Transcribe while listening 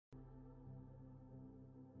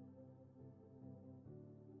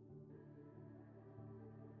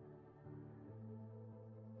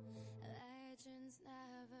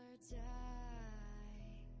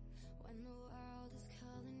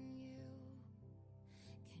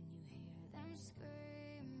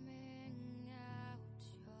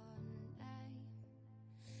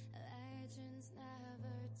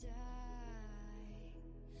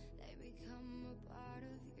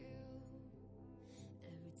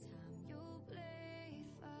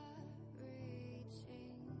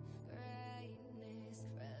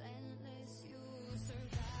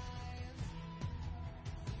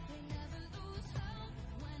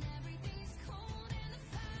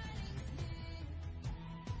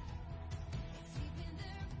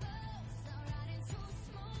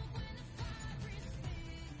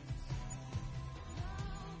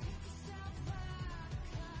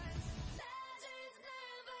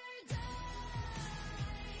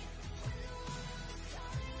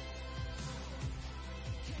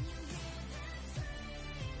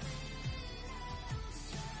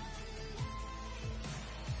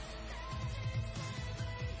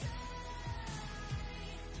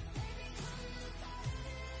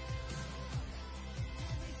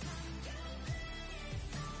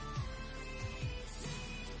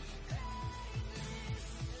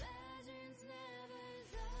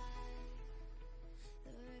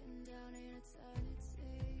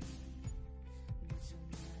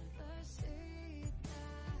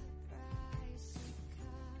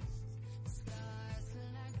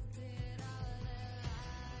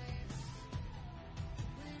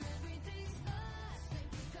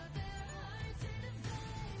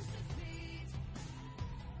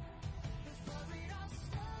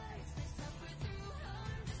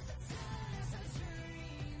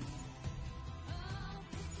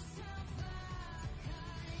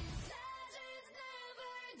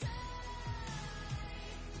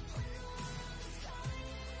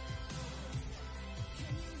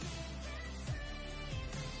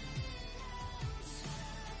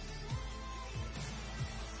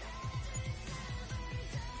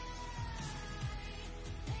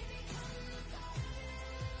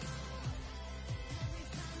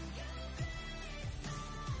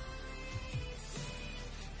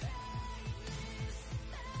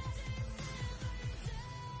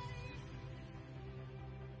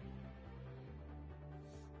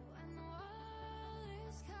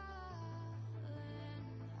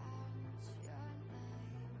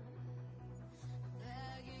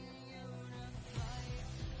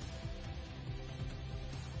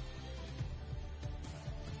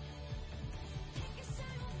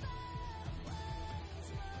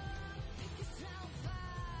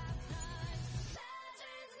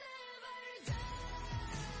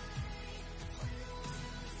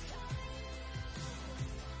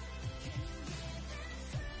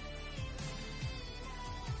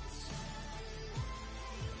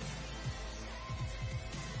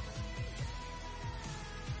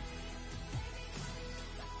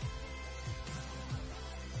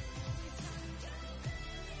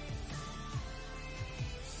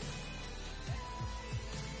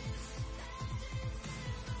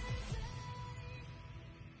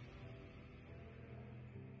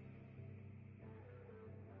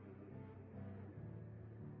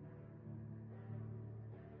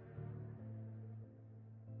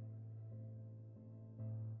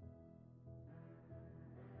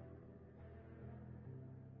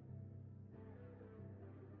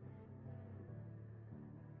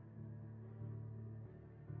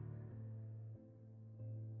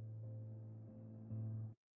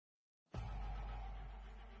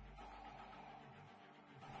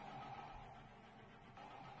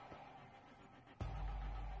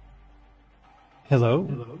Hello?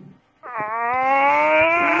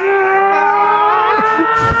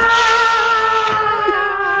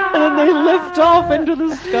 And then they lift off into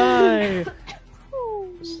the sky.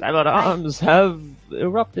 Seven arms have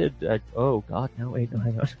erupted. Oh god, no, wait, no,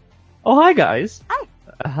 hang on. Oh, hi guys. Hi.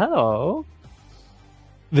 Hello.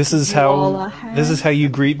 This is how you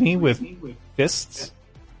greet me, with fists?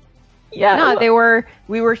 Yeah. No,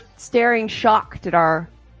 we were staring shocked at our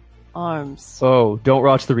arms. Oh, don't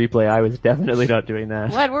watch the replay. I was definitely not doing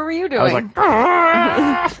that. What were you doing? I was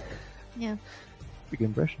like, Yeah. big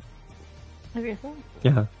impression. Of yourself.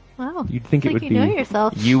 Yeah. Wow. You'd think it Like would you be. know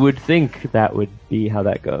yourself. You would think that would be how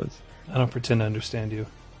that goes. I don't pretend to understand you.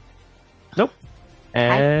 Nope.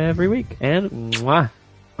 Every week. And mwah.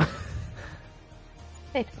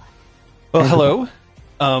 Hey, Well,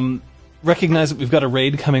 hello. Recognize that we've got a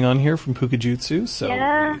raid coming on here from Pukajutsu, so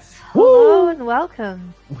yes. Hello and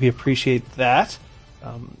welcome. we appreciate that.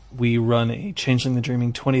 We run a Changeling the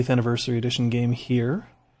Dreaming 20th Anniversary Edition game here.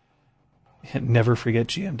 And never forget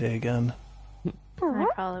GM Day again. I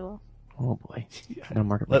probably will. Oh boy. No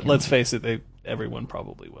market. Let's face it, everyone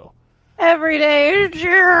probably will. Every day.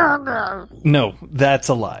 No, that's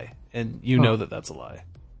a lie. And you know that that's a lie.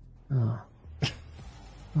 Oh.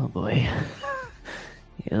 Oh boy.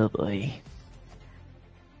 Oh boy.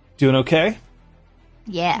 Doing okay?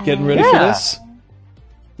 Yeah. Getting ready for this?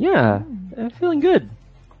 Yeah, feeling good.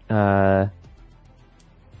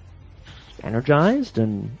 Energized,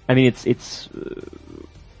 and I mean it's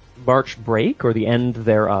March break or the end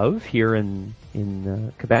thereof here in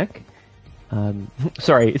Quebec.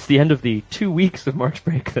 Sorry, it's the end of the 2 weeks of March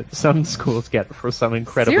break that some schools get for some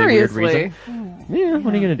incredibly weird reason. Yeah,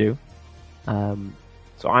 what are you gonna do?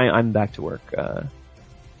 So I'm back to work.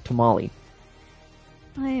 Tamale.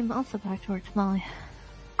 I'm also back to work tomorrow.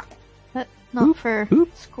 But not for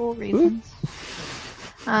school reasons.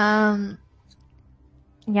 Yeah.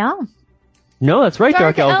 No, that's right,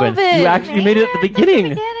 Dark Elvin. You actually made it at the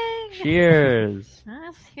beginning. Cheers.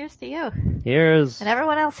 Here's to you. Here's And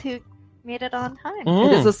everyone else who made it on time.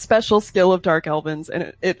 It is a special skill of Dark Elvin's,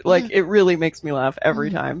 and it really makes me laugh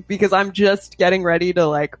every time because I'm just getting ready to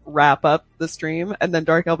like wrap up the stream, and then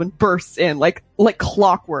Dark Elvin bursts in like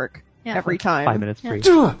clockwork every time. 5 minutes free.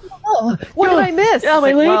 Oh, what did I miss? Yeah,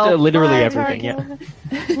 my Well, literally Bye, everything. Dark Yeah.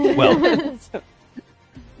 Elvin. Well,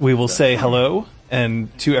 we will say hello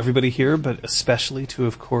and to everybody here, but especially to,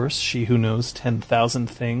 of course, she who knows 10,000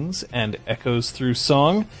 things and echoes through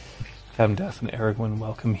song. Femdeath and Aragorn,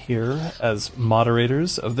 welcome here as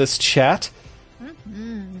moderators of this chat.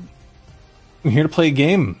 I'm here to play a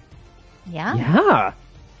game. Yeah. Yeah.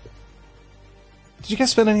 Did you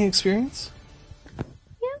guys spend any experience?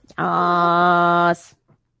 I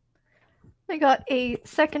got a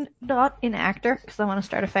second dot in actor because I want to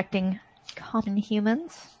start affecting common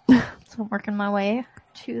humans. So I'm working my way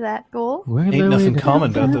to that goal. Ain't nothing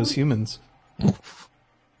common about those humans.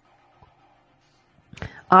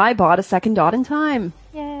 I bought a second dot in time,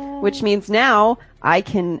 Yay. which means now I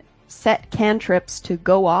can set cantrips to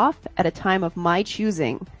go off at a time of my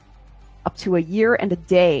choosing, up to a year and a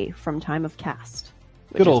day from time of cast.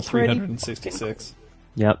 Good old is pretty 366.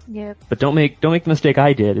 Yep. Yep. But don't make the mistake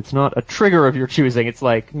I did. It's not a trigger of your choosing. It's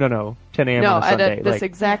like no, 10 a.m. No, on a at Sunday. this like,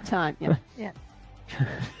 exact time. Yeah.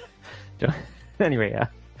 anyway, yeah.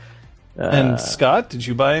 And Scott, did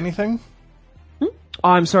you buy anything? Oh,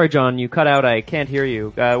 I'm sorry, John. You cut out. I can't hear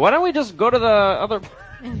you. Why don't we just go to the other...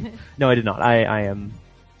 No, I did not. I am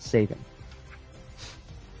saving.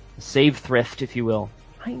 Save thrift, if you will.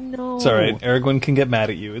 I know. It's alright. Aragorn can get mad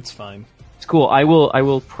at you. It's fine. It's cool. I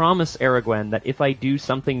will promise Aragorn that if I do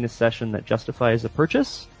something this session that justifies a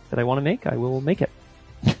purchase that I want to make, I will make it.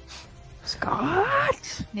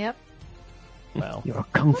 Scott! Yep. Well, Your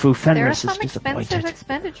Kung Fu There are Fenris is some expensive disappointed.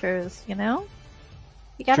 expenditures, you know?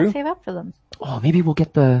 You gotta True. save up for them. Oh, maybe we'll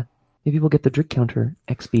get the drink counter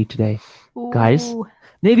XP today. Guys. Ooh.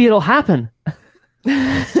 Maybe it'll happen.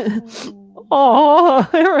 Oh,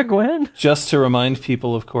 Aragorn. just to remind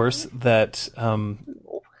people, of course, that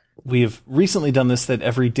we have recently done this, that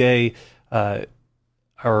every day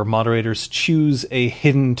our moderators choose a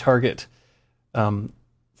hidden target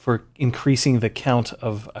for increasing the count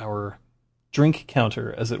of our drink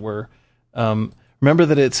counter, as it were. Remember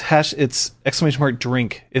that it's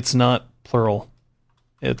 !drink. It's not plural.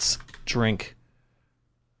 It's drink.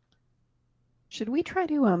 Should we try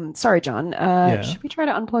to, sorry, John, should we try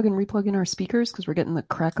to unplug and replug in our speakers because we're getting the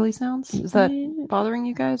crackly sounds? Is that bothering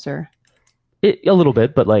you guys, or? A little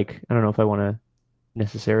bit, but like, I don't know if I want to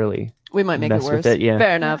necessarily. We might make mess it with worse. it, yeah.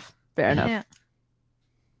 Fair enough. Fair enough. Yeah.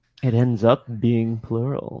 It ends up being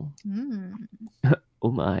plural. Mm.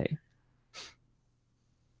 Oh my.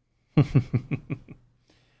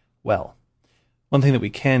 Well, one thing that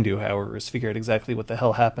we can do, however, is figure out exactly what the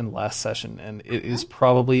hell happened last session, and it is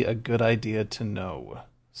probably a good idea to know.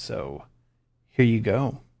 So, here you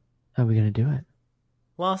go. How are we going to do it?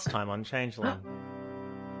 Last time on Changeling.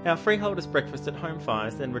 Our freeholders breakfast at home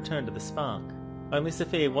fires, then return to the Spark. Only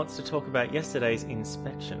Sophia wants to talk about yesterday's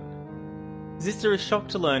inspection. Zista is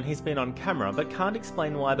shocked to learn he's been on camera, but can't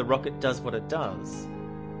explain why the rocket does what it does.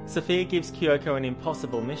 Sophia gives Kyoko an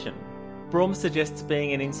impossible mission. Braum suggests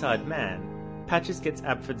being an inside man. Patches gets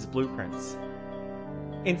Abford's blueprints.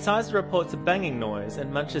 Incisor reports a banging noise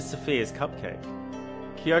and munches Sophia's cupcake.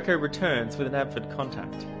 Kyoko returns with an Abford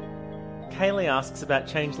contact. Kaylee asks about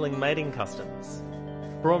changeling mating customs.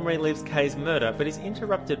 Braum relives Kay's murder, but is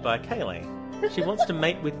interrupted by Kaylee. She wants to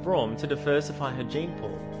mate with Braum to diversify her gene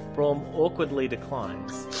pool. Braum awkwardly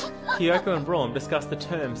declines. Kyoko and Braum discuss the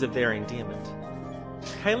terms of their endearment.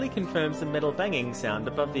 Kaylee confirms the metal banging sound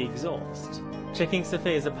above the exhaust. Checking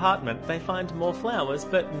Sophia's apartment, they find more flowers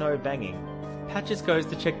but no banging. Patches goes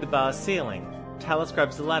to check the bar's ceiling. Talus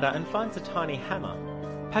grabs the ladder and finds a tiny hammer.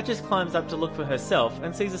 Patches climbs up to look for herself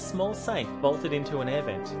and sees a small safe bolted into an air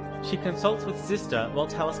vent. She consults with Zister while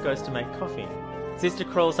Talus goes to make coffee. Zister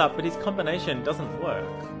crawls up, but his combination doesn't work.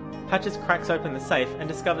 Patches cracks open the safe and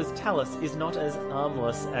discovers Talus is not as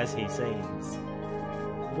armless as he seems.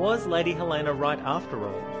 Was Lady Helena right after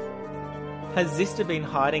all? Has Zister been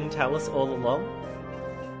hiding Talus all along?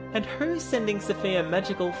 And who's sending Sophia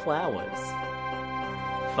magical flowers?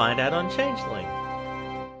 Find out on Changeling.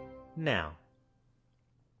 Now.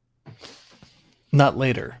 Not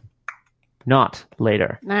later. Not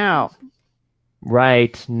later. Now.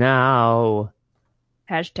 Right now.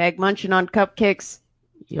 Hashtag munching on cupcakes.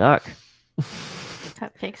 Yuck.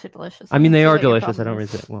 Cupcakes are delicious. I mean, they See are what your delicious. I don't problem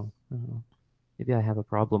is. resist. Well, I don't know. Maybe I have a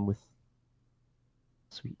problem with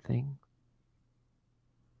sweet things.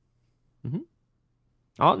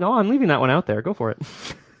 Oh, no, I'm leaving that one out there. Go for it.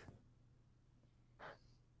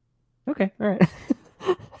 Okay, all right.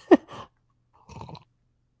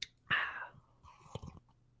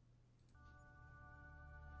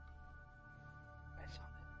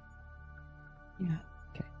 Yeah.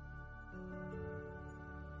 Okay.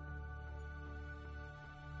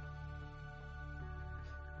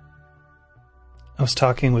 I was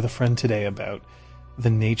talking with a friend today about the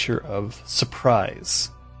nature of surprise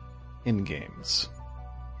in games.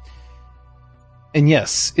 And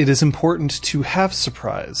yes, it is important to have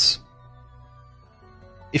surprise.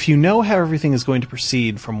 If you know how everything is going to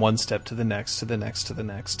proceed from one step to the next, to the next, to the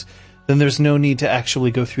next, then there's no need to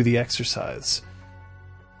actually go through the exercise.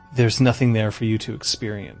 There's nothing there for you to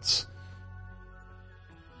experience.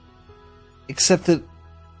 Except that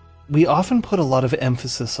we often put a lot of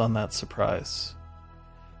emphasis on that surprise.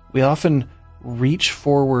 We often reach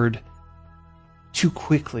forward too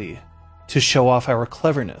quickly to show off our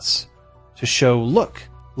cleverness, to show, look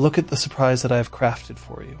at the surprise that I've crafted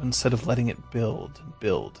for you, instead of letting it build and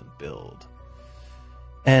build and build.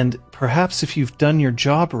 And perhaps if you've done your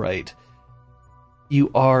job right,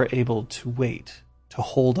 you are able to wait, to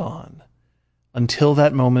hold on, until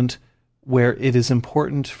that moment where it is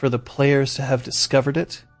important for the players to have discovered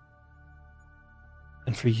it,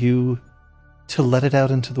 and for you to let it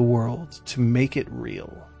out into the world, to make it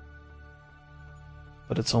real.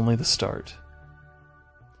 But it's only the start.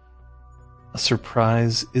 A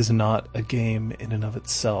surprise is not a game in and of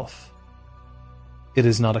itself. It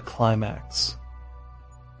is not a climax.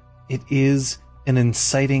 It is an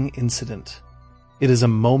inciting incident. It is a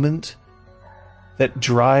moment that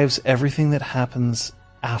drives everything that happens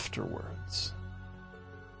afterwards.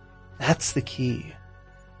 That's the key.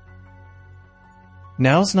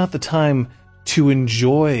 Now's not the time to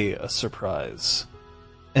enjoy a surprise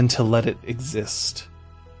and to let it exist.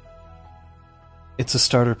 It's a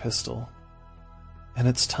starter pistol, and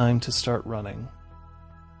it's time to start running.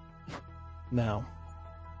 Now.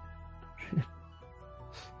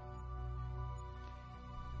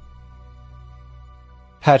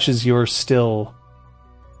 Patches, you're still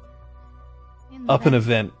In the up an vent.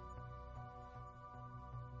 event.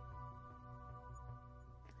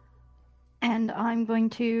 And I'm going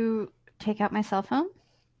to take out my cell phone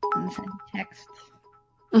and send a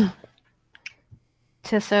text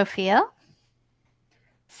to Sophia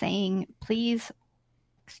saying, please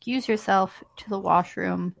excuse yourself to the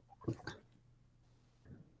washroom.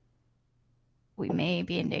 We may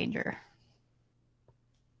be in danger.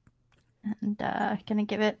 And gonna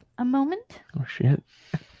give it a moment. Oh, shit.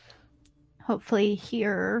 Hopefully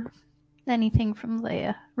hear anything from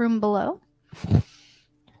the room below.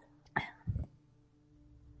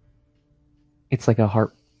 It's like a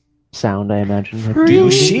harp sound, I imagine. Like, Do you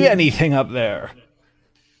see anything up there?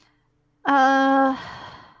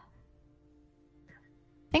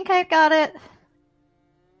 Think I got it.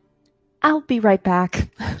 I'll be right back.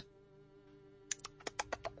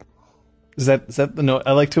 Is that the note?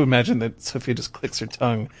 I like to imagine that Sophia just clicks her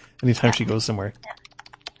tongue anytime she goes somewhere.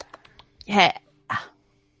 Yeah.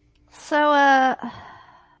 So,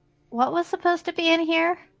 what was supposed to be in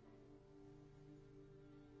here?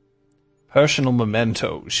 Personal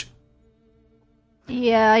mementos.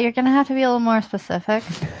 Yeah, you're gonna have to be a little more specific.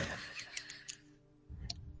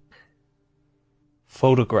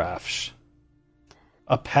 Photographs.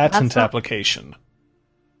 A patent That's not- application.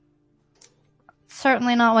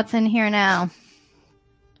 Certainly not what's in here now.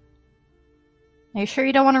 Are you sure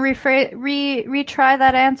you don't want to retry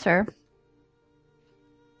that answer?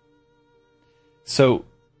 So,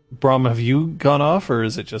 Brahm, have you gone off, or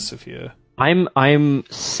is it just Sophia? I'm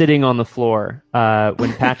sitting on the floor.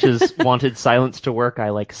 When Patches wanted silence to work,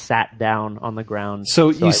 I sat down on the ground. So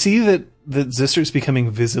you see that Zister's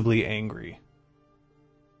becoming visibly angry.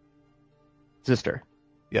 Sister.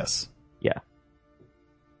 Yes. Yeah.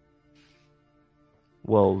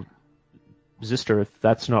 Well, Zister, if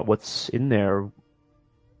that's not what's in there,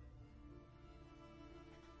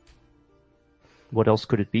 what else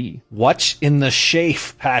could it be? What's in the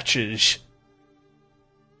safe, Patches?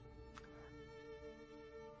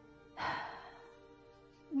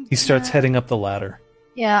 He starts heading up the ladder.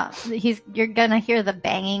 Yeah, you're gonna hear the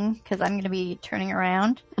banging because I'm gonna be turning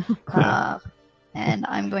around, and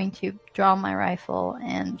I'm going to draw my rifle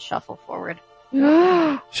and shuffle forward.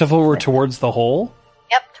 Shuffle over towards the hole.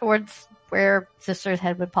 Yep, towards where Sister's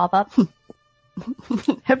head would pop up.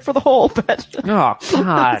 Head for the hole, but Oh,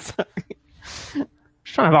 God. Just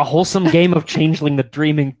trying to have a wholesome game of Changeling the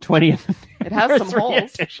Dreaming 20th. it has some anniversary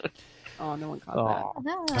holes. edition. Oh, no one caught Oh.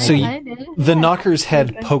 No, So I did. The knocker's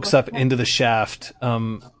head Okay. pokes up into the shaft.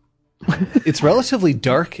 It's relatively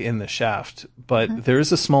dark in the shaft, but there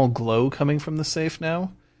is a small glow coming from the safe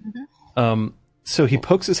now. So he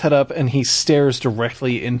pokes his head up and he stares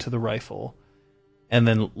directly into the rifle, and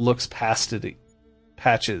then looks past it.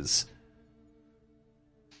 Patches.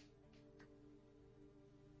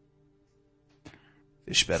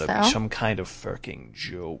 This better be So? some kind of fucking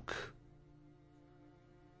joke.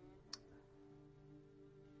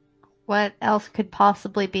 What else could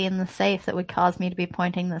possibly be in the safe that would cause me to be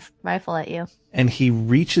pointing this rifle at you? And he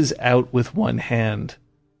reaches out with one hand.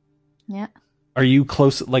 Yeah. Are you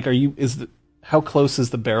close? Like, how close is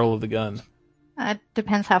the barrel of the gun? It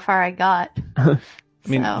depends how far I got. I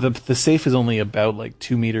mean, So- the safe is only about like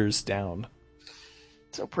 2 meters down.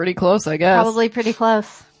 So pretty close, I guess. Probably pretty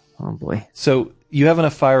close. Oh, boy. So you have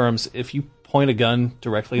enough firearms. If you point a gun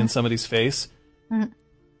directly in somebody's face,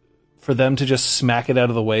 for them to just smack it out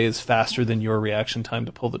of the way is faster than your reaction time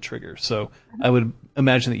to pull the trigger. So I would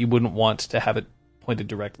imagine that you wouldn't want to have it pointed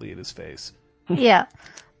directly at his face. Yeah,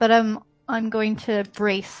 but I'm going to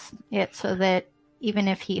brace it so that even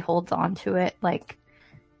if he holds on to it, like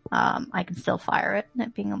I can still fire it. And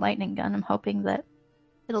it being a lightning gun, I'm hoping that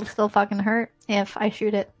it'll still fucking hurt if I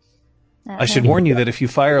shoot it. I should warn you that if you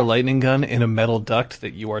fire a lightning gun in a metal duct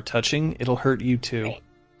that you are touching, it'll hurt you too.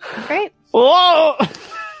 Great. Whoa!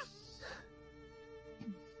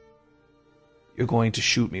 You're going to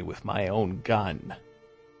shoot me with my own gun.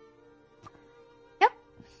 Yep.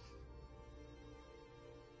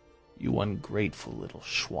 You ungrateful little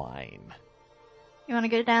swine. You want to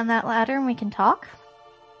go down that ladder and we can talk?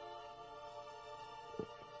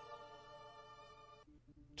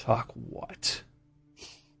 Talk what?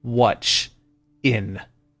 What's in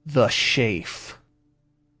the safe?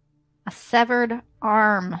 A severed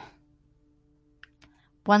arm.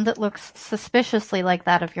 One that looks suspiciously like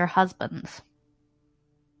that of your husband's.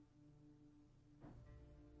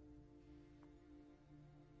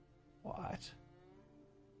 What?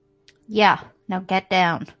 Yeah, now get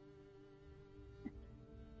down.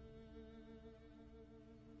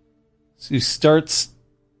 So he starts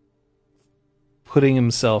putting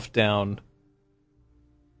himself down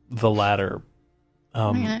the ladder.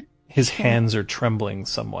 Yeah. His hands are trembling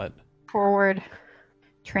somewhat. Forward,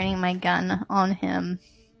 training my gun on him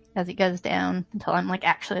as he goes down until I'm like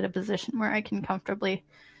actually at a position where I can comfortably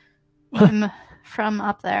aim from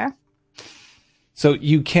up there. So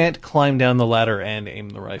you can't climb down the ladder and aim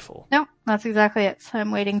the rifle. No, that's exactly it. So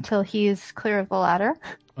I'm waiting till he's clear of the ladder.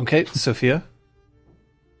 Okay, Sophia?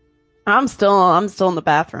 I'm still in the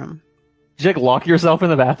bathroom. Did you like lock yourself in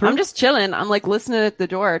the bathroom? I'm just chilling. I'm like listening at the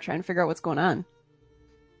door, trying to figure out what's going on.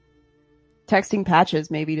 Texting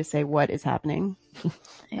Patches maybe to say what is happening. But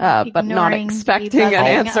not Ignoring the expecting an buzzing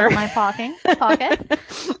answer. of my pocket.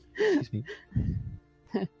 Excuse me.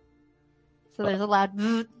 So there's a loud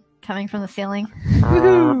bzzz coming from the ceiling.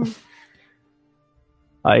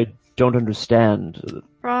 I don't understand.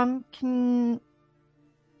 Ron, can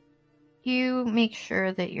you make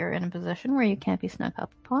sure that you're in a position where you can't be snuck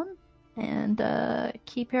up upon? And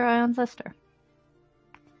keep your eye on Zister.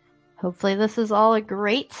 Hopefully this is all a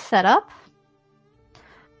great setup.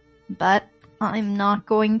 But I'm not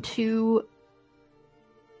going to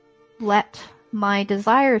let my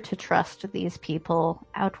desire to trust these people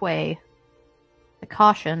outweigh the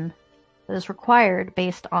caution that is required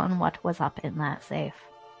based on what was up in that safe.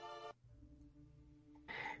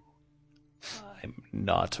 I'm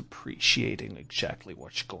not appreciating exactly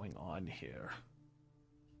what's going on here.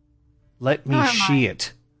 Let me Nor am see I.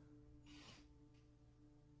 it.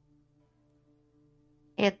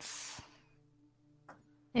 It's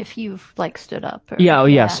If you've like stood up. Or, Yeah, oh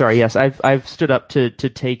yeah, sorry, yes. I've stood up to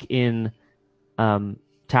take in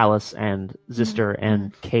Talus and Zister,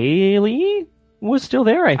 and Kaylee was still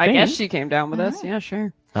there, I think. I guess she came down with us. Mhm. Yeah,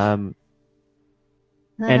 sure. And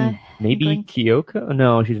maybe going Kyoko?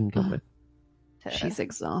 No, she didn't come with. She's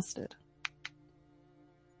exhausted.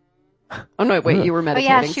 Oh no, wait, you were Oh meditating.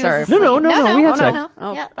 yeah, she Sorry. was No, asleep. no, we had sex. No.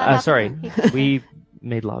 Oh. Yeah, that happened. Sorry, He- we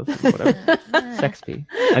made love. Whatever. Sex fee.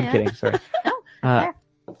 I'm Yeah. kidding. Sorry. No, Uh,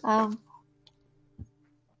 fair.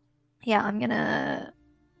 Yeah, I'm gonna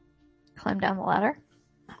climb down the ladder.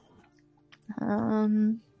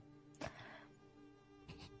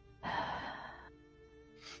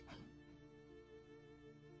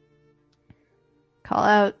 Call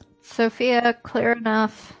out, Sophia, clear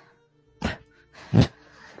enough. I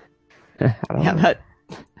don't Yeah, know. that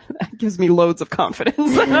gives me loads of confidence.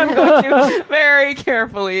 I'm going to very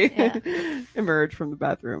carefully Yeah. emerge from the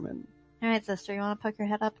bathroom and All right, sister, you want to poke your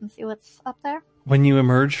head up and see what's up there? When you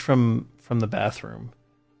emerge from the bathroom,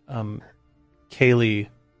 Kaylee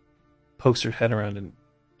pokes her head around and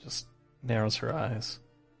just narrows her eyes.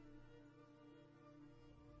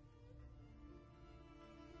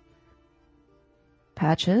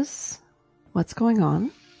 Patches. What's going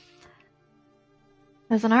on?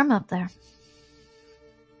 There's an arm up there.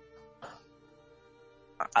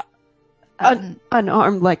 An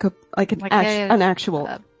arm, like an Like a- an actual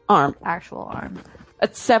a- arm, Actual arm.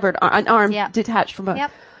 a severed arm, an arm Yeah. detached from a.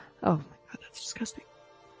 Yep. Oh my god, that's disgusting.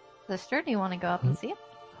 Sister, do you want to go up and see it?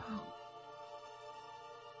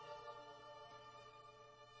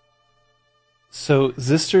 So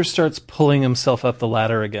Zister starts pulling himself up the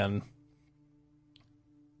ladder again.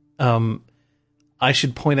 I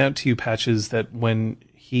should point out to you, Patches, that when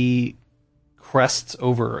he crests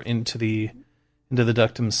over into the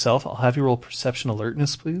duct himself, I'll have you roll perception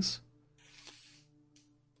alertness, please.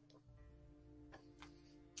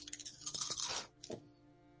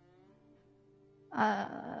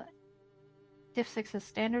 Diff 6 is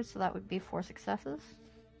standard, so that would be 4 successes.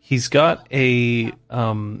 He's got the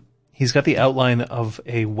outline of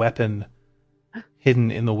a weapon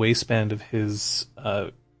hidden in the waistband of his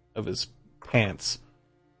pants.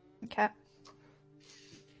 Okay.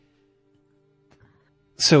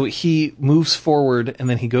 So he moves forward and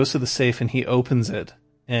then he goes to the safe and he opens it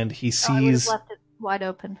and he Oh, I would have sees left it wide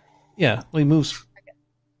open. yeah, well, he moves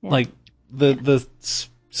Yeah. like the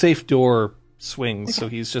safe door swings, so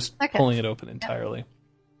he's just Okay. pulling it open entirely.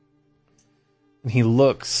 And he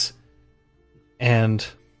looks and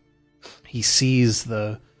he sees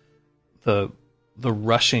the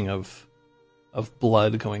rushing of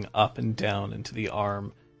blood going up and down into the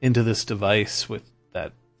arm, into this device with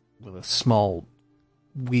a small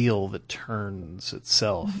wheel that turns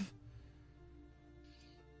itself. Mm-hmm.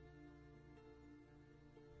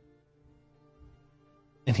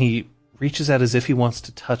 And he reaches out as if he wants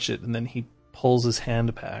to touch it, and then he pulls his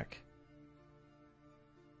hand back.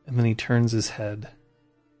 And then he turns his head.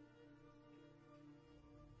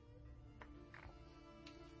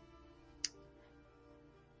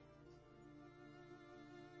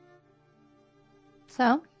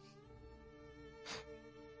 So?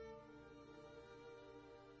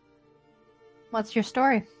 What's your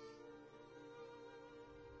story?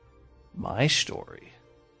 My story.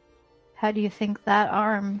 How do you think that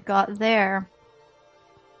arm got there?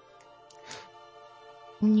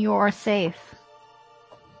 You're safe.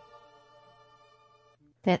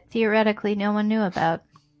 That theoretically no one knew about.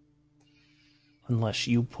 Unless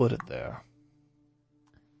you put it there.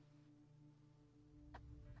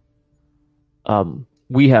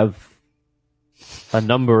 We have a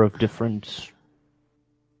number of different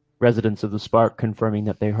residents of the Spark confirming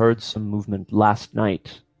that they heard some movement last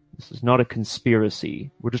night. This is not a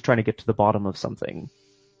conspiracy. We're just trying to get to the bottom of something.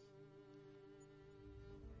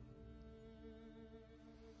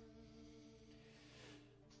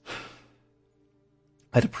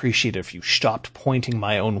 I'd appreciate it if you stopped pointing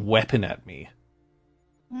my own weapon at me.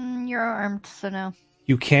 You're armed, so no.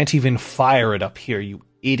 You can't even fire it up here, you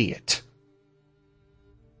idiot.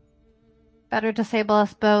 Better disable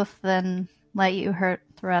us both than let you hurt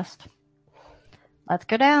the rest. Let's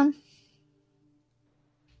go down.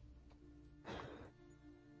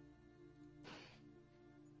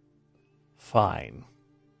 Fine.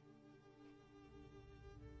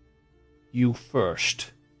 You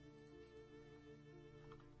first.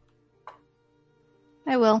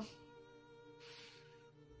 I will.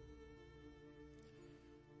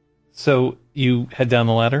 So you head down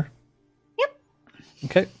the ladder? Yep.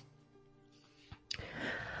 Okay.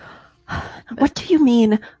 What do you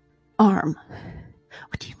mean, arm?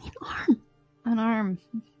 What do you mean, arm? An arm.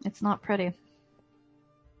 It's not pretty.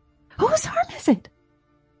 Whose arm is it?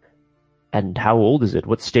 And how old is it?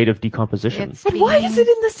 What state of decomposition? It's And why is being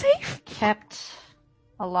it in the safe? kept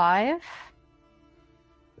alive.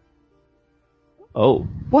 Oh,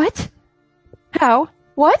 What? How?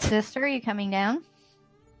 What? Sister, are you coming down?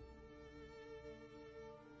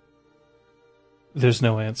 There's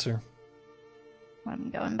no answer. I'm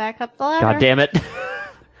going back up the ladder. God damn it.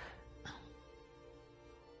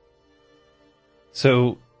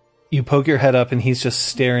 So you poke your head up and he's just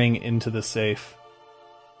staring into the safe.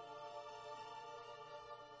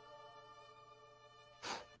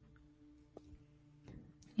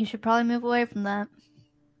 You should probably move away from that.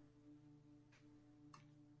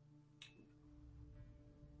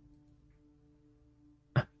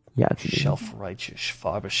 Yeah, it's Self-righteous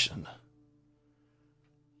Faberson.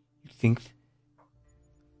 You think...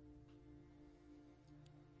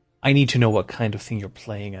 I need to know what kind of thing you're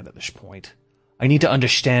playing at this point. I need to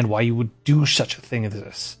understand why you would do such a thing as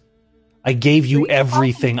this. I gave you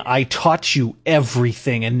everything. I taught you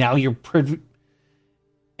everything, and now you're...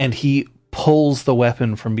 And he pulls the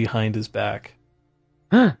weapon from behind his back.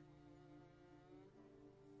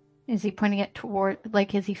 Is he pointing it toward,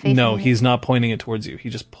 like, is he facing? No, he's not pointing it towards you. He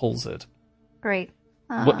just pulls it. Great.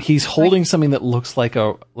 He's holding something that looks like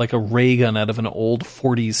a ray gun out of an old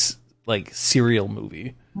 40s like serial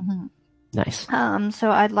movie. Mm-hmm. Nice. So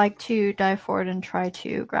I'd like to dive forward and try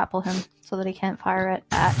to grapple him so that he can't fire it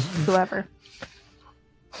at whoever.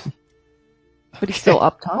 But he's still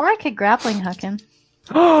up top. Or I could grappling hook him.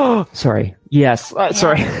 Oh, sorry. Yes.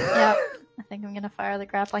 Sorry. Yep. I think I'm gonna fire the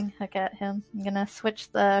grappling hook at him. I'm gonna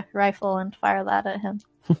switch the rifle and fire that at him.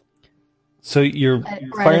 So you're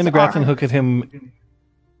firing the grappling hook at him.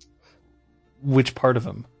 Which part of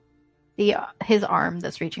him? His arm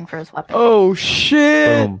that's reaching for his weapon. Oh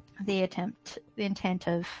shit! Boom. The intent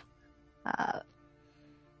of,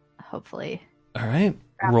 hopefully. All right,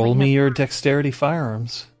 grappling roll me him. your dexterity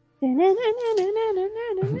firearms.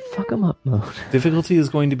 Fuck him up mode. Difficulty is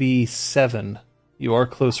going to be 7. You are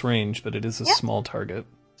close range, but it is a small target.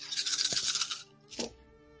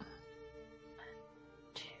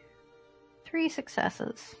 3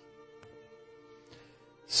 successes.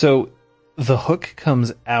 So the hook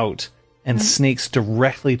comes out and snakes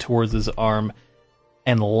directly towards his arm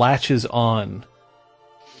and latches on.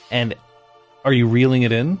 And are you reeling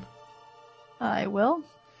it in? I will.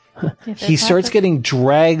 He starts getting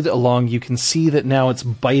dragged along. You can see that now it's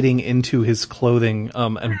biting into his clothing,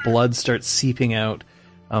 and blood starts seeping out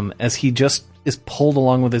as he just is pulled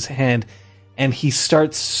along with his hand, and he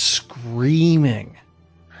starts screaming.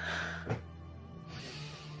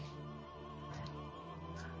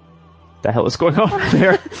 The hell is going on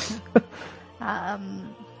there? I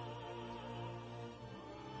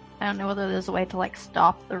don't know whether there's a way to like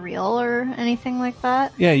stop the reel or anything like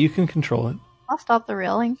that. Yeah, you can control it. I'll stop the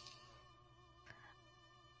reeling.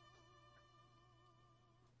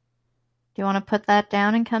 Do you want to put that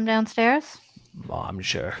down and come downstairs? I'm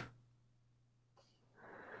sure.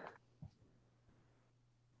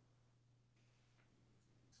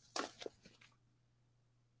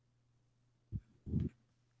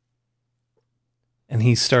 And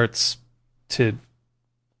he starts to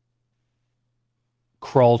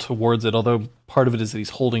crawl towards it, although part of it is that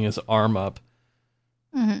he's holding his arm up.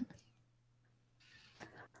 Mm-hmm.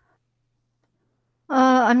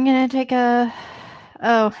 I'm gonna take a...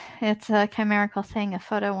 Oh, it's a chimerical thing. A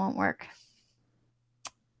photo won't work.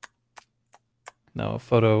 No, a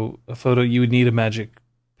photo, you would need a magic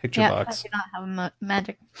picture Yeah, box. I do not have a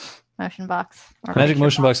magic motion box. Or Magic picture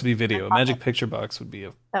motion box box. would be video. A magic picture box would be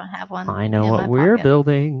a... Don't have one. I know in what my we're pocket.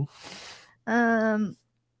 building.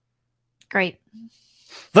 Great.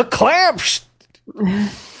 The clamps!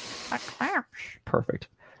 Perfect.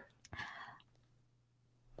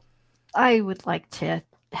 I would like to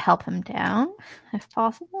help him down, if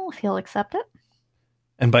possible, if he'll accept it.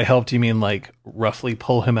 And by help, do you mean like roughly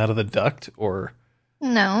pull him out of the duct, or...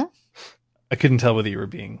 No. I couldn't tell whether you were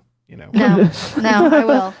being, No,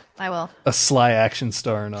 I will. a sly action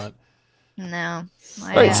star or not. No. All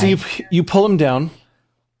right, so you pull him down,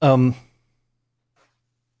 and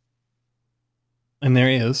there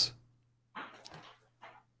he is.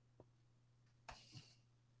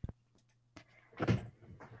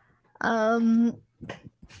 I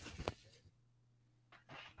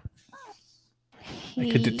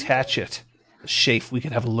could detach it. Shafe, we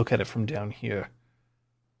could have a look at it from down here.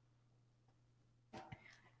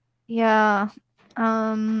 Yeah.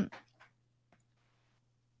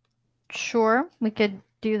 Sure, we could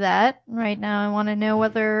do that. Right now, I want to know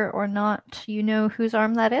whether or not you know whose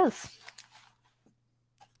arm that is.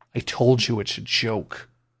 I told you it's a joke.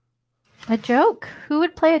 A joke? Who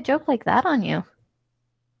would play a joke like that on you?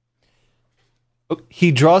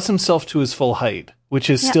 He draws himself to his full height, which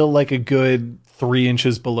is Yeah. still like a good 3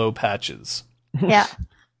 inches below Patches. Yeah.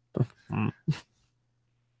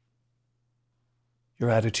 Your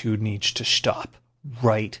attitude needs to stop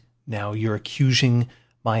right now. You're accusing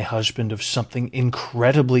my husband of something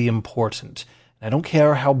incredibly important, I don't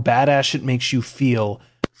care how badass it makes you feel.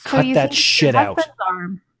 So Cut you that think it's shit your out. husband's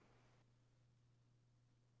arm?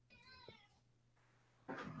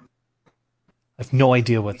 I have no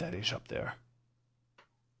idea what that is up there.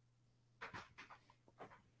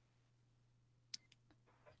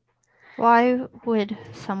 Why would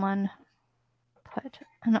someone put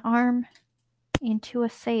an arm into a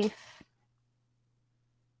safe?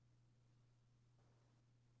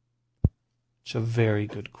 It's a very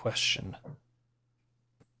good question.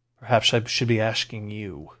 Perhaps I should be asking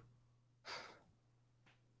you.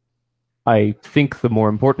 I think the more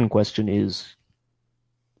important question is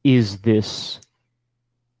this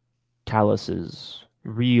Talus's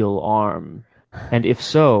real arm? And if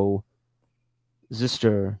so,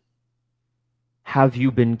 Zister, have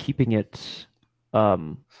you been keeping it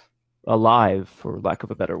alive, for lack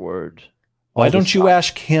of a better word? Why all this don't you time?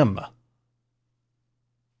 ask him?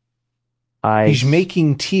 He's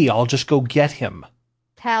making tea. I'll just go get him.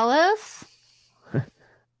 Talus?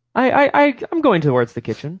 I'm going towards the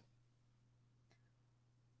kitchen.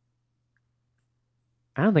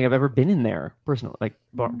 I don't think I've ever been in there personally. Like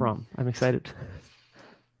Brom, I'm excited.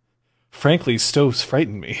 Frankly, stoves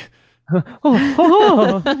frighten me.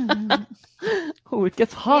 Oh, it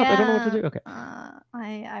gets hot. I don't know what to do. Okay.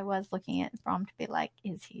 I was looking at Brom to be like,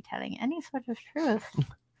 is he telling any sort of truth?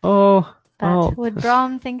 But would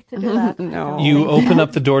Brom think to do that? No. You open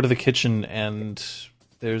up the door to the kitchen, and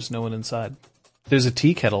there's no one inside. There's a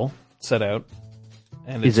tea kettle set out,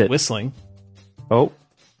 and it's whistling. Oh.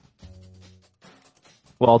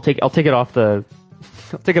 Well, I'll take it off the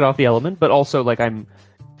element, but also like I'm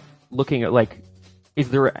looking at like, is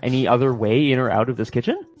there any other way in or out of this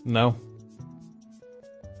kitchen? No.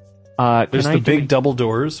 There's the big double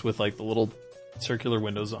doors with like the little circular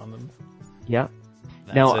windows on them. Yeah.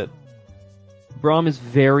 That's it. Brom is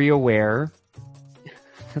very aware.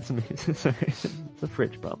 That's amazing. Sorry, it's a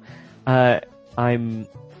fridge, Brom. I'm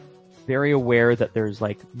very aware that there's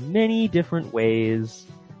like many different ways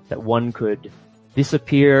that one could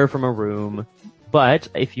disappear from a room. But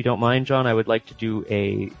if you don't mind, John, I would like to do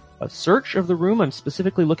a search of the room. I'm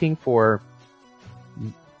specifically looking for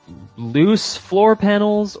loose floor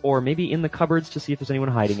panels or maybe in the cupboards to see if there's anyone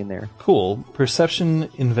hiding in there. Cool. Perception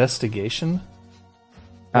investigation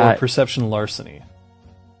or perception larceny?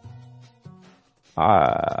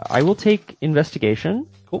 I will take investigation.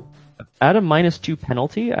 Cool. At a -2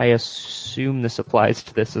 penalty, I assume this applies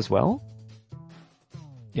to this as well.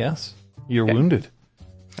 Yes. You're wounded.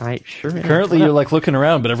 I sure am. Currently, you're like looking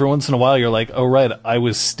around, but every once in a while, you're like, "Oh right, I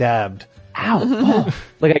was stabbed." Ow! Oh.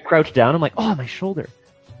 Like I crouch down. I'm like, "Oh, my shoulder."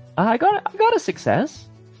 I got a success.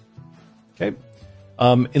 Okay.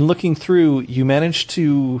 In looking through, you managed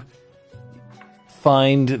to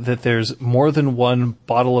find that there's more than one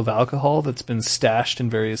bottle of alcohol that's been stashed in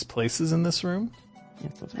various places in this room.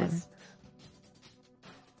 Yes, that's better.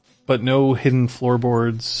 But no hidden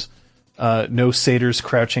floorboards, no satyrs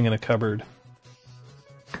crouching in a cupboard.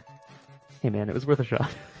 Hey man, it was worth a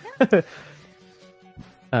shot. Okay,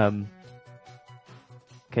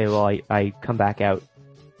 well I come back out.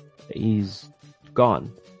 He's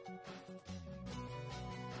gone.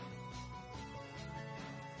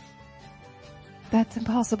 That's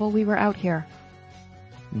impossible. We were out here.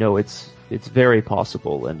 No, it's very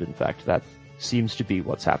possible, and in fact, that seems to be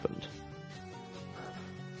what's happened.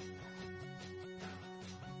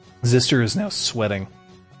 Zister is now sweating.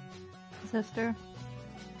 Sister?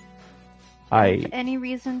 I Any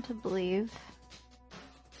reason to believe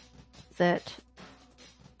that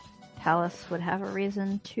Talus would have a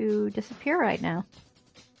reason to disappear right now?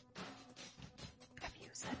 Have you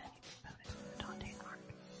said anything about it, Dante Ark?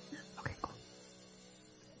 Okay, cool.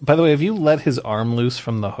 By the way, have you let his arm loose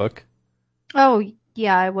from the hook? Oh,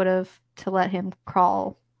 yeah, I would have to let him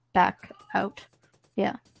crawl back out.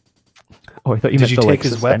 Yeah. I thought you Did meant you the, take like,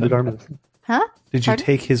 his suspended weapon? arm. Huh? Did you Pardon?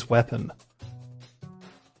 take his weapon?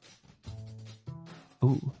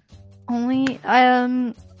 Ooh. Only,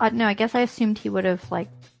 no, I guess I assumed he would have, like,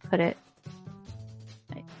 put it.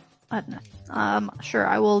 I don't know. Sure,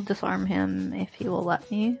 I will disarm him if he will let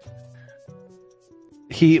me.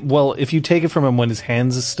 Well, if you take it from him when his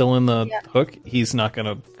hands is still in the hook, he's not going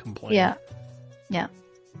to complain. Yeah. Yeah.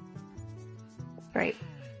 Right.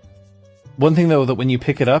 One thing, though, that when you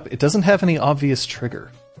pick it up, it doesn't have any obvious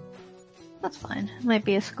trigger. That's fine. It might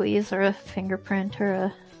be a squeeze or a fingerprint or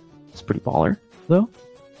a It's pretty baller, though.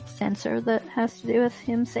 sensor that has to do with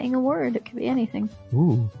him saying a word. It could be anything.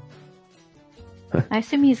 Ooh. I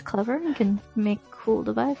assume he's clever and can make cool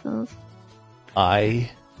devices.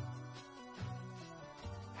 I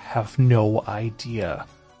have no idea,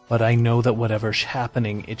 but I know that whatever's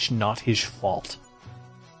happening, it's not his fault.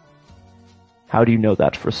 How do you know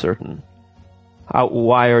that for certain?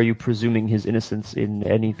 Why are you presuming his innocence in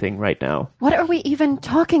anything right now? What are we even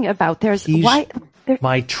talking about? He's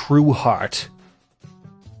my true heart.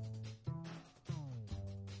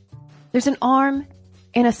 There's an arm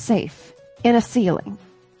in a safe, in a ceiling.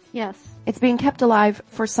 Yes. It's being kept alive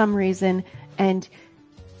for some reason, and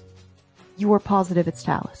you are positive it's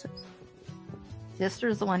Talus's.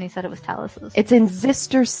 Zister's the one who said it was Talus's. It's in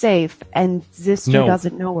Zister's safe, and Zister No.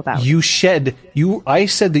 doesn't know about it. I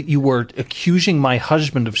said that you were accusing my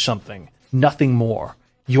husband of something, nothing more.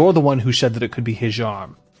 You're the one who said that it could be his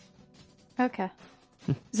arm. Okay.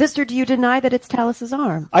 Zister, do you deny that it's Talus's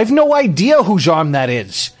arm? I've no idea whose arm that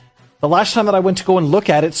is. The last time that I went to go and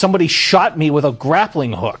look at it, somebody shot me with a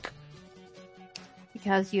grappling hook.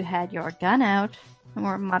 Because you had your gun out, and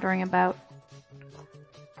we're muttering about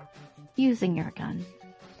using your gun.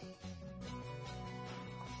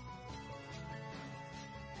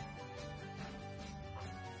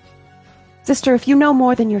 Zister, if you know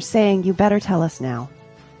more than you're saying, you better tell us now.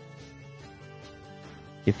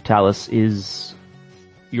 If Talus is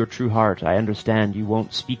your true heart, I understand you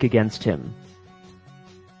won't speak against him.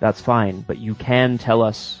 That's fine, but you can tell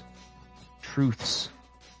us truths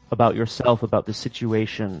about yourself, about the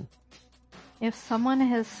situation. If someone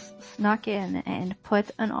has snuck in and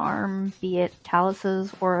put an arm, be it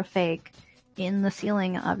Talus's or a fake, in the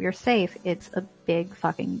ceiling of your safe, it's a big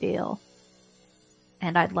fucking deal.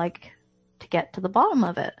 And I'd like to get to the bottom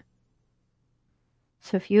of it.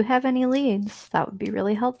 So if you have any leads, that would be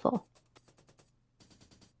really helpful.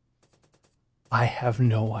 I have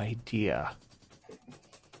no idea.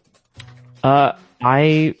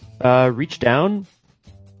 I reach down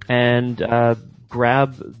and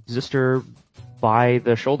grab Zister by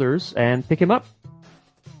the shoulders and pick him up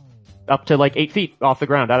to like 8 feet off the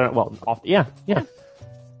ground. I don't know. Well, yeah.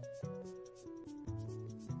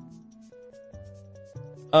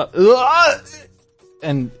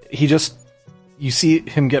 And you see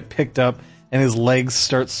him get picked up, and his legs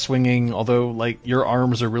start swinging, although, like, your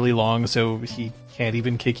arms are really long, so he can't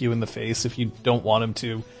even kick you in the face if you don't want him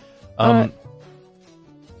to.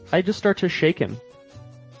 I just start to shake him.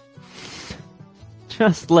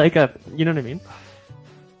 Just like you know what I mean?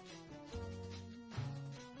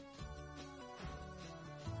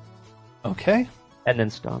 Okay. And then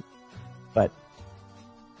stomp. But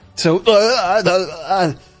So,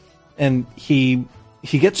 and he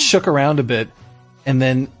gets shook around a bit, and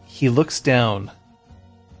then he looks down.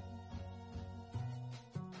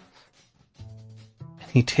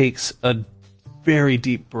 He takes a very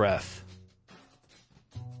deep breath.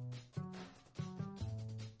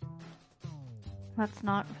 Let's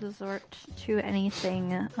not resort to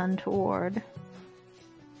anything untoward.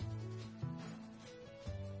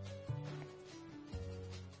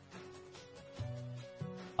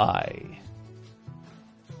 I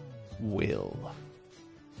will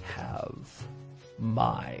have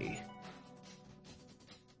my...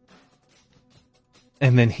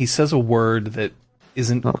 And then he says a word that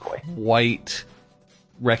isn't quite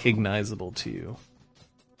recognizable to you.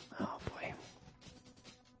 oh boy.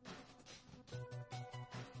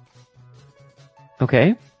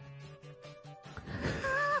 Okay.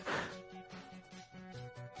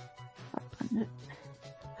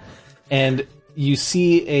 And you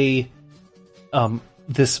see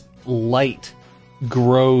this light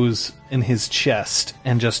grows in his chest,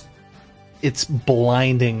 and just it's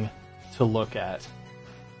blinding to look at.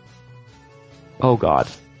 Oh god.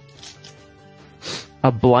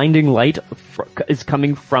 A blinding light is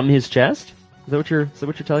coming from his chest? Is that what you're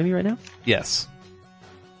telling me right now? Yes.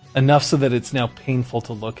 Enough so that it's now painful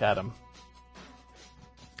to look at him.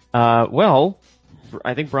 Well,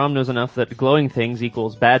 I think Brahm knows enough that glowing things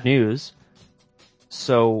equals bad news.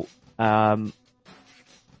 So, I'm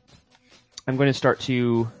going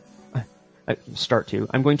to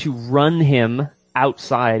I'm going to run him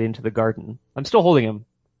outside into the garden. I'm still holding him,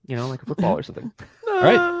 like a football or something. All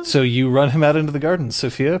right, so you run him out into the garden.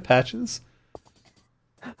 Sophia, Patches?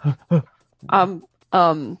 I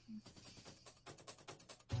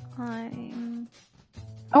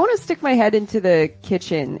want to stick my head into the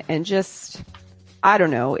kitchen and just, I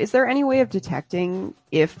don't know, is there any way of detecting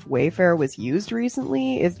if Wayfarer was used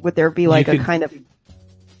recently? Would there be like a kind of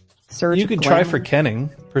search? You could try for kenning,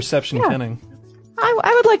 perception kenning.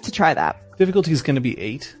 I would like to try that. Difficulty is going to be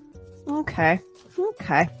 8. Okay.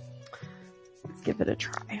 Let's give it a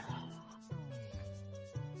try.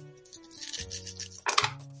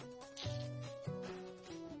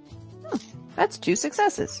 That's 2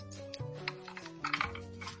 successes.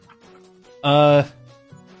 There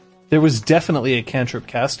was definitely a cantrip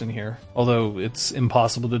cast in here, although it's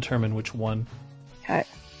impossible to determine which one. Okay.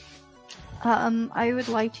 I would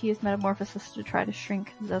like to use Metamorphosis to try to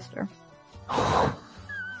shrink Zester.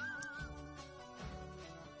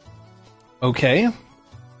 Okay.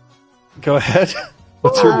 Go ahead.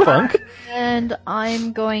 What's your bunk? And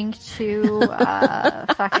I'm going to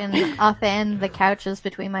fucking upend the couches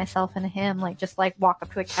between myself and him, just walk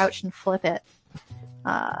up to a couch and flip it.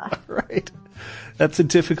 Right. That's a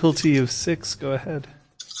difficulty of 6. Go ahead.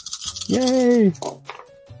 Yay! That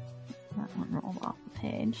one rolled off the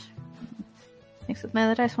page. Mixed with my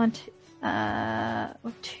other dice,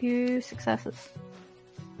 2 successes.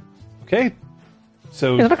 Okay.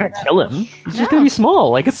 So You're not gonna kill him. He's just gonna be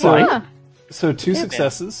small. It's fine. Yeah. so 2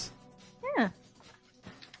 successes. Yeah.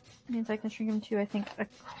 Means I can shrink him to, I think, a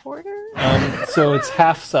quarter? So it's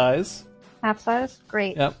half size. Half size?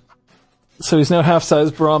 Great. Yep. So he's now half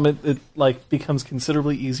size. Braum, it becomes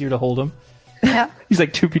considerably easier to hold him. Yeah. He's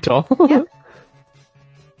 2 feet tall. Yeah.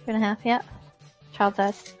 2.5, yeah. Child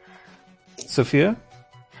size. Sophia?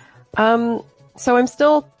 So I'm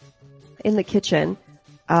still in the kitchen.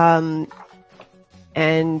 And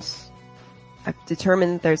I've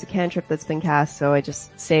determined that there's a cantrip that's been cast, so I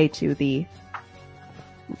just say to the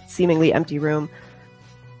seemingly empty room,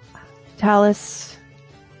 Talus,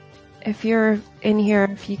 if you're in here,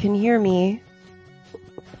 if you can hear me,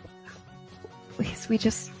 please, we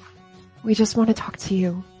just want to talk to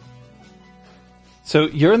you. So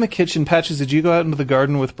you're in the kitchen. Patches, did you go out into the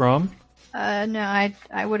garden with Braum? No,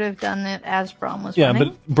 I would have done it as Braum was Yeah,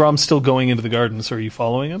 running. but Brahm's still going into the garden, so are you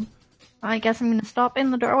following him? I guess I'm going to stop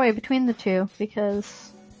in the doorway between the two,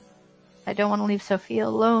 because I don't want to leave Sophia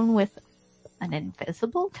alone with an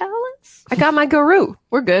invisible Talus. I got my Guru.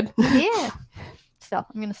 We're good. Yeah. So,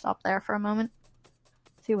 I'm going to stop there for a moment.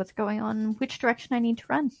 See what's going on, which direction I need to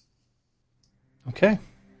run. Okay.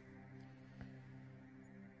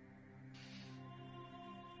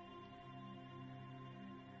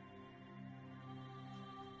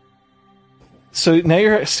 So now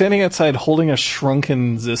you're standing outside holding a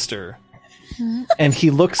shrunken Zister. And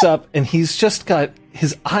he looks up and he's just got,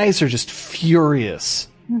 his eyes are just furious.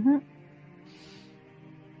 Mm-hmm.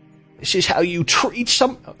 This is how you treat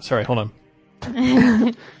sorry, hold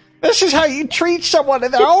on. This is how you treat someone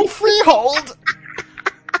in their own freehold.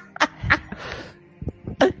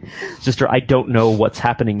 Sister, I don't know what's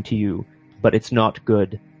happening to you, but it's not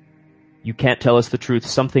good. You can't tell us the truth.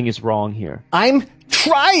 Something is wrong here. I'm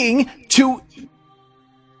trying to...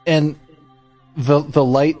 And the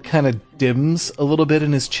light kind of dims a little bit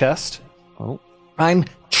in his chest. Oh. I'm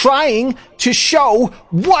trying to show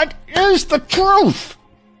what is the truth.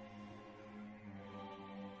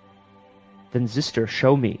 Then, Zister,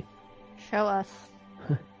 show me. Show us.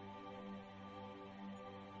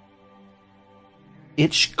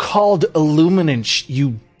 It's called illuminance,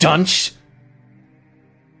 you dunce.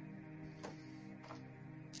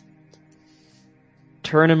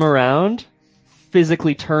 Turn him around,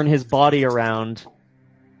 physically turn his body around,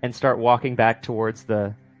 and start walking back towards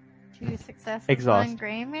the... 2 successes Exhaust. on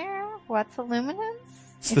Greymere? What's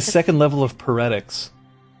Illuminance? It's the second level of Paretics.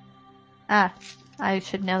 Ah, I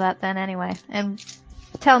should know that then anyway. And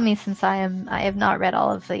tell me, since I have not read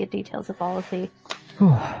all of the details of all of the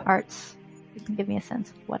arts. You can give me a sense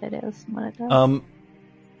of what it is and what it does.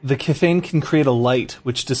 The Kithane can create a light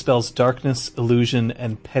which dispels darkness, illusion,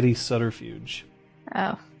 and petty subterfuge.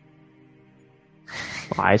 Oh.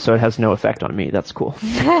 Why? So it has no effect on me. That's cool.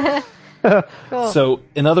 Cool. So,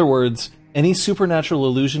 in other words, any supernatural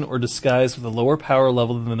illusion or disguise with a lower power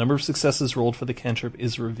level than the number of successes rolled for the cantrip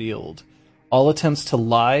is revealed. All attempts to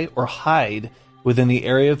lie or hide within the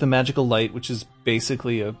area of the magical light, which is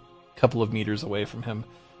basically a couple of meters away from him,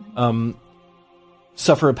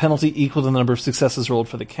 suffer a penalty equal to the number of successes rolled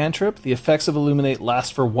for the cantrip. The effects of Illuminate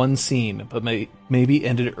last for one scene, but may be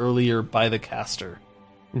ended earlier by the caster.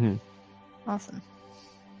 Mm-hmm. Awesome.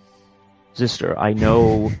 Zister, I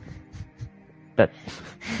know that...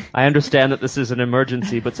 I understand that this is an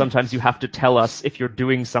emergency, but sometimes you have to tell us if you're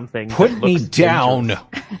doing something. Put that me looks down!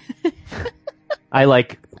 dangerous. I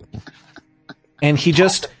like... And he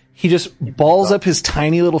just balls up his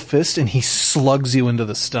tiny little fist and he slugs you into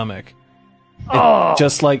the stomach.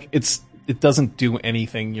 Just like it doesn't do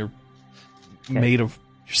anything. You're made of,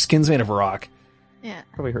 your skin's made of rock. Yeah.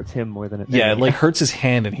 Probably hurts him more than it Yeah, it like hurts his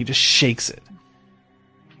hand and he just shakes it.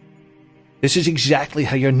 This is exactly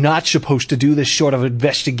how you're not supposed to do this sort of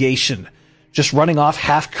investigation. Just running off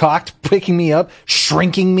half-cocked, picking me up,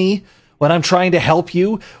 shrinking me when I'm trying to help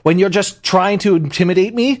you, when you're just trying to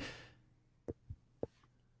intimidate me.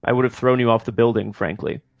 I would have thrown you off the building,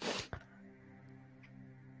 frankly.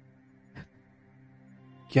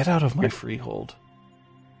 Get out of my freehold.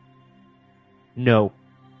 No.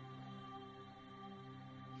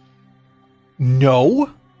 No.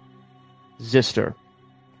 Zister,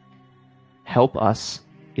 help us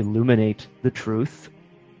illuminate the truth,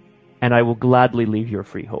 and I will gladly leave your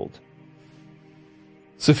freehold.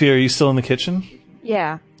 Sophia, are you still in the kitchen?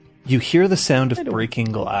 Yeah. You hear the sound I of don't-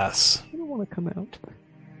 breaking glass. I don't want to come out.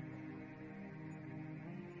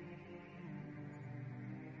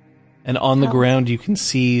 And on the ground, you can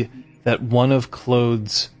see that one of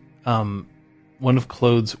Claude's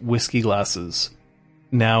whiskey glasses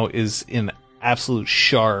now is in absolute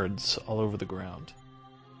shards all over the ground.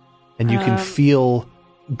 And you can feel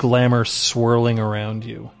glamour swirling around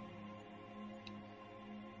you.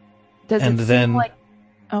 Does And it then- seem like...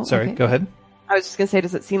 Oh, Sorry, okay. go ahead. I was just gonna say,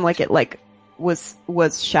 does it seem like it was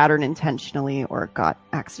shattered intentionally or got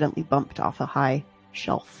accidentally bumped off a high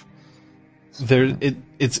shelf?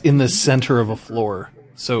 It's in the center of a floor,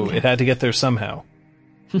 so it had to get there somehow.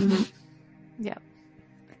 Yeah.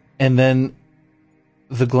 And then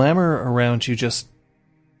the glamour around you just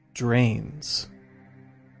drains.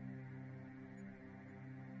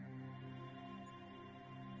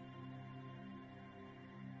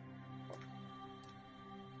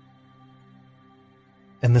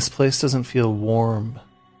 And this place doesn't feel warm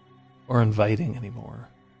or inviting anymore.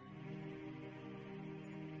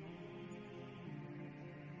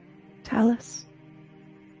 Talus.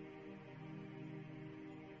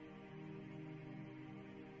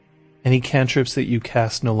 Any cantrips that you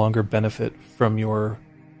cast no longer benefit from your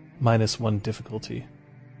 -1 difficulty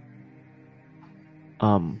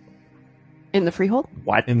In the freehold?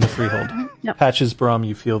 What? in the freehold. Yep. Patches Brahm,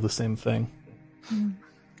 you feel the same thing.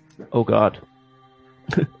 Oh God.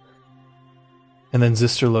 And then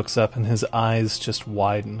Zister looks up and his eyes just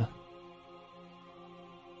widen.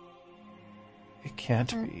 It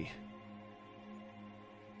can't be.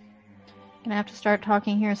 Gonna have to start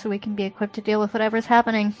talking here so we can be equipped to deal with whatever's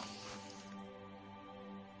happening.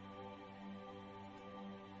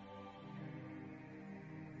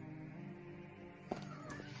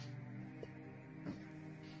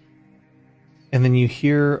 And then you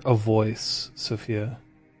hear a voice, Sophia,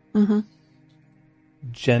 Mm-hmm.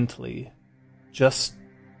 gently,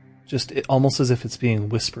 almost as if it's being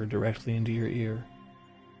whispered directly into your ear.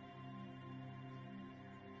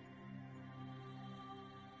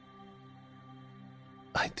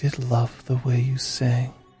 I did love the way you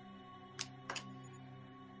sang.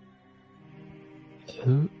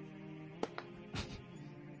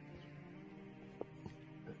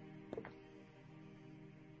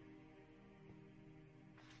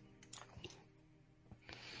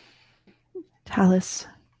 Talus.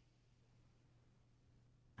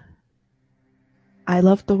 I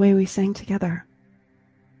loved the way we sang together.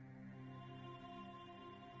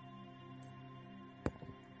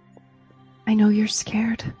 I know you're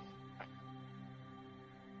scared.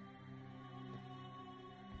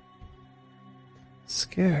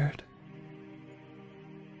 Scared?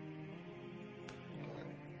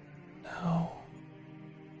 No.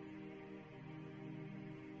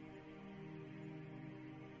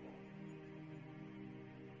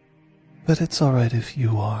 But it's alright if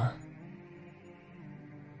you are.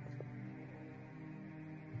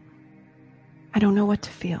 I don't know what to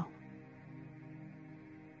feel.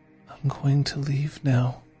 I'm going to leave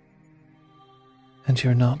now. And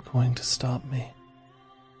you're not going to stop me.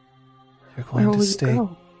 You're Where going will to you stay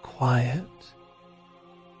go? quiet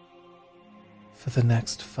for the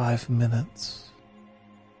next 5 minutes.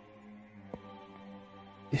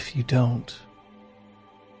 If you don't,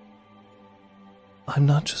 I'm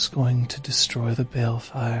not just going to destroy the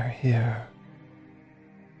balefire here,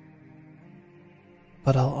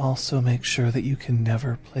 but I'll also make sure that you can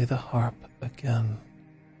never play the harp again.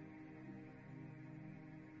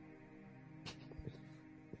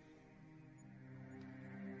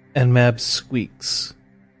 And Mab squeaks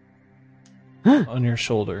on your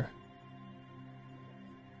shoulder.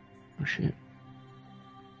 Oh shit.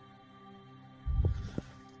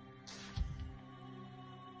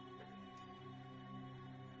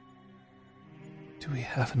 Do we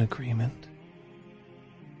have an agreement?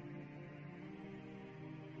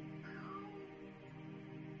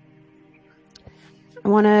 I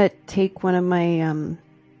want to take one of my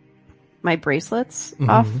my bracelets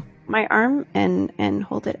off my arm and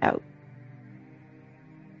hold it out.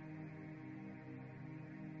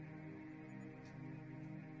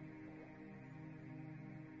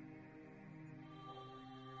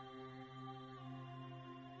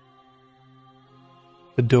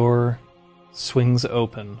 The door swings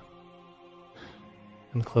open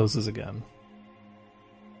and closes again.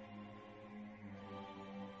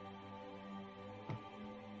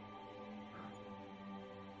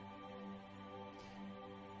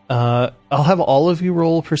 I'll have all of you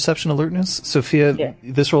roll perception alertness. Sophia, Yeah.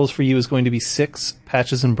 this roll for you is going to be 6.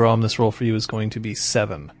 Patches and Braum, this roll for you is going to be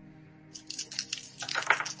 7.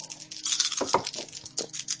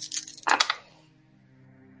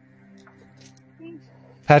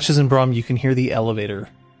 Patches and Braum, you can hear the elevator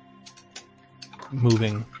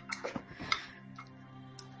moving.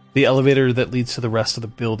 The elevator that leads to the rest of the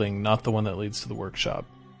building, not the one that leads to the workshop.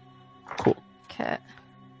 Cool. Okay.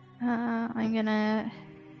 I'm gonna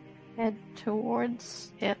head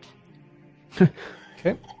towards it.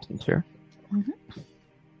 Okay. Seems fair.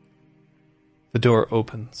 The door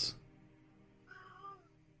opens.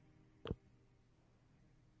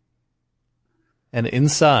 And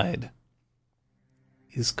inside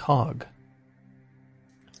is Cog.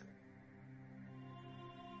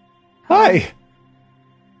 Hi!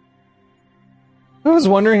 I was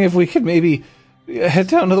wondering if we could maybe head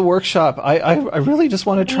down to the workshop. I really just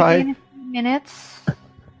want to try... In a few minutes.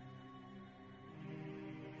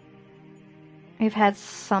 We've had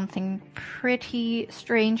something pretty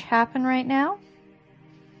strange happen right now.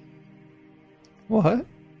 What?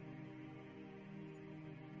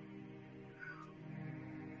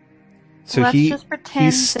 So Let's he just pretend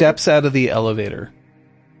he that- steps out of the elevator.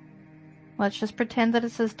 Let's just pretend that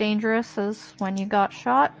it's as dangerous as when you got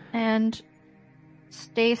shot and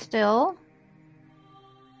stay still.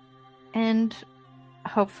 And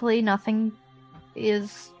hopefully nothing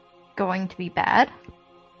is going to be bad.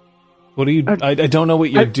 What are you? I don't know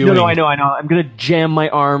what you're doing. No, I know. I'm gonna jam my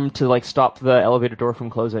arm to like stop the elevator door from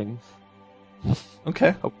closing.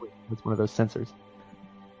 Okay. Hopefully, it's one of those sensors.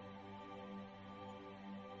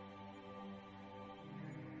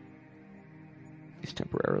 At least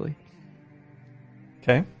temporarily.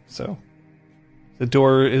 Okay. So the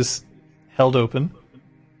door is held open.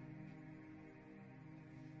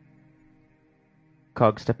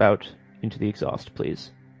 Cog, step out into the exhaust,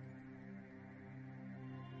 please.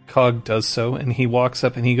 Cog does so, and he walks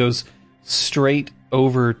up and he goes straight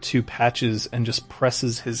over to Patches and just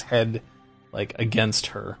presses his head like against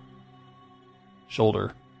her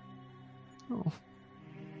shoulder. Oh.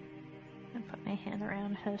 I put my hand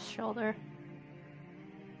around his shoulder.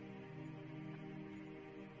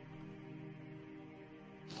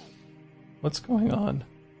 What's going on?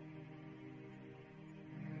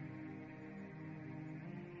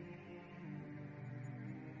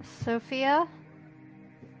 Sophia?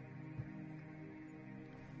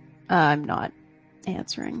 I'm not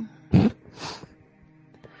answering.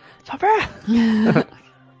 Sophia!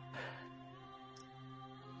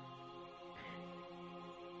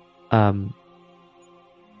 I'm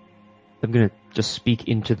gonna just speak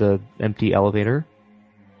into the empty elevator.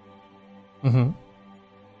 Mm-hmm.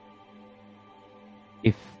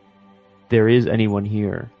 If there is anyone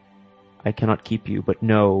here, I cannot keep you, but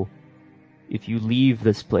know, if you leave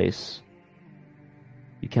this place,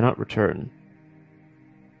 you cannot return.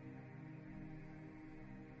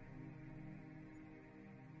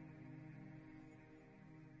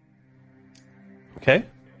 Okay.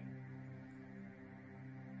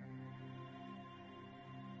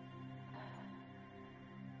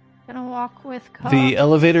 Gonna walk with Cog. The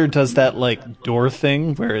elevator does that like door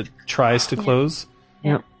thing where it tries to close.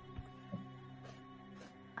 Yep.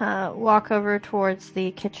 Walk over towards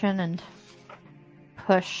the kitchen and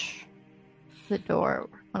push the door.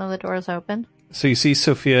 One of the doors open. So you see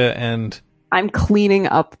Sophia and I'm cleaning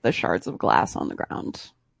up the shards of glass on the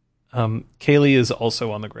ground. Kaylee is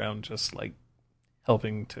also on the ground, just like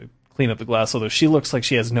helping to clean up the glass, although she looks like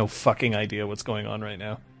she has no fucking idea what's going on right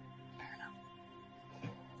now.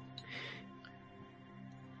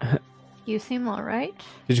 You seem alright.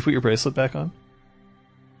 Did you put your bracelet back on?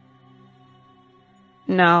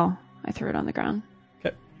 No, I threw it on the ground.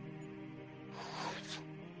 Okay.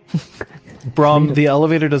 Braum, the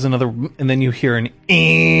elevator does another, and then you hear an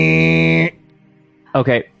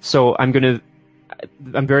Okay, so I'm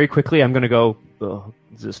very quickly, I'm gonna go, oh,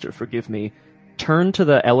 Zister, forgive me. Turn to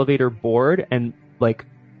the elevator board and, like,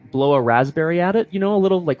 blow a raspberry at it, you know, a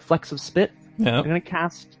little, like, flecks of spit. Yeah. I'm gonna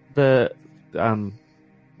cast the,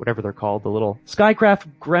 whatever they're called, the little Skycraft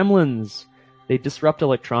gremlins. They disrupt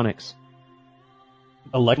electronics.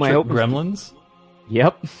 Electric My hope is- gremlins?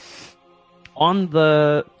 Yep. On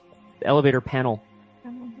the elevator panel.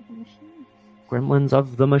 Gremlins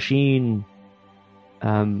of the machine.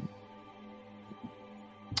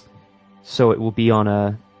 So it will be on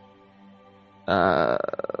a,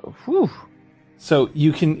 So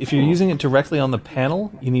you can, if you're using it directly on the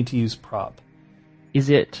panel, you need to use prop. Is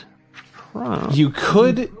it prop? You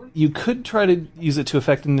could try to use it to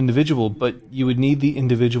affect an individual, but you would need the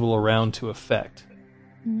individual around to affect.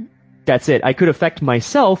 That's it. I could affect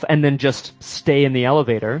myself and then just stay in the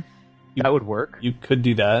elevator. That would work. You could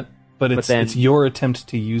do that, but it's your attempt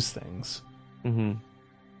to use things. Mm-hmm.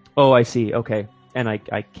 Oh, I see. Okay. And I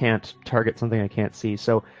can't target something I can't see.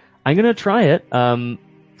 So I'm going to try it.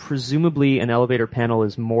 Presumably an elevator panel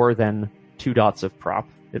is more than 2 dots of prop.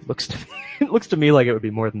 It looks to me like it would be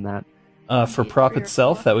more than that. For prop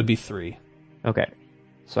itself, that would be 3. Okay.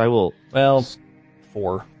 So I will... Well,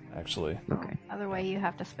 4, actually. Okay. Other way, you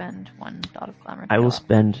have to spend 1 dot of glamour. I will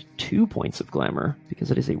spend 2 points of glamour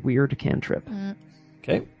because it is a weird cantrip.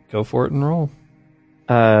 Okay, go for it and roll.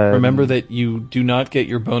 Remember that you do not get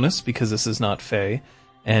your bonus because this is not Fey,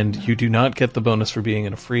 and you do not get the bonus for being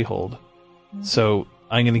in a freehold. So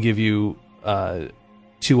I'm going to give you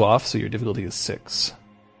 2 off, so your difficulty is 6.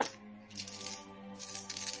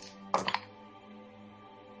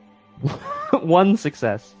 One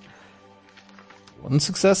success. 1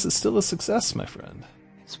 success is still a success, my friend.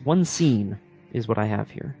 It's 1 scene is what I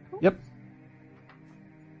have here. Yep.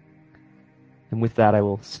 And with that, I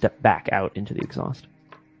will step back out into the exhaust.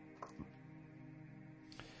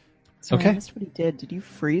 Sorry, Okay. I missed what he did. Did you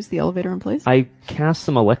freeze the elevator in place? I cast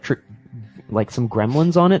some electric, like some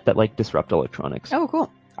gremlins on it that like disrupt electronics. Oh,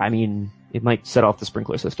 cool. I mean, it might set off the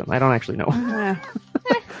sprinkler system. I don't actually know. I Yeah.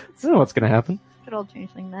 don't know what's going to happen. Good old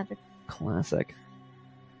changeling magic. Classic.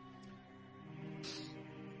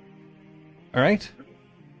 All right.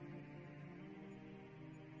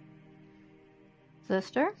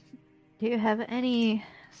 Sister, do you have any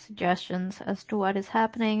suggestions as to what is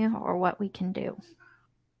happening or what we can do?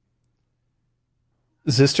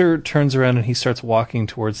 Zister turns around and he starts walking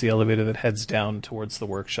towards the elevator that heads down towards the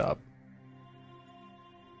workshop.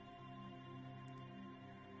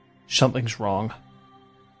 Something's wrong.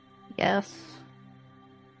 Yes.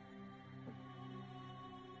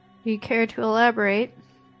 Do you care to elaborate?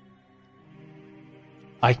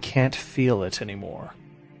 I can't feel it anymore.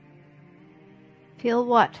 Feel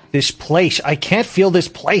what? This place. I can't feel this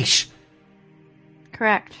place.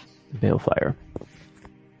 Correct. Balefire.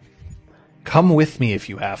 Come with me if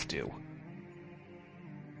you have to.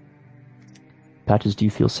 Patches, do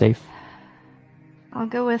you feel safe? I'll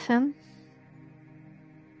go with him.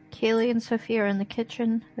 Kaylee and Sophia are in the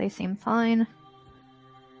kitchen. They seem fine.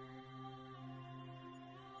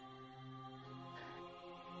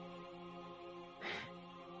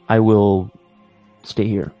 I will stay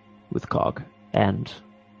here with Cog and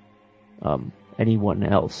anyone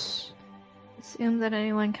else. Assume that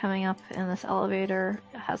anyone coming up in this elevator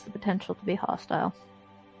has the potential to be hostile.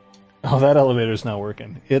 Oh, that elevator's not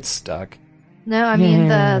working. It's stuck. No, I mean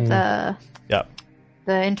Yeah.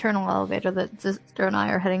 the internal elevator that Zister and I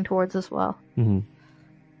are heading towards as well. Mm-hmm.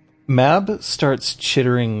 Mab starts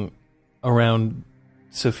chittering around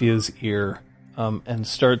Sophia's ear and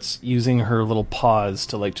starts using her little paws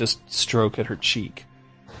to like just stroke at her cheek.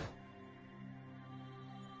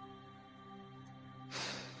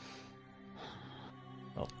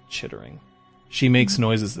 Well, chittering. She makes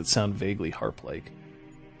noises that sound vaguely harp-like.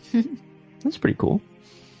 That's pretty cool.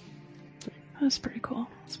 That's pretty cool.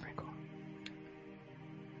 That's pretty cool.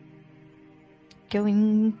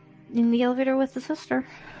 Going in the elevator with the sister.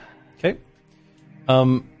 Okay.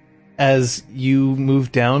 As you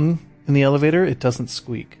move down in the elevator, it doesn't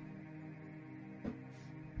squeak.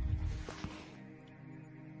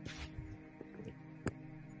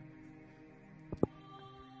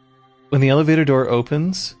 When the elevator door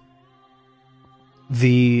opens,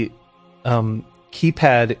 the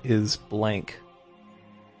keypad is blank.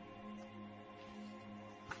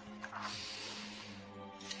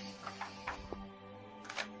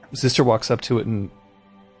 Zister walks up to it and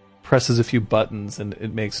presses a few buttons, and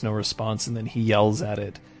it makes no response, and then he yells at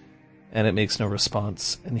it, and it makes no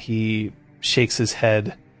response, and he shakes his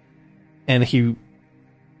head, and he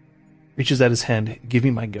reaches out his hand. Give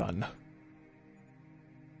me my gun.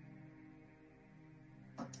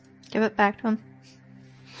 Give it back to him.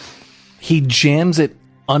 He jams it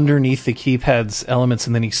underneath the keypad's elements,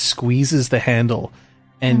 and then he squeezes the handle,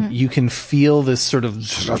 and you can feel this sort of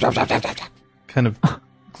kind of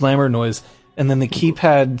glamour noise, and then the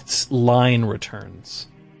keypad's line returns.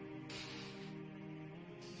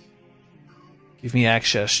 Give me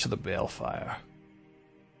access to the balefire.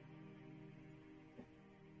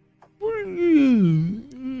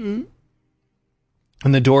 And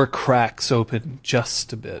the door cracks open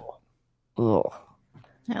just a bit. Ugh.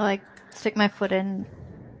 I stick my foot in,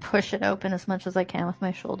 push it open as much as I can with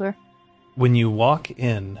my shoulder. When you walk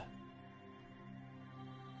in,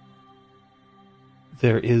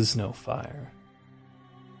 there is no fire.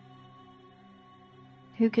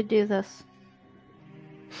 Who could do this?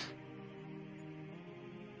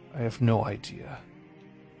 I have no idea.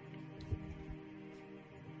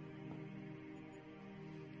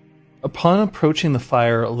 Upon approaching the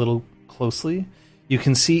fire a little closely, you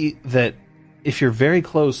can see that if you're very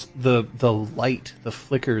close, the light, the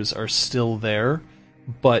flickers are still there,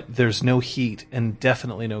 but there's no heat and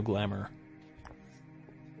definitely no glamour.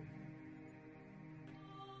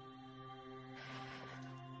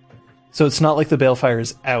 So it's not like the balefire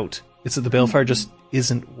is out. It's that the balefire just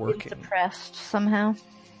isn't working. It's suppressed somehow.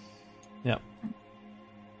 Yeah.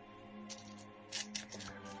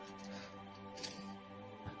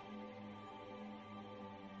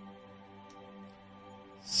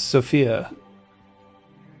 Sophia,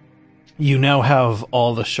 you now have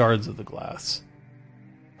all the shards of the glass.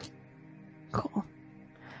 Cool.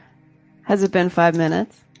 Has it been 5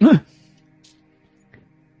 minutes?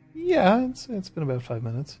 Yeah, it's been about 5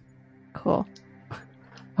 minutes. Cool.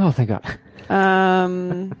 Oh, thank God.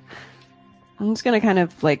 I'm just gonna kind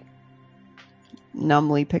of like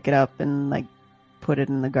numbly pick it up and like put it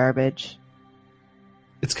in the garbage.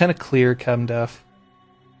 It's kind of clear, Camdef.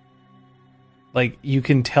 Like, you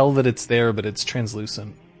can tell that it's there, but it's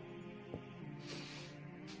translucent.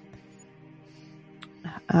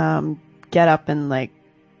 Get up and like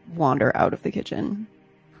wander out of the kitchen.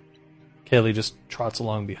 Kaylee just trots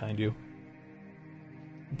along behind you.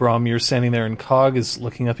 Brom, you're standing there and Cog is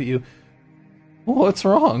looking up at you. What's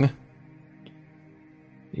wrong?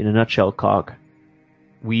 In a nutshell, Cog,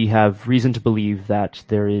 we have reason to believe that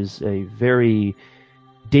there is a very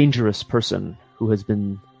dangerous person who has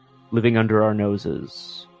been living under our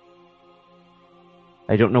noses.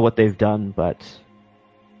 I don't know what they've done, but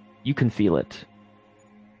you can feel it.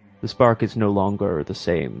 The spark is no longer the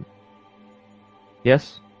same.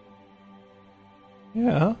 Yes?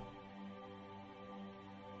 Yeah.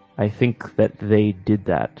 I think that they did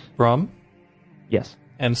that. Brom? Yes.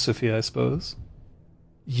 And Sophia, I suppose.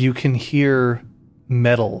 You can hear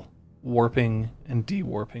metal warping and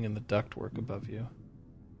de-warping in the ductwork above you.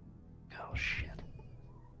 Oh, shit.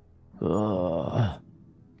 Ugh.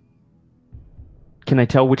 Can I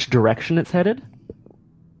tell which direction it's headed?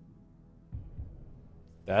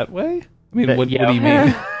 That way? I mean, That- what do yeah. you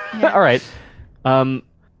mean? All right. I'm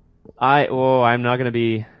not gonna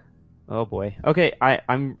be. Oh boy. Okay,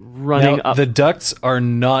 I'm running Now, up. the ducts are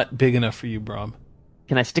not big enough for you, Brom.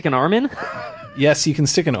 Can I stick an arm in? Yes, you can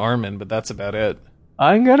stick an arm in, but that's about it.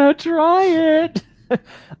 I'm gonna try it.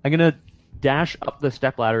 I'm gonna dash up the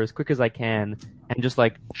stepladder as quick as I can and just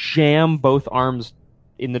like jam both arms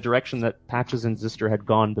in the direction that Patches and Zister had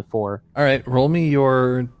gone before. All right, roll me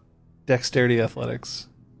your dexterity athletics.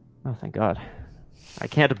 Oh, thank God. I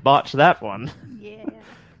can't botch that one. Yeah.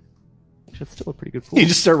 It's still a pretty good pool. You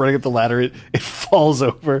just start running up the ladder, it falls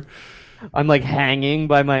over. I'm like hanging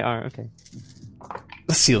by my arm. Okay.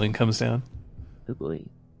 The ceiling comes down. Oh boy.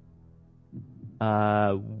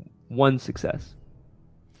 One success.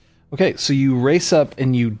 Okay, so you race up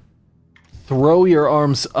and you throw your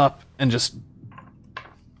arms up and just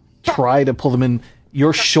try to pull them in.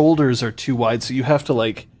 Your shoulders are too wide, so you have to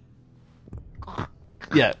like,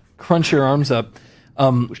 crunch your arms up.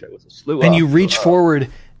 Wish I was a slew And up. you reach forward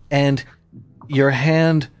and your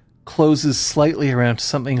hand closes slightly around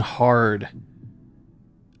something hard.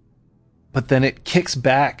 But then it kicks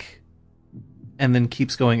back and then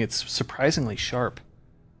keeps going. It's surprisingly sharp.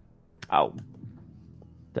 Ow.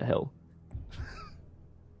 The hell.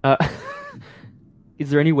 Is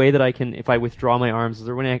there any way that I can, if I withdraw my arms, is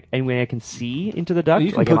there any way I can see into the duct?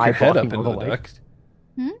 You can like, am poke I your head up blocking into all the way? duct.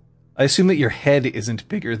 Hmm? I assume that your head isn't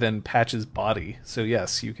bigger than Patch's body. So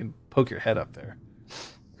yes, you can poke your head up there.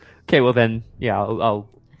 Okay, well then, yeah, I'll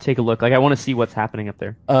take a look. Like, I want to see what's happening up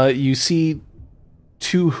there. You see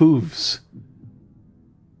two hooves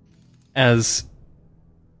as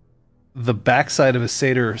the backside of a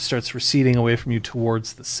satyr starts receding away from you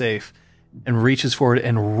towards the safe and reaches forward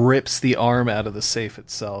and rips the arm out of the safe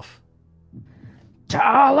itself.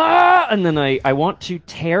 Tala! And then I want to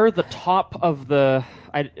tear the top of the...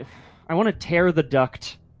 I want to tear the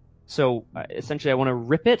duct. So, essentially, I want to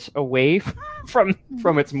rip it away from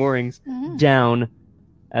its moorings down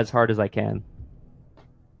as hard as I can.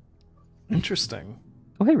 Interesting.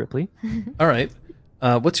 Oh, hey, Ripley. All right.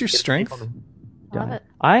 What's your strength? Love it.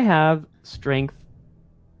 I have strength...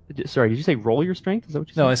 Sorry, did you say roll your strength? Is that what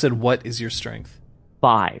you said? No, I said, what is your strength?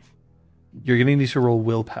 5. You're going to need to roll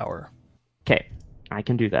willpower. Okay, I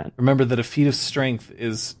can do that. Remember that a feat of strength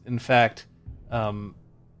is, in fact,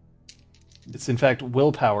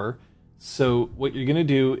 willpower. So what you're going to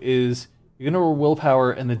do is you're going to roll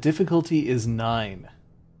willpower, and the difficulty is 9.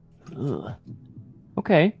 Ugh.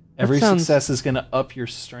 Okay. that Every sounds- success is going to up your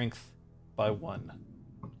strength by 1.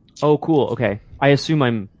 Oh, cool. Okay. I assume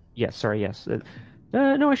I'm... Yes, sorry, yes.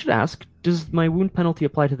 No, I should ask. Does my wound penalty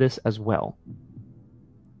apply to this as well?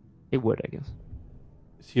 It would, I guess.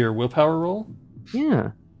 Is your willpower roll?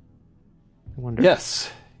 Yeah. I wonder. Yes.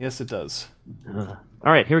 Yes, it does. All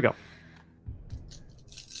right, here we go.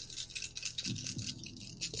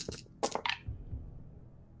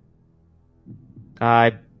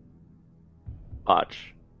 I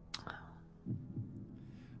botch.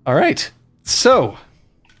 All right. So,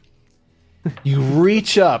 you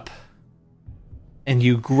reach up and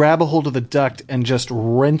you grab a hold of the duct and just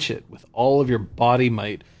wrench it with all of your body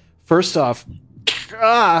might. First off,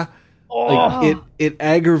 like it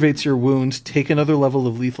aggravates your wound. Take another level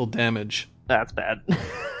of lethal damage. That's bad.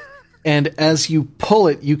 And as you pull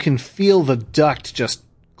it, you can feel the duct just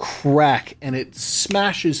crack, and it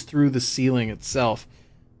smashes through the ceiling itself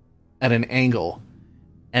at an angle.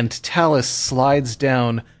 And Talus slides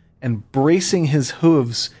down and, bracing his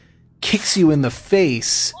hooves, kicks you in the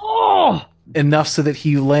face enough so that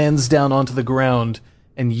he lands down onto the ground,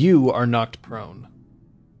 and you are knocked prone.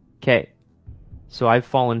 Okay. So I've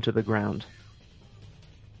fallen to the ground.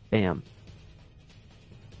 Bam.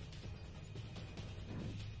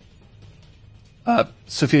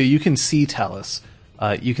 Sophia, you can see Talus.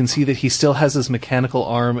 You can see that he still has his mechanical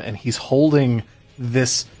arm, and he's holding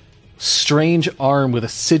this strange arm with a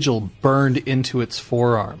sigil burned into its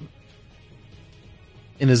forearm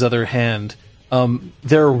in his other hand.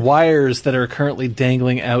 There are wires that are currently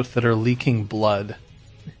dangling out that are leaking blood.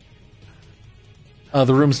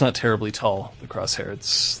 The room's not terribly tall, the crosshair.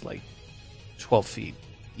 It's like 12 feet.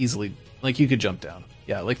 Easily. Like, you could jump down.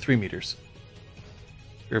 Yeah, like 3 meters.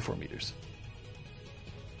 3 or 4 meters.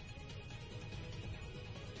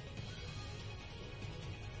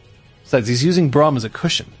 Besides, he's using Braum as a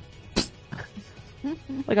cushion.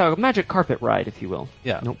 Like a magic carpet ride, if you will.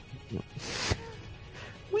 Yeah. Nope.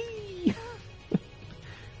 Whee!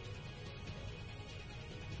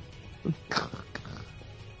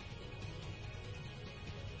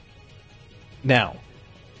 Now,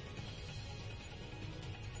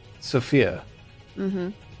 Sophia, Mm-hmm.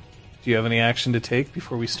 do you have any action to take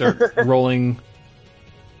before we start rolling?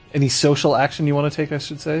 Any social action you want to take, I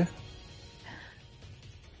should say?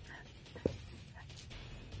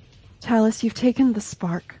 Talus, you've taken the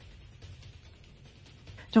spark.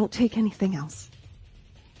 Don't take anything else.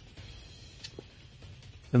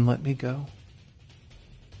 Then let me go.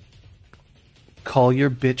 Call your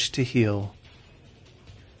bitch to heal,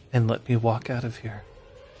 and let me walk out of here.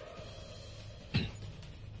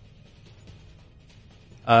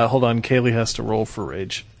 Hold on, Kaylee has to roll for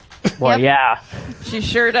rage. Well, Yep. yeah. She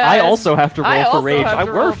sure does. I also have to I roll for also rage. have to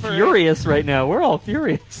We're roll for furious right now. We're all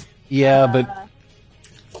furious. Yeah, but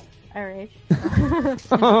I rage.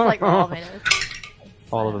 Just like all of it is.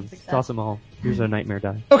 All of them. Success. Toss them all. Here's a nightmare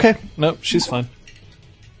die. okay. No, she's fine.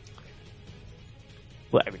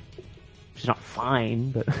 Well, I mean, she's not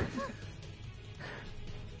fine, but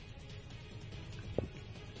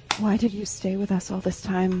Why did you stay with us all this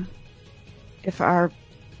time if our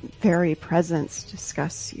very presence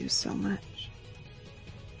disgusts you so much?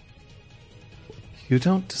 You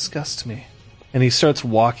don't disgust me. And he starts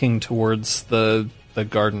walking towards the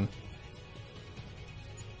garden.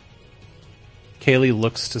 Kaylee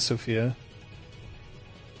looks to Sophia.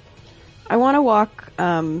 I want to walk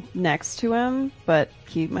next to him, but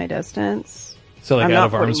keep my distance. So, like, I'm out not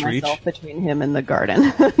of arm's putting reach? myself between him and the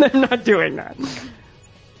garden. I'm not doing that.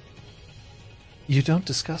 You don't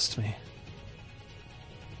disgust me.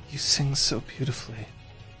 You sing so beautifully.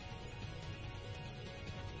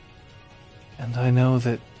 And I know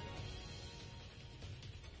that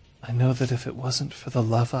if it wasn't for the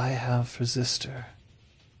love I have for Zister,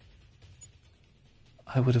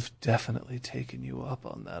 I would have definitely taken you up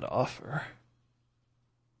on that offer.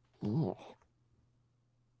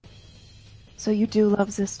 So you do love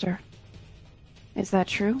Zister. Is that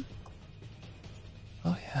true?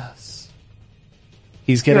 Oh, yes.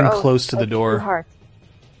 He's getting Your oath close to the of true door. heart.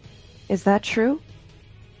 Is that true?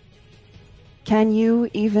 Can you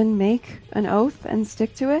even make an oath and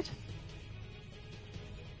stick to it?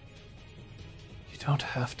 You don't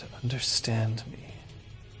have to understand me.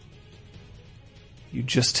 You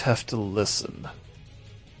just have to listen.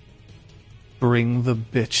 Bring the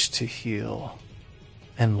bitch to heel,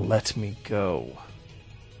 and let me go.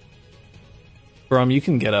 Braum, you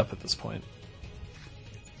can get up at this point.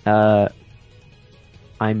 I'm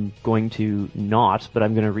going to not, but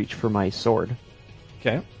I'm going to reach for my sword.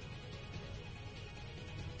 Okay.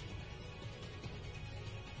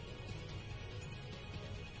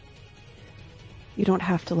 You don't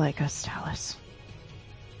have to like us, Talus.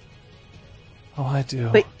 Oh, I do.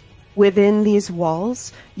 But within these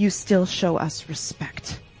walls, you still show us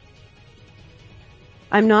respect.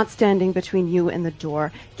 I'm not standing between you and the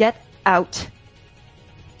door. Get out.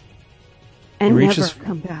 And He never reaches-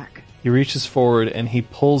 come back. He reaches forward and he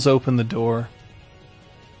pulls open the door.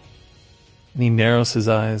 And he narrows his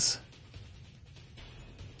eyes.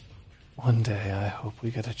 One day I hope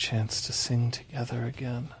we get a chance to sing together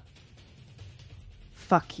again.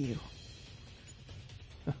 Fuck you.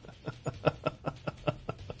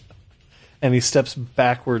 And he steps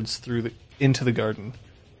backwards into the garden.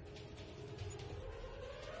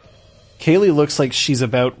 Kaylee looks like she's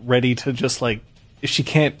about ready to just like, if she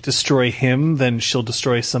can't destroy him, then she'll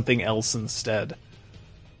destroy something else instead.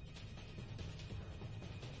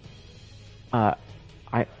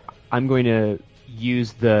 I'm going to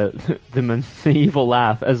use the evil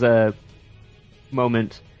laugh as a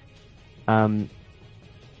moment. I'm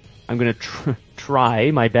going to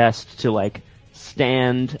try my best to like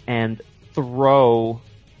stand and throw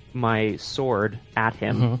my sword at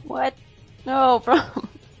him. What? No, from.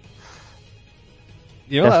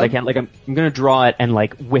 You Best I can. Like I'm going to draw it and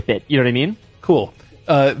like whip it. You know what I mean? Cool.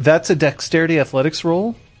 That's a dexterity athletics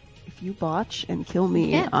roll. If you botch and kill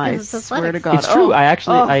me, Yeah, I because it's swear to athletics. God. It's true. Oh, I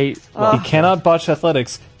actually oh, He cannot botch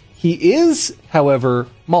athletics. He is, however,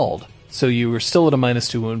 mauled. So you are still at a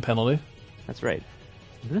 -2 wound penalty. That's right.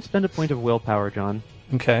 I'm going to spend a point of willpower, John.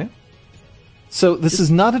 Okay. So this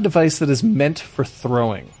is not a device that is meant for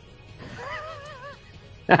throwing.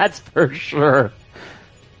 That's for sure.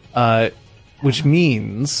 Which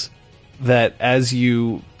means that as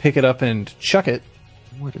you pick it up and chuck it,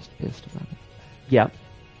 We're just pissed about it. Yeah.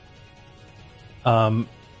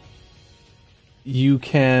 you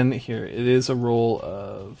can... Here, it is a roll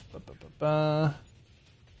of...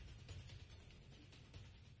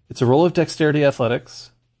 It's a roll of dexterity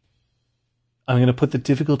athletics. I'm going to put the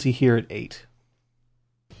difficulty here at 8.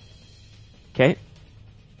 Okay.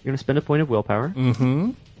 You're going to spend a point of willpower, Mm-hmm.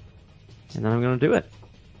 and then I'm going to do it.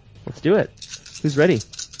 Let's do it. Who's ready?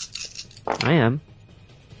 I am.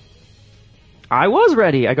 I was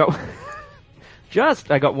ready. I got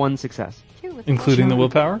I got one success. Two with Including the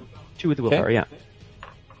willpower. 2 with the willpower, Okay. yeah.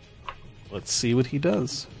 Let's see what he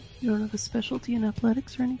does. You don't have a specialty in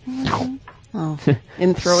athletics or anything like that? Oh,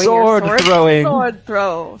 in throwing Sword your sword? throwing. Sword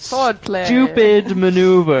throw. Sword play. Stupid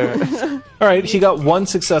maneuver. All right, he got one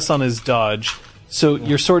success on his dodge. So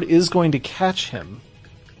your sword is going to catch him.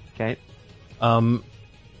 Okay. I'm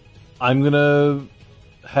gonna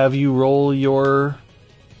have you roll your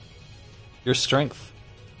strength.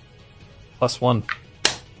 +1.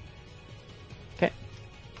 Okay.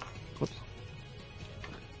 Whoops.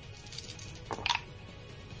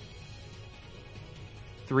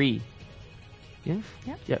 Three. Yeah?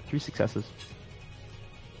 Yeah. Yeah, 3 successes.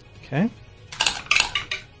 Okay.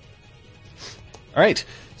 All right.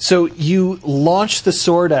 So you launch the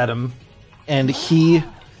sword at him, and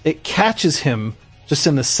it catches him just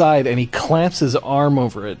in the side, and he clamps his arm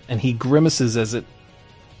over it, and he grimaces as it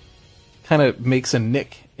kind of makes a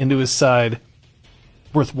nick into his side,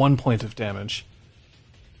 worth 1 point of damage.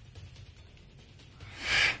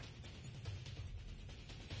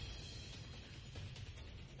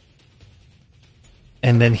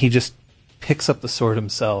 And then he just picks up the sword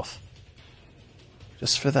himself.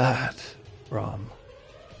 Just for that, Rom.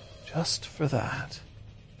 Just for that.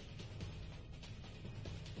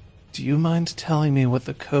 Do you mind telling me what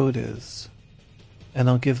the code is? And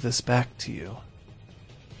I'll give this back to you.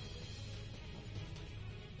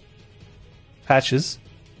 Patches,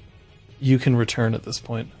 you can return at this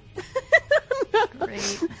point.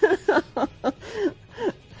 Great.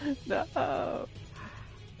 No.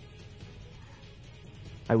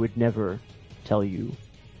 I would never tell you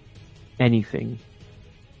anything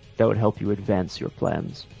that would help you advance your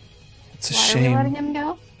plans. It's a Why are we letting shame. him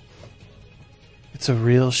go? It's a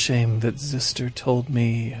real shame that Zister told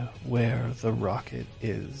me where the rocket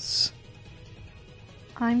is.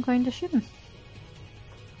 I'm going to shoot him.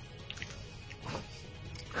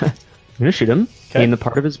 I'm going to shoot him Okay. in the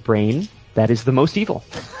part of his brain that is the most evil.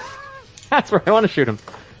 That's where I want to shoot him.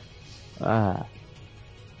 All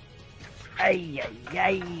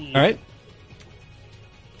right.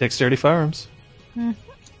 Dexterity firearms.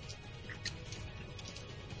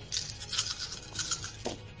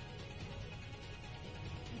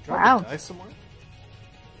 Wow.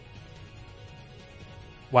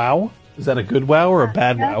 Wow? Is that a good wow or a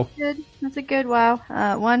bad wow? That's good. That's a good wow.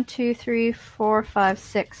 1, 2, 3, 4, 5,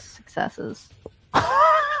 6 successes.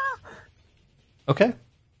 Okay.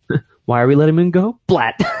 Why are we letting him go?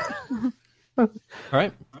 Blat. All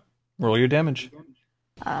right. Roll your damage.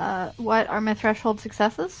 What are my threshold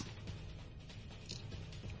successes?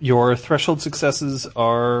 Your threshold successes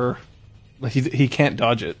are... He can't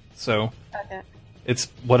dodge it, so Okay. it's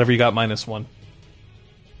whatever you got -1.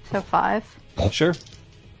 So 5. Sure.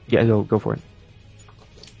 Yeah, go for it.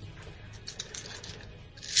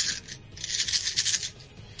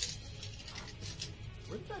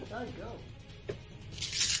 Die, go.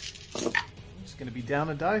 I'm just gonna be down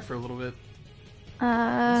a die for a little bit.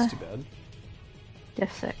 That's too bad.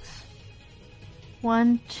 Diff 6.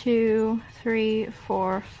 1, 2, 3,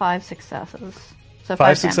 4, 5 successes. So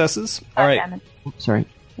 5 successes? Five Alright. damage. Oops, sorry.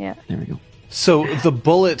 Yeah. There we go. So the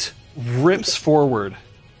bullet rips forward.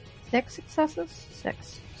 6 successes?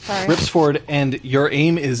 6. Sorry. Rips forward, and your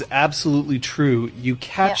aim is absolutely true. You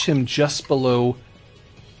catch him just below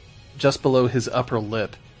his upper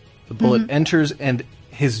lip. The bullet enters, and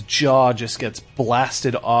his jaw just gets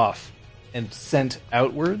blasted off and sent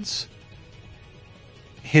outwards.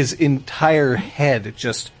 His entire head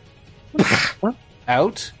just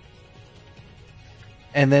out,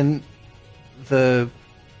 and then the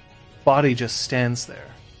body just stands there.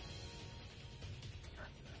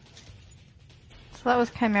 So that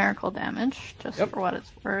was chimerical damage, just Yep. for what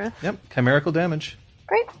it's worth. Yep, chimerical damage.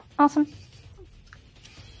 Great. Awesome.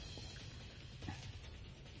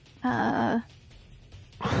 I'm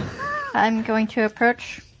going to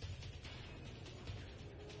approach.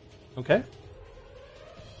 Okay.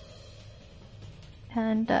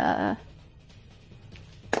 And,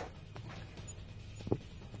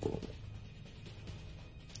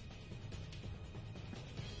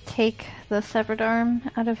 take the severed arm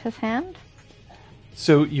out of his hand.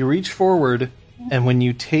 So you reach forward, and when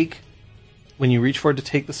you reach forward to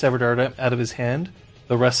take the severed arm out of his hand,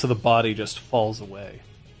 the rest of the body just falls away,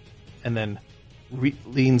 and then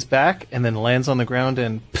leans back, and then lands on the ground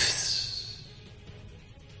and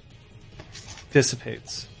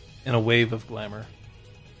dissipates in a wave of glamour.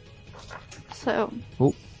 So,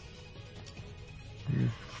 Oh.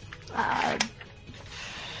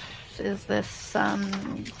 is this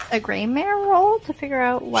a gray mare roll to figure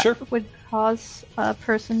out what Sure. would cause a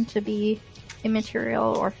person to be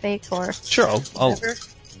immaterial or fake or Sure, I'll whatever?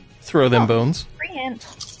 throw them bones. Free hint.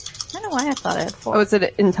 I don't know why I thought I had 4. Oh, is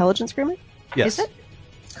it intelligence screamer? Yes. Is it?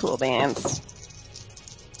 Cool beans.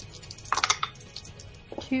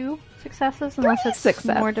 2 successes, unless it's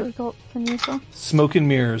successes. more difficult than usual. Smoke and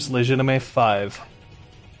mirrors, legitime 5.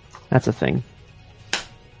 That's a thing.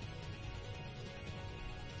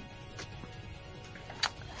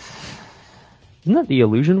 Isn't that the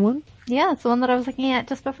illusion one? Yeah, it's the one that I was looking at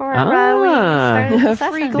just before we Ah. started the Free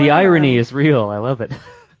session. glamour. The irony is real. I love it.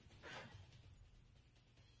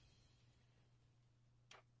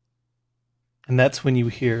 And that's when you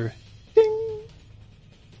hear,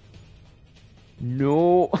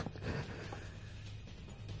 No.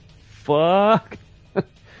 Fuck.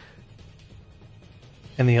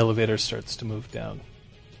 and the elevator starts to move down.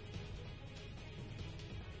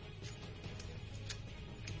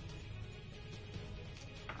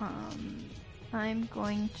 I'm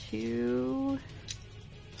going to...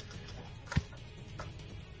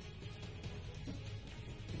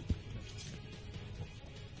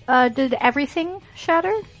 did everything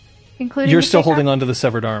shatter? Including You're the still fake arm? holding onto the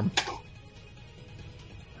severed arm.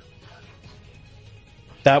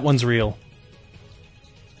 That one's real.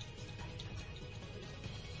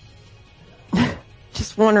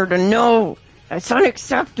 Just want her to know. That's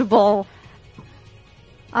unacceptable.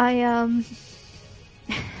 I,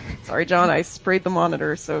 Sorry, John, I sprayed the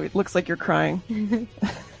monitor, so it looks like you're crying.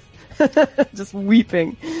 Just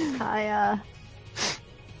weeping. Ah,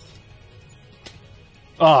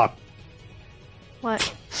 What?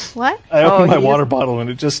 What? I opened my he water bottle and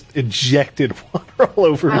it just ejected water all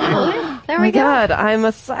over me. There Oh we my go. god, I'm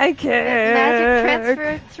a psychic. Magic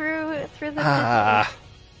transfer through the... Ah,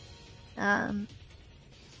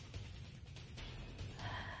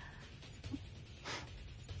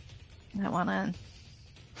 I want to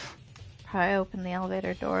pry open the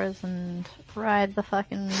elevator doors and ride the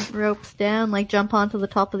fucking ropes down, like jump onto the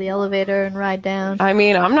top of the elevator and ride down. I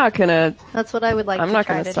mean, I'm not gonna That's what I would like I'm to not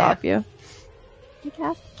try gonna to stop do. you. You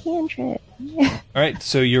cast a cantrip. all right.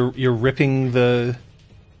 So you're ripping the.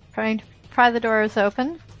 Trying to pry the doors open.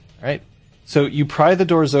 All right. So you pry the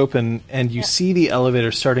doors open and you see the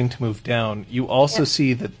elevator starting to move down. You also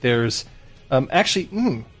see that there's,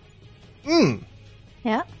 actually,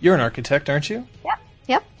 Yeah. you're an architect, aren't you? Yep.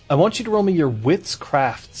 Yep. I want you to roll me your wits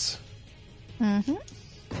crafts. Mm-hmm.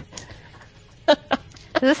 Does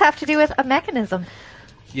this have to do with a mechanism?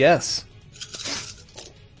 Yes.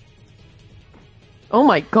 Oh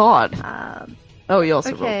my god. Oh, you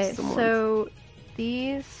also Okay, rolled some ones. so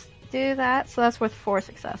these do that, so that's worth 4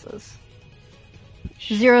 successes.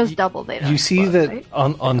 Zero's double they don't You see explode, that right?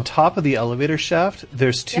 on top of the elevator shaft,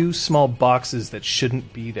 there's 2 small boxes that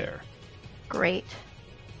shouldn't be there. Great.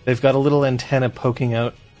 They've got a little antenna poking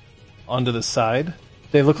out onto the side.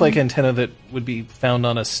 They look like antenna that would be found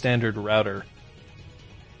on a standard router.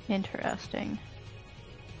 Interesting.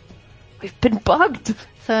 We've been bugged.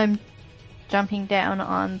 So I'm jumping down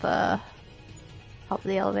on the top of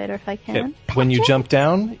the elevator if I can. Okay. When you jump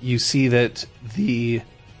down, you see that the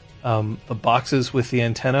boxes with the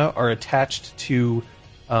antenna are attached to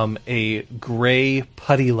a gray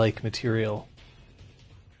putty-like material.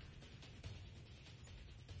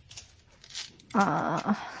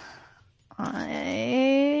 I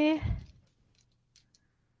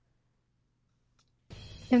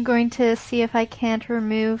am going to see if I can't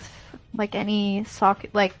remove like any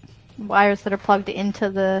socket, like wires that are plugged into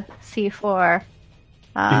the C4.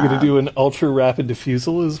 You're going to do an ultra-rapid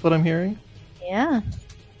diffusal, is what I'm hearing? Yeah.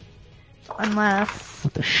 Unless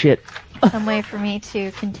What the shit? some way for me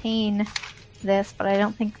to contain this, but I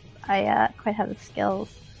don't think I quite have the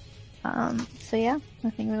skills. So yeah, I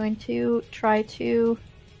think I'm going to try to.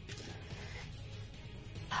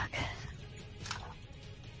 Fuck.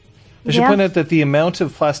 I should point out that the amount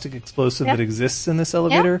of plastic explosive Yep. that exists in this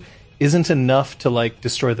elevator isn't enough to, like,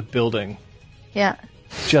 destroy the building. Yeah.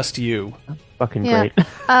 Just you. Fucking Yeah. great.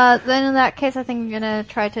 Then in that case, I think I'm gonna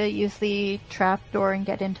try to use the trap door and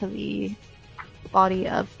get into the body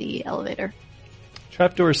of the elevator.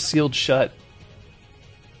 Trapdoor is sealed shut.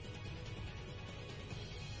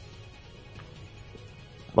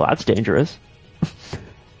 Well, that's dangerous.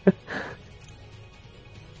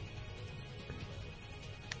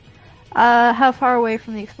 How far away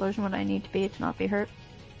from the explosion would I need to be not be hurt?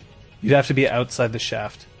 You'd have to be outside the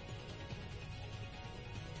shaft.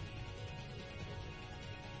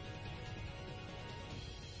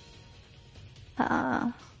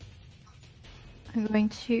 I'm going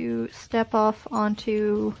to step off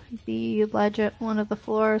onto the ledge at one of the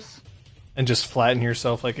floors And just flatten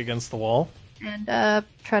yourself, like, against the wall. and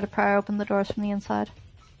try to pry open the doors from the inside.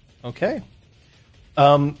 Okay.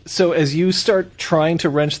 So as you start trying to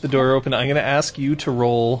wrench the door open, I'm going to ask you to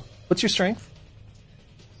roll... What's your strength?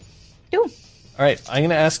 2. All right, I'm going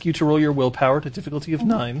to ask you to roll your willpower to difficulty of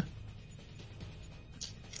 9.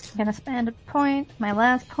 I'm gonna spend a point, my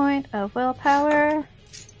last point of willpower.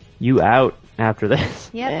 You out after this.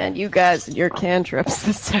 Yep. And you guys and your cantrips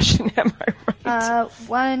this session, am I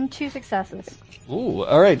right? 2 successes. Ooh,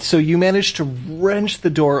 all right. So you manage to wrench the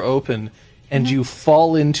door open, and you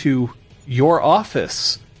fall into your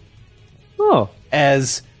office Oh.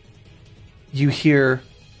 as you hear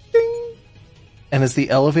ding, and as the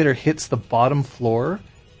elevator hits the bottom floor,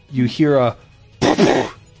 you hear a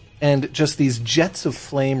and just these jets of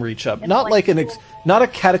flame reach up. Not like not a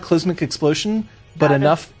cataclysmic explosion, but Not a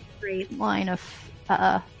enough. Great line of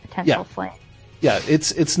potential flame. Yeah,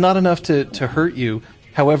 it's not enough to hurt you.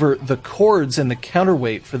 However, the cords and the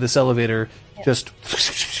counterweight for this elevator just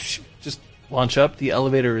launch up. The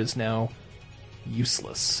elevator is now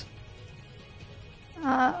useless.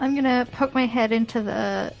 I'm gonna poke my head into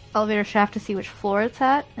the elevator shaft to see which floor it's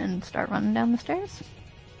at and start running down the stairs.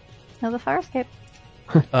 Now the fire escape.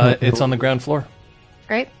 It's on the ground floor.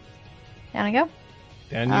 Great. Down I go.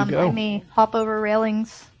 Down you go. I may hop over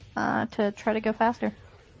railings to try to go faster.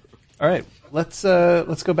 All right, let's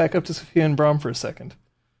go back up to Sophia and Brahm for a second.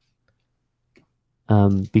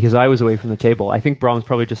 Because I was away from the table. I think Brahm's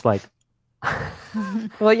probably just like,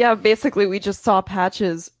 Well, yeah, basically we just saw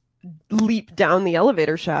Patches leap down the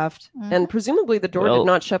elevator shaft, and presumably the door Well- did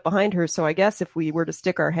not shut behind her, so I guess if we were to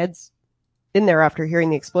stick our heads in there after hearing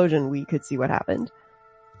the explosion, we could see what happened.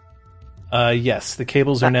 Yes, the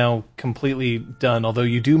cables are now completely done, although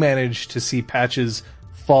you do manage to see Patches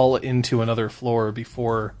fall into another floor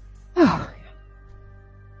before...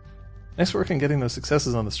 Nice work in getting those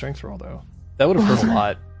successes on the strength roll, though. That would have hurt a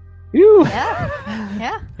lot. Phew, Yeah.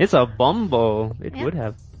 Yeah. it's a bumbo. It Yeah. would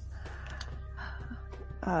have.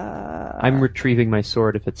 I'm retrieving my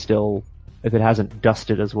sword if it hasn't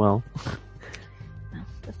dusted as well.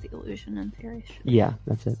 That's the illusion in theory. Yeah,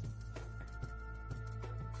 that's it.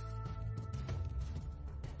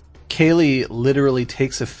 Kaylee literally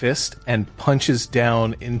takes a fist and punches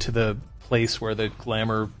down into the place where the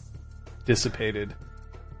glamour dissipated.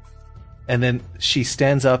 And then she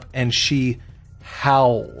stands up and she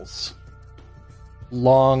howls.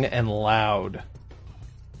 Long and loud.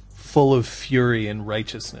 Full of fury and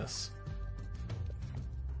righteousness.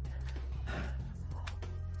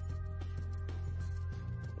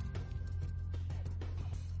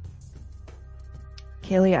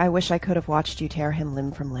 Kaylee, I wish I could have watched you tear him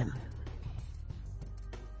limb from limb.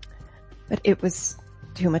 But it was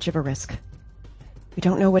too much of a risk. We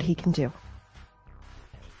don't know what he can do.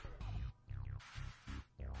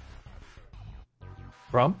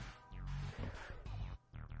 Brahm?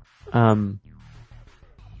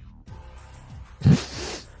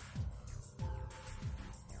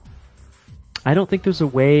 I don't think there's a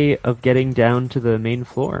way of getting down to the main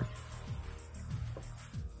floor.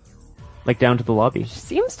 Like down to the lobby.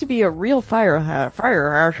 Seems to be a real fire hazard.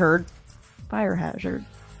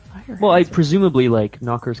 Well, presumably, like,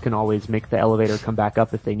 knockers can always make the elevator come back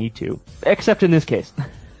up if they need to. Except in this case.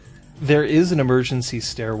 There is an emergency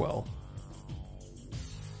stairwell.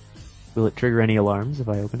 Will it trigger any alarms if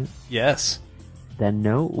I open it? Yes. Then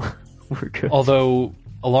no. We're good. Although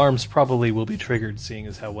alarms probably will be triggered, seeing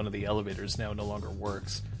as how one of the elevators now no longer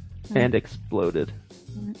works. And exploded.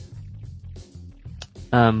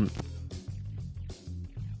 No,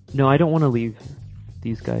 I don't want to leave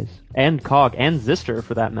these guys. And Cog, and Zister,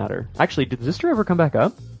 for that matter. Actually, did Zister ever come back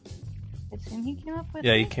up? I assume he came up with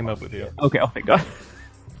Yeah, me? he came up with you. Okay, oh thank God.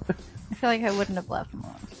 I feel like I wouldn't have left him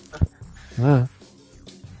alone.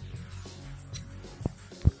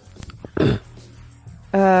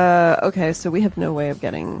 Okay, so we have no way of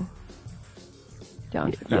getting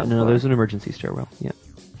down to the Yeah, ground no, floor. there's an emergency stairwell. Yeah.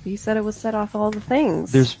 He said it would set off all the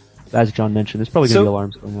things. There's, as John mentioned, there's probably going to So- be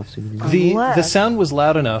alarms going off soon. The Unless- sound was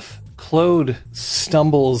loud enough. Claude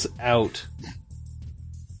stumbles out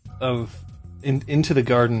into the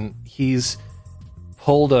garden. He's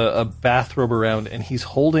pulled a bathrobe around, and he's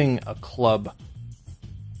holding a club.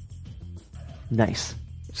 Nice.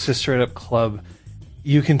 Just a straight up club.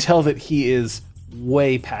 You can tell that he is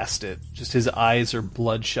way past it. Just his eyes are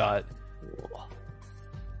bloodshot. What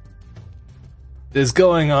is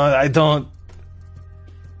going on? I don't...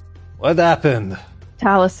 What happened?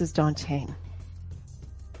 Talus is Dantain.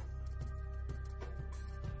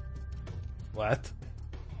 What?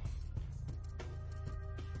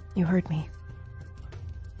 You heard me.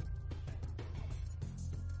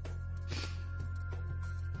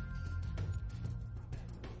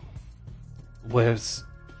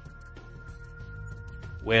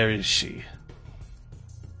 Where is she?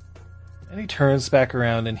 And he turns back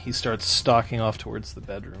around and he starts stalking off towards the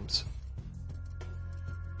bedrooms.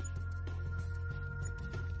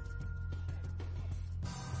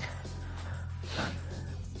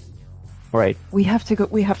 All right. We have to go.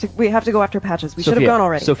 We have to go after Patches. We should have gone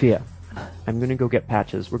already. Sophia, I'm going to go get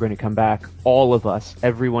Patches. We're going to come back. All of us,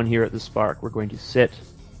 everyone here at the Spark, we're going to sit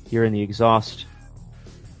here in the exhaust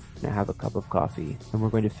and have a cup of coffee, and we're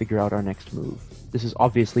going to figure out our next move. This is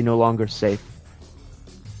obviously no longer safe.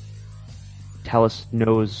 Talus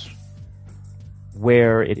knows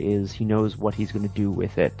where it is. He knows what he's going to do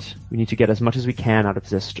with it. We need to get as much as we can out of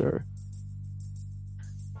Zister.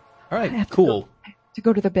 All I right, have to cool. to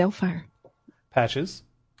go to the balefire. Patches.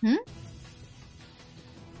 Hmm?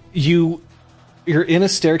 You're in a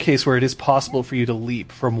staircase where it is possible for you to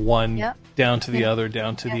leap from one Yep. down to the Yep. other,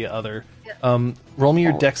 down to Yep. the other. Yep. Roll me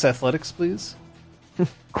your Dex Athletics, please.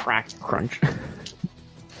 Crack, crunch.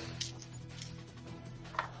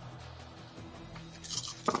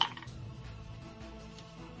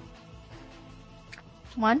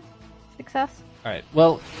 One success. All right.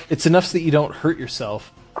 Well, it's enough so that you don't hurt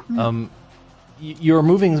yourself. You're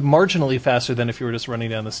moving marginally faster than if you were just running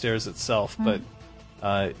down the stairs itself, but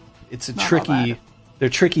it's a Not all tricky. bad. They're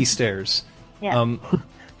tricky stairs. Yeah.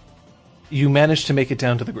 You manage to make it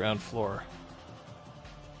down to the ground floor,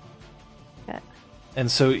 Okay. and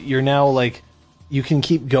so you're now like, you can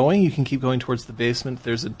keep going. You can keep going towards the basement.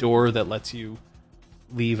 There's a door that lets you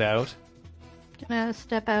leave out. Gonna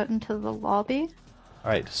step out into the lobby.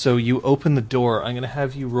 All right, so you open the door. I'm going to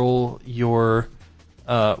have you roll your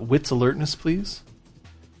wits alertness, please.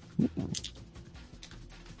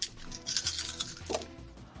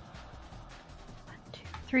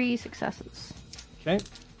 3 successes. Okay.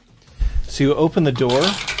 So you open the door,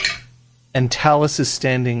 and Talus is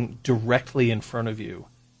standing directly in front of you,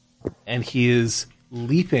 and he is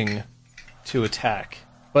leaping to attack.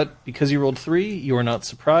 But because you rolled 3, you are not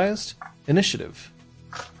surprised. Initiative.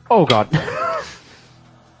 Oh God.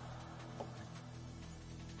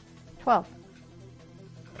 12.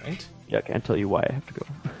 Right. Yeah, I can't tell you why I have to go.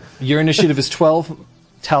 Your initiative is 12.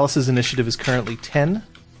 Talus's initiative is currently 10.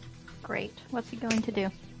 Great. What's he going to do?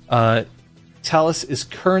 Talus is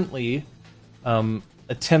currently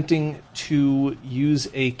attempting to use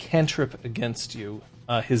a cantrip against you.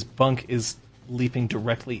 His bunk is leaping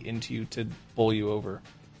directly into you to bowl you over.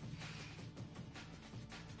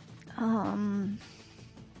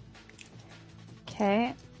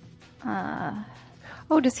 Okay.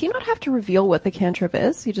 Oh, does he not have to reveal what the cantrip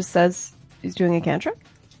is? He just says he's doing a cantrip?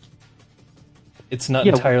 It's not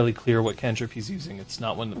Yeah. entirely clear what cantrip he's using. It's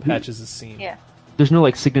not one that Patches has seen. Yeah. There's no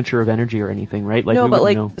like signature of energy or anything, right? Like no, we but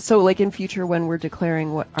like, wouldn't know. so like in future when we're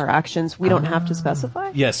declaring what our actions, we don't have to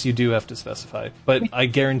specify? Yes, you do have to specify. But I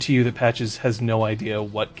guarantee you that Patches has no idea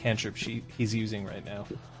what cantrip he's using right now.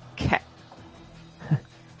 Okay.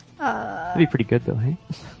 That'd be pretty good though, hey?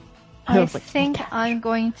 I was like, think I'm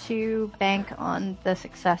going to bank on the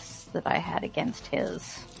success that I had against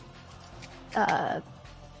his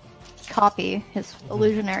copy, his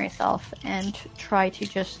illusionary self, and try to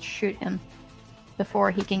just shoot him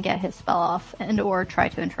before he can get his spell off, and or try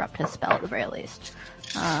to interrupt his spell at the very least.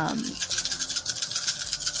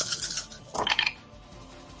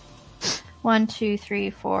 1, 2, 3,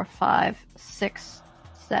 4, 5, 6,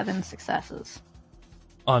 7 successes.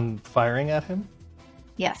 On firing at him?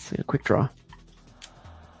 Yes. a quick draw.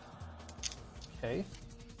 Okay.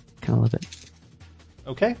 Kind of love it.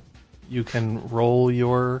 Okay. You can roll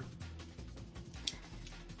your...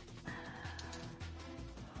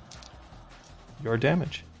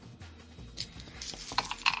 damage.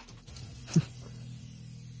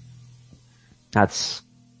 That's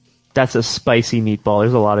a spicy meatball.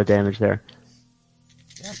 There's a lot of damage there.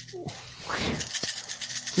 This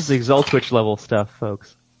is Exaltwitch level stuff,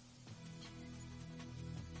 folks.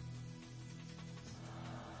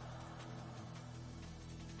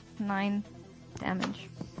 Nine damage.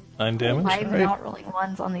 9 damage. I'm All right. not rolling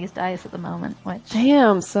ones on these dice at the moment, which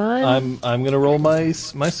Damn, son. I'm gonna roll my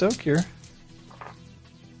soak here.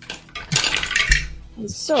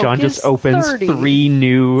 So John just opens 3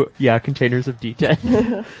 new containers of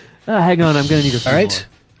D10. Hang on, I'm gonna need a few All right.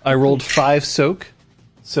 I rolled 5 soak,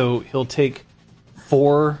 so he'll take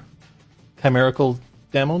 4 chimerical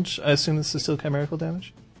damage. I assume this is still chimerical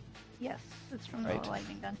damage. yes, it's from Right. the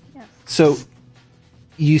lightning gun. Yes. So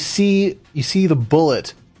you see the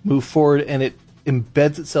bullet move forward, and it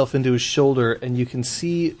embeds itself into his shoulder, and you can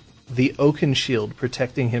see the oaken shield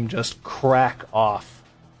protecting him just crack off.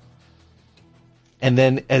 And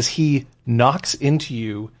then as he knocks into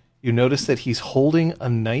you, you notice that he's holding a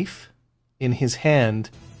knife in his hand,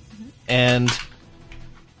 and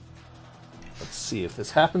let's see if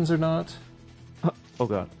this happens or not. Oh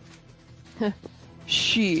god.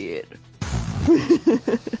 Shit.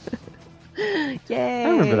 Yay. I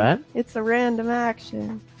remember that. It's a random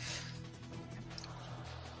action.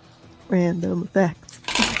 Random effects.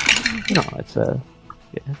 No, it's I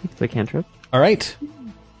think it's a cantrip. All right.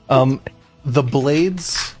 The blade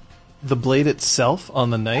itself on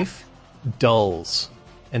the knife dulls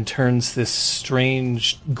and turns this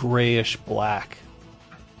strange grayish black,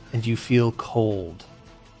 and you feel cold.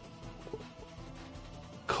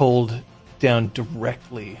 Cold down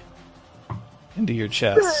directly into your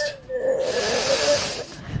chest.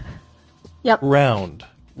 Yep. Round.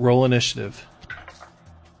 Roll initiative.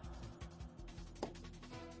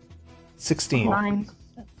 16. 9.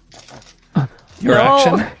 Your No.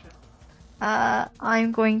 action.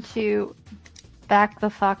 I'm going to back the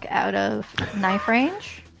fuck out of knife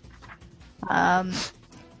range.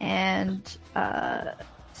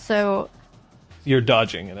 So You're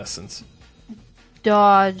dodging, in essence.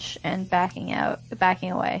 dodge and backing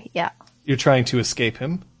away. Yeah. You're trying to escape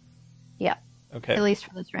him. Yeah. Okay. At least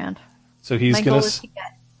for this round. So he's My gonna goal is to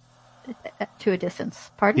get to a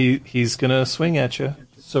distance. Pardon? he's gonna swing at you.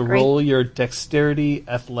 So Great. roll your dexterity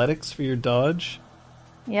athletics for your dodge.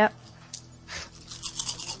 Yep.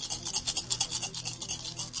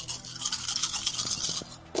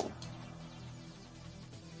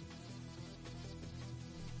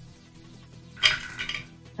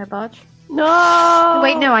 I botch? No!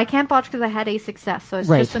 Wait, no, I can't botch because I had a success, so it's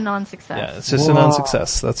Right. just a non-success. Yeah, it's just a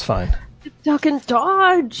non-success. That's fine. Duck and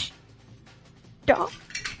dodge! Dodge.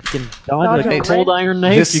 You can dodge Okay. a cold iron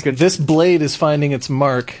knife. You can This blade is finding its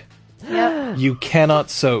mark. Yep. You cannot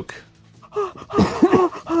soak.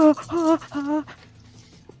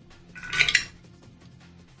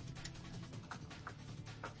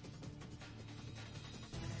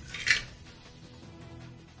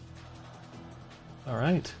 All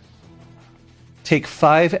right. Take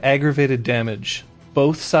 5 aggravated damage,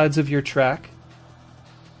 both sides of your track.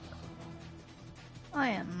 I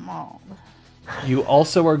am mauled. You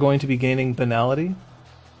also are going to be gaining banality.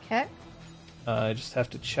 Okay. I just have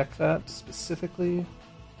to check that specifically.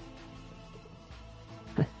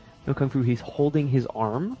 No Kung Fu, he's holding his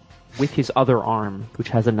arm with his other arm, which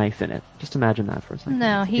has a knife in it. Just imagine that for a second.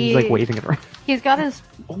 No, He's like waving it around. He's got his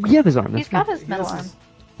Oh, we have his arm. he's That's got right. his metal arm.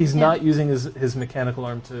 He's Yeah. not using his mechanical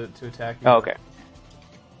arm to attack you. Oh, okay.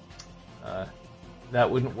 That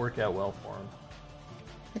wouldn't work out well for him.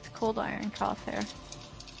 It's cold iron crosshair.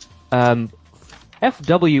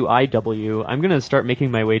 FWIW. I'm gonna start making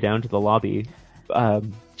my way down to the lobby.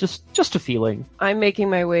 Just a feeling. I'm making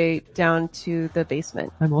my way down to the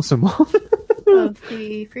basement. I'm also mauled. Of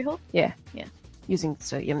the freehold? Yeah. Yeah.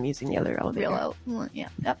 I'm using the other elevator. Real out. Yeah.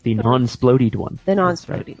 Yep. The non-splodied one. The That's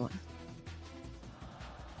non-splodied one.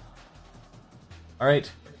 All right.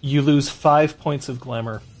 You lose 5 points of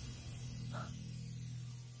glamour.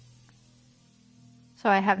 So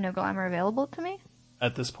I have no glamour available to me?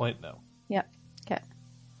 At this point, no. Yep. Okay.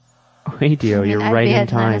 Hey, Dio, you're I'd right be in at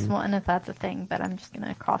time. -1 if that's a thing, but I'm just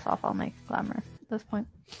gonna cross off all my glamour at this point.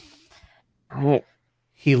 Oh,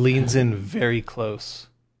 He leans in very close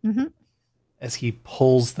Mm-hmm. as he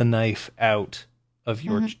pulls the knife out of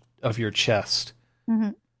your chest.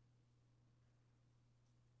 Mm-hmm.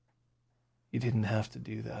 You didn't have to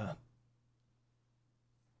do that.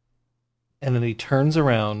 And then he turns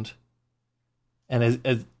around, and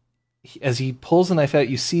as he pulls the knife out,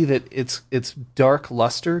 you see that its dark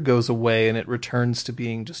luster goes away, and it returns to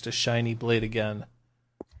being just a shiny blade again.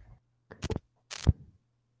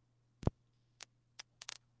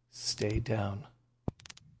 Stay down.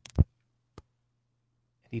 And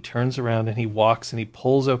he turns around and he walks and he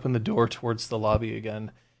pulls open the door towards the lobby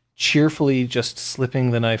again, cheerfully just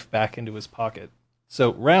slipping the knife back into his pocket.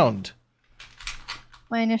 So, round.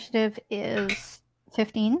 My initiative is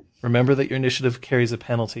 15. Remember that your initiative carries a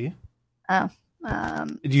penalty. Oh.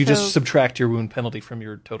 You so just subtract your wound penalty from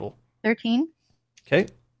your total. 13. Okay.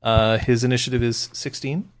 His initiative is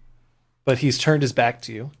 16, but he's turned his back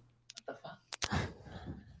to you.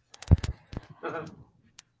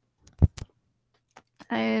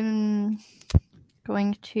 I'm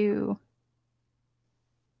going to...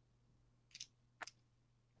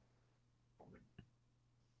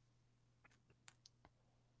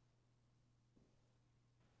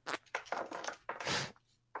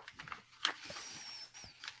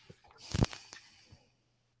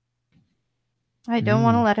 I don't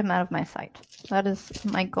want to let him out of my sight. That is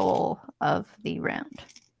my goal of the round.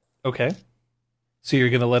 Okay. So you're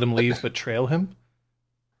going to let him leave but trail him?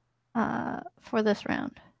 For this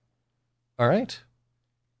round. All right.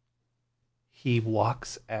 He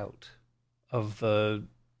walks out of the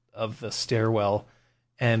stairwell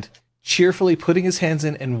and cheerfully putting his hands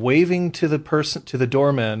in and waving to the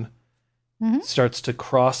doorman, starts to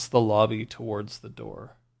cross the lobby towards the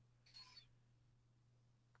door.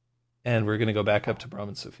 And we're going to go back up to Brom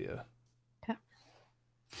and Sophia. Okay.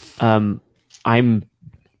 I'm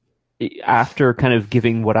after kind of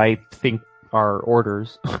giving what I think are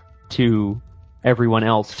orders to everyone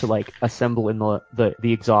else to like assemble in the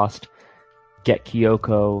exhaust, get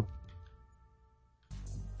Kyoko,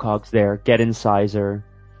 Cogs there, get Incisor.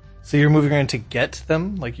 So you're moving around to get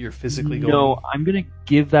them? Like you're physically going? No, I'm gonna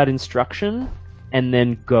give that instruction and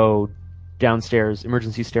then go downstairs,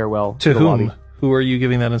 emergency stairwell To the whom? lobby. Who are you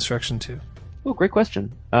giving that instruction to? Oh, great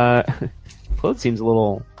question. Claude seems a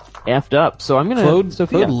little effed up, so I'm gonna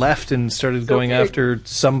Sophia. Claude left and started going Sophia after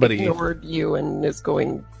somebody. Ignored you and is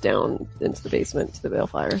going down into the basement to the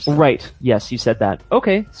balefires. Right. Yes, you said that.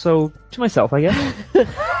 Okay, so to myself, I guess.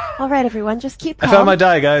 All right, everyone, just keep I calm. found my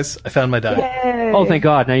die, guys. I found my die. Yay. Oh, thank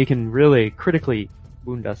God! Now you can really critically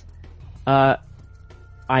wound us. I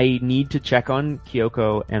need to check on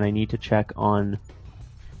Kyoko and I need to check on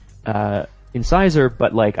Incisor,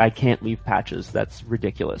 but like I can't leave Patches. That's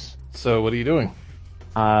ridiculous. So what are you doing?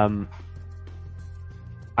 I'm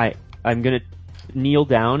gonna kneel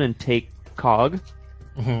down and take Cog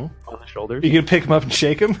on the shoulders. You can pick him up and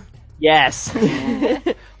shake him? Yes.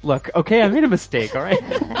 Look, okay, I made a mistake. All right.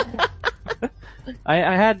 I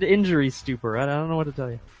had injury stupor. I don't know what to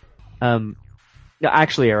tell you. No,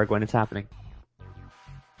 actually, Aragorn, it's happening.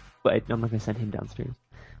 But I'm not gonna send him downstairs.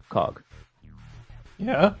 Cog.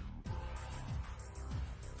 Yeah.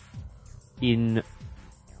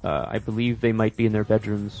 I believe they might be in their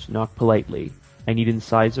bedrooms. Knock politely. I need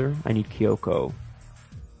Incisor. I need Kyoko.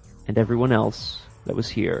 And everyone else that was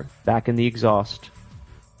here, back in the exhaust.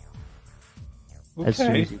 Okay. As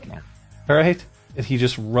soon as you can. All right. And he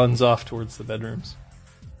just runs off towards the bedrooms.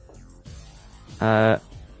 Oh,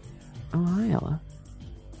 hi, Ella.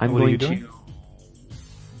 I'm What are you going doing? to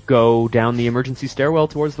go down the emergency stairwell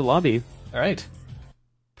towards the lobby. All right.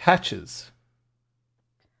 Patches.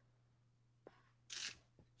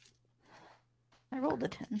 I rolled a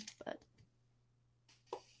 10, but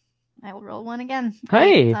I will roll one again.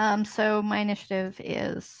 Hey! So my initiative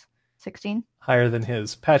is 16. Higher than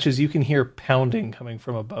his. Patches, you can hear pounding coming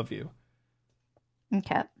from above you.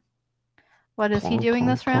 Okay. What is he doing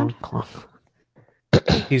this round? Clonk,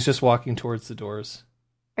 clonk. He's just walking towards the doors.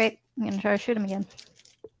 Great. I'm going to try to shoot him again.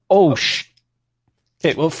 Oh,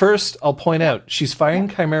 Okay, well, first, I'll point out, she's firing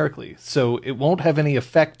chimerically, so it won't have any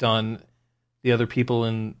effect on the other people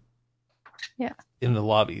in the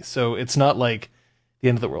lobby. So it's not like the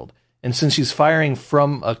end of the world. And since she's firing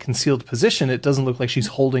from a concealed position, it doesn't look like she's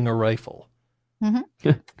holding a rifle.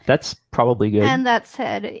 That's probably good. And that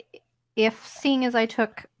said, if seeing as I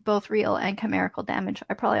took both real and chimerical damage,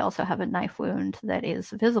 I probably also have a knife wound that is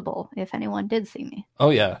visible if anyone did see me. Oh,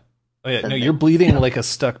 yeah. Oh, yeah. So No, you're bleeding like a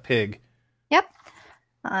stuck pig. Yep.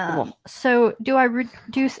 So do I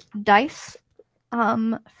reduce dice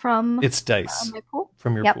from It's dice my pool?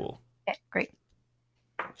 from your Yep. pool. Okay, great.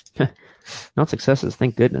 Not successes,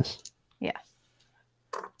 thank goodness. Yeah.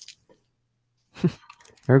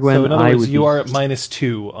 Ergwen, So in other I words, would you be- are at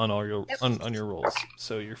 -2 on all your on your rolls.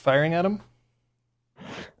 So you're firing at him.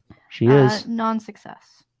 She is.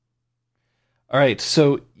 Non-success. All right.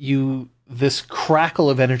 So this crackle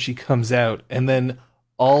of energy comes out, and then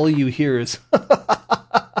all you hear is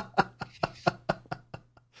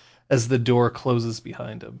as the door closes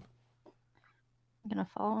behind him. I'm gonna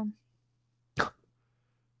follow him.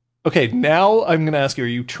 Okay, now I'm going to ask you: are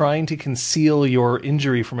you trying to conceal your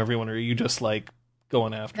injury from everyone, or are you just like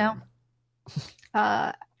going after No.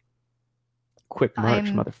 him? Quick march,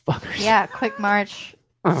 I'm- motherfuckers. Yeah, quick march.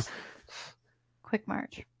 Oh. Quick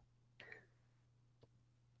march.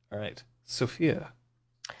 All right, Sophia.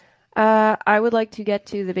 I would like to get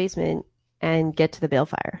to the basement and get to the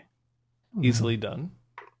balefire. Easily done.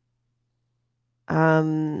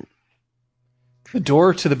 Um, The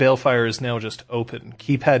door to the balefire is now just open.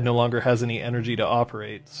 Keypad no longer has any energy to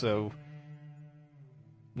operate, so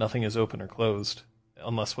nothing is open or closed,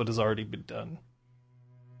 unless what has already been done.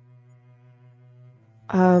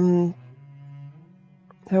 I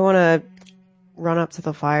want to run up to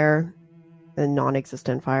the fire, the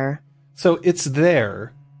non-existent fire. So it's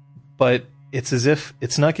there, but it's as if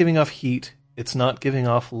it's not giving off heat, it's not giving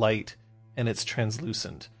off light, and it's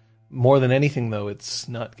translucent. More than anything, though, it's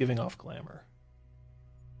not giving off glamour.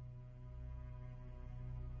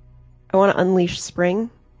 I want to unleash spring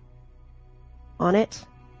on it.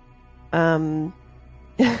 And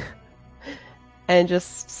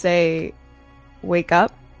just say, wake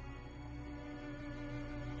up.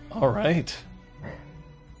 All right.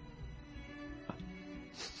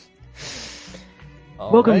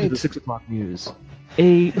 All Welcome to right. the 6 o'clock news.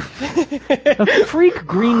 A freak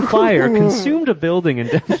green fire consumed a building in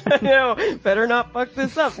Denver. No, better not fuck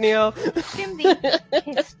this up, Neil. Assume the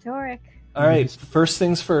historic. All right. First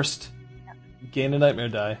things first. Gain a nightmare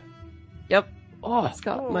die. Yep. Oh,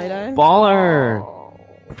 Scott, might I? baller!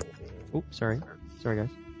 Oops, sorry. Sorry, guys.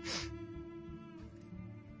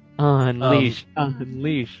 Unleash,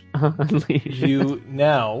 unleash, unleash. You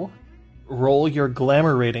now roll your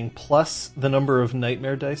glamour rating plus the number of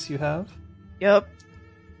nightmare dice you have. Yep.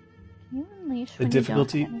 Can you unleash The when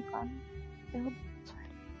difficulty- You don't have any glamour? Build. Sorry.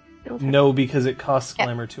 Build her. No, because it costs Yeah.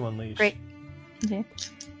 glamour to unleash. Great. Okay.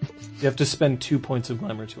 You have to spend 2 points of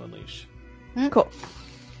glamour to unleash. Cool.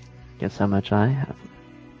 Guess how much I have.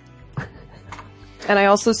 And I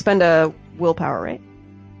also spend a willpower, right?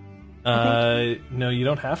 No, you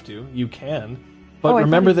don't have to. You can. But Oh, I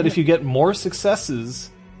remember thought that you if you get more successes,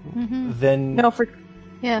 Mm-hmm. then No, for.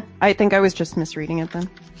 Yeah. I think I was just misreading it then.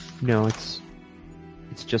 No, it's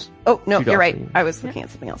just Oh, no, $2 you're right. for you. I was looking at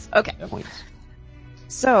something else. Okay. points.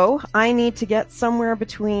 So, I need to get somewhere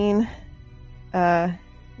between,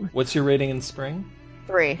 what's your rating in spring?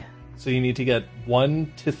 3. So you need to get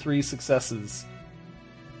 1 to 3 successes.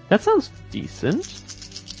 That sounds decent.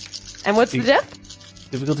 And what's the diff?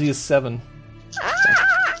 Difficulty is 7.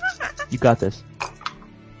 You got this.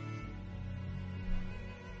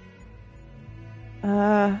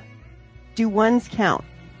 Do ones count?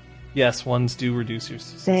 Yes, ones do reduce your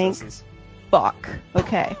Thank- successes. Fuck.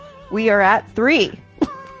 Okay. We are at 3.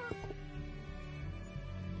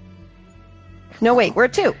 No, wait, we're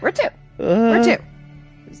at 2. We're 2. We're 2. It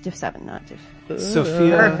was diff 7, not diff.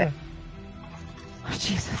 Sophia, Perfect. Oh,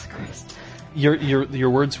 Jesus Christ. your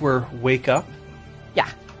words were wake up. Yeah.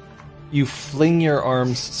 You fling your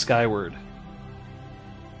arms skyward,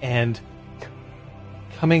 and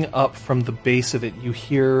coming up from the base of it, you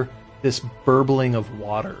hear this burbling of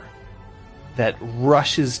water that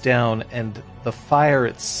rushes down, and the fire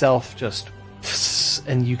itself just,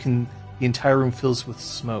 and the entire room fills with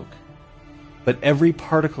smoke. But every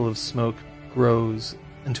particle of smoke grows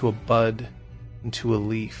into a bud, into a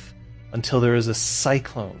leaf, until there is a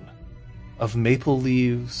cyclone of maple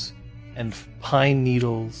leaves and pine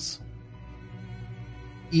needles,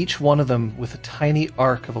 each one of them with a tiny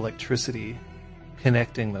arc of electricity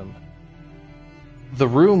connecting them. The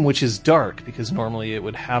room, which is dark, because normally it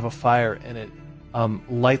would have a fire in it,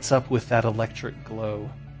 lights up with that electric glow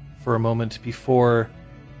for a moment before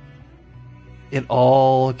it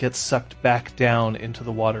all gets sucked back down into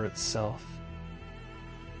the water itself.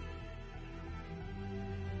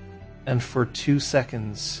 And for 2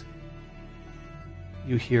 seconds,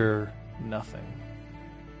 you hear nothing.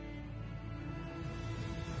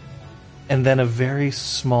 And then a very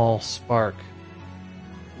small spark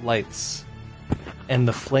lights, and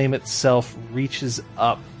the flame itself reaches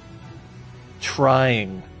up,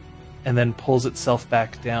 trying and then pulls itself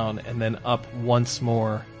back down, and then up once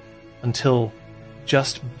more until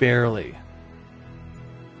just barely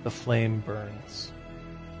the flame burns.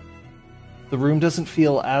 The room doesn't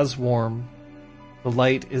feel as warm, the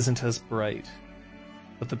light isn't as bright,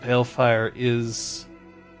 but the pale fire is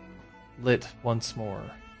lit once more.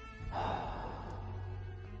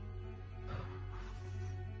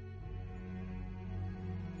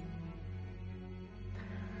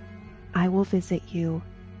 I will visit you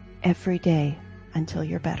every day until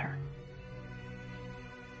you're better.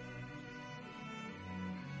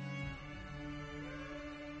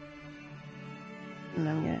 And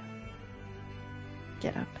I'm gonna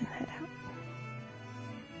get up and head out.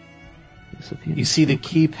 You see the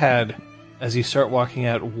keypad, as you start walking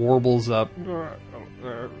out, warbles up.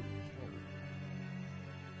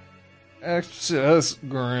 Access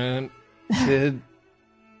granted.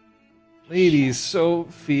 Lady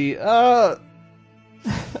Sophie. Oh,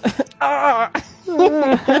 God,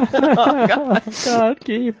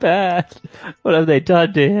 keypad. What have they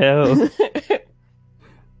done to him?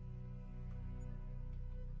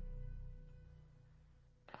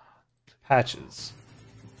 Patches.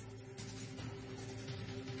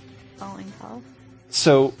 Falling off.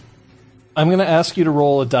 So, I'm going to ask you to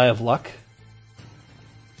roll a die of luck.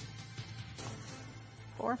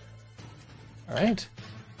 4. All right.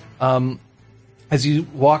 As you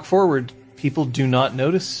walk forward, people do not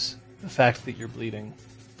notice the fact that you're bleeding.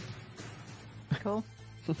 Cool.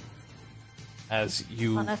 As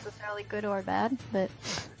you... Not necessarily good or bad, but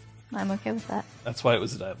I'm okay with that. That's why it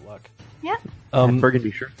was a die of luck. Yeah.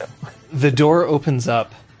 Burgundy shirt, though. The door opens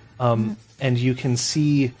up, and you can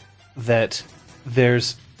see that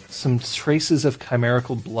there's some traces of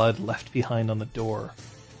chimerical blood left behind on the door.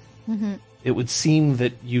 Mm-hmm. It would seem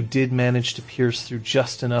that you did manage to pierce through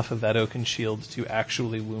just enough of that oaken shield to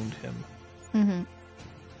actually wound him. Mm-hmm.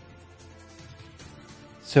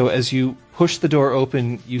 So as you push the door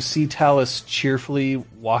open, you see Talus cheerfully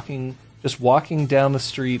walking down the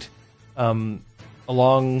street,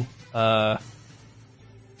 along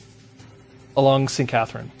St.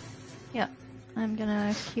 Catherine. Yeah. I'm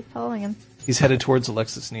gonna keep following him. He's headed towards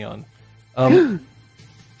Alexis Neon.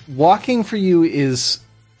 Walking for you is...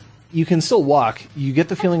 You can still walk. You get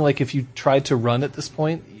the feeling like if you tried to run at this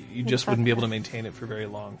point, you just wouldn't be able to maintain it for very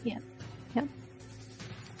long. Yeah. Yep.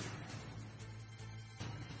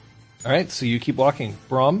 All right, so you keep walking.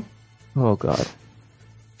 Brom, Oh, God.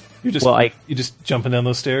 you're just you just jumping down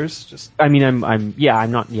those stairs. Just I mean, I'm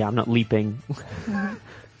not leaping.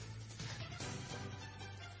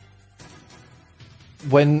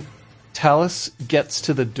 when Talus gets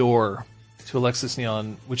to the door to Alexis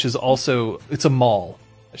Neon, which is also it's a mall,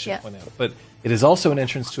 I should point out, but it is also an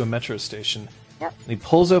entrance to a metro station. Yep. And he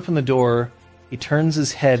pulls open the door, he turns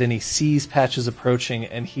his head, and he sees Patches approaching,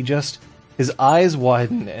 and his eyes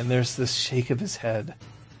widen, and there's this shake of his head.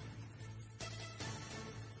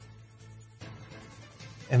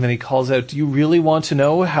 And then he calls out, "Do you really want to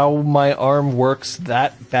know how my arm works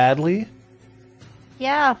that badly?"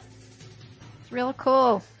 Yeah. It's real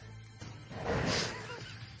cool.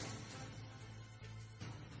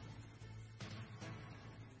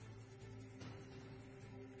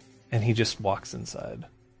 And he just walks inside.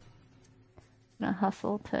 I'm gonna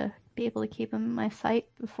hustle to be able to keep him in my sight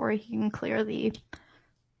before he can clear the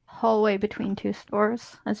hallway between two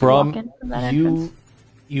stores as you walk in from that entrance.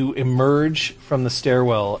 You emerge from the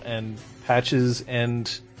stairwell, and Patches and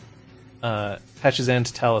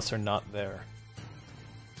Talus are not there.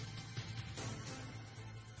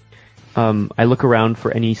 I look around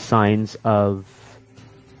for any signs of,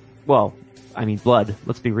 blood.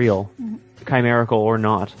 Let's be real. Mm-hmm. Chimerical or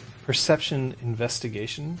not. Perception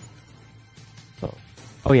investigation.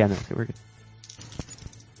 Oh yeah, no, okay, we're good.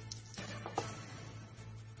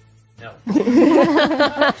 No.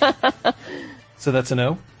 So that's a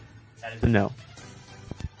no? That is a no.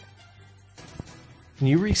 Can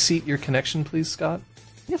you reseat your connection, please, Scott?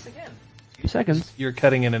 Yes, again. 2 seconds. You're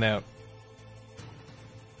cutting in and out.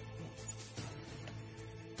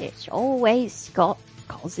 It's always Scott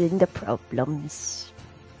causing the problems.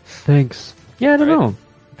 Thanks. Yeah, I don't know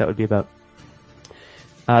what that would be about.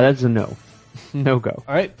 That's a no. No go.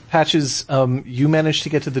 All right, Patches, you managed to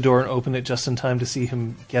get to the door and open it just in time to see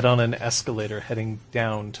him get on an escalator heading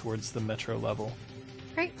down towards the metro level.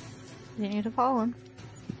 Great. You need to follow him.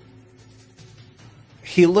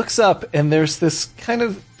 He looks up, and there's this kind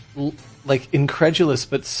of incredulous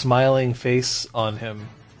but smiling face on him.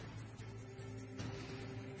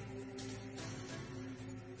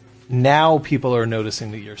 Now people are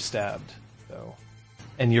noticing that you're stabbed, though.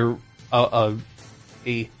 And you're a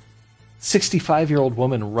 65-year-old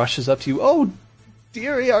woman rushes up to you. "Oh,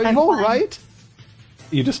 Dearie, are I'm you all fine. right?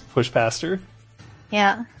 You just push past her.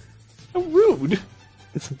 Yeah. How rude.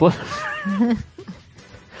 It's blood.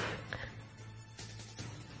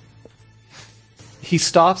 He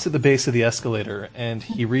stops at the base of the escalator, and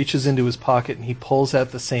he reaches into his pocket and he pulls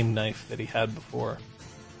out the same knife that he had before.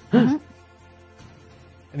 And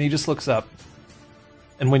he just looks up.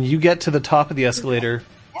 And when you get to the top of the escalator,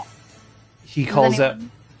 he calls out...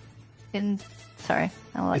 Sorry,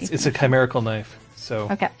 I'll let you It's a chimerical knife, so...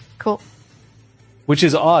 Okay, cool. Which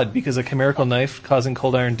is odd, because a chimerical knife causing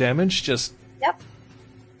cold iron damage just... Yep.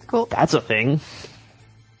 Cool. That's a thing.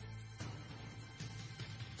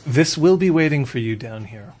 This will be waiting for you down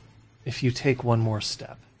here, if you take one more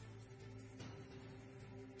step.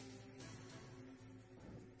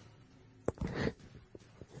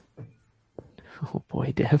 Oh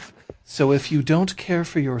boy, Dev. So if you don't care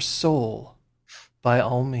for your soul, by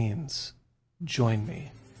all means, join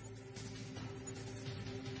me.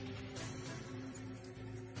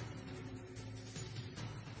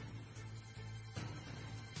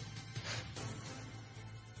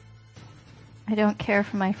 I don't care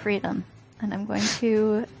for my freedom, and I'm going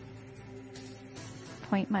to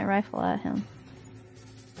point my rifle at him.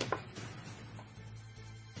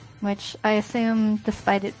 Which I assume,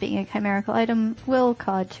 despite it being a chimerical item, will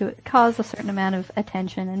cause a certain amount of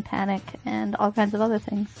attention and panic and all kinds of other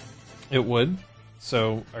things. It would.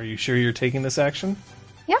 So, are you sure you're taking this action?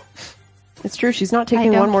 Yep. It's true, she's not I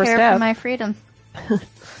taking don't one more care step. for my freedom. I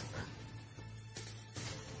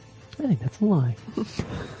think that's a lie.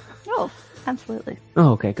 Oh, absolutely.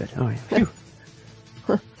 Oh, okay, good. All right. Phew.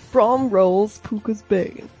 Brom rolls Puka's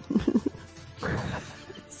bane.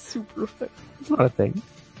 Super effective. It's not a thing.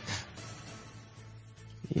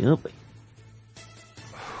 Yep.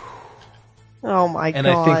 Oh my And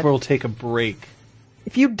god. I think we'll take a break.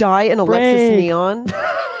 If you die in Alexis Break. Neon,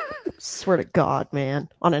 swear to God, man,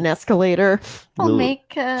 on an escalator. I'll We'll-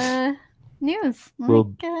 make news.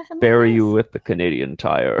 We'll Make, Bury news. you with the Canadian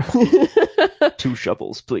Tire. 2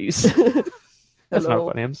 shovels, please. That's Hello.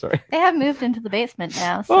 not funny, I'm sorry. They have moved into the basement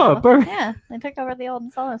now. So, Oh, perfect. yeah, they took over the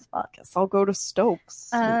old solo spot. Guess I'll go to Stokes.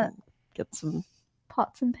 Uh, and get some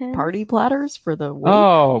Pots and pans. party platters for the wake.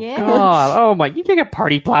 Oh, Yeah. God. Oh, my. You can't get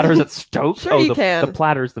party platters at Stokes. Sure oh, you the, can. the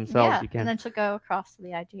platters themselves, Yeah, you can. and then she'll go across to the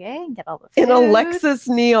IGA and get all the food. In Alexis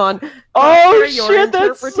Neon. Oh, Your shit,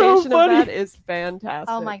 that's so interpretation funny. of that is fantastic.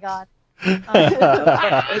 Oh my god.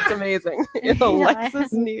 It's amazing. In Yeah.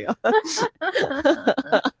 Alexis Neon.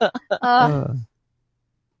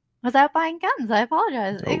 Without buying guns, I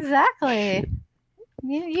apologize. Oh, exactly. shit.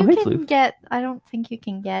 You Oh, hey, can Floof. get. I don't think you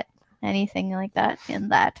can get anything like that in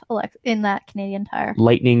that Canadian Tire.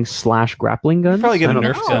 Lightning/grappling guns? Probably get I a don't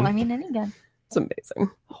know. Nerf No, gun. I mean any gun. It's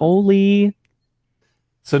amazing. Holy.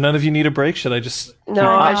 So none of you need a break? Should I just... No,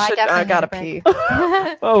 No, I I should. definitely I gotta need pee.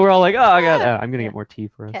 a Oh, we're all like, oh, I got. I'm gonna Yeah. get more tea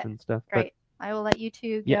for us Okay, and stuff. Great. I will let you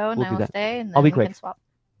two go, Yeah, and we'll I do will that. stay, and then I'll be we quick. can swap.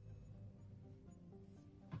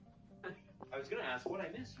 But I was gonna ask what I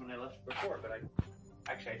missed when I left before, but I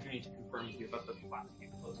do need to confirm with you about the last game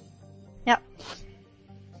closing. Yep.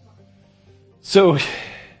 So...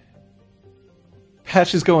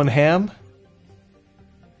 Patch is going ham?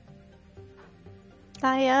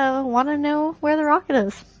 I want to know where the rocket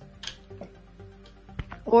is.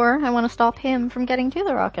 Or I want to stop him from getting to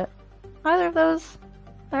the rocket. Either of those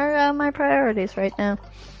are my priorities right now.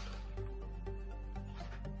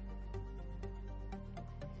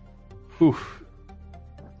 Oof.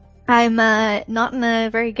 I'm not in a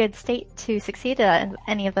very good state to succeed at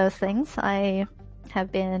any of those things. I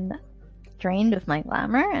have been drained of my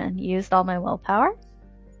glamour and used all my willpower.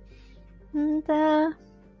 And, yeah.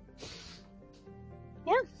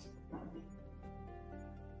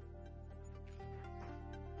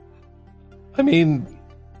 I mean...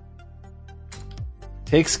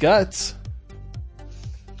 Takes guts.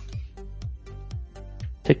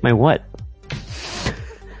 Take my what?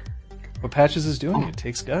 What Patches is doing, it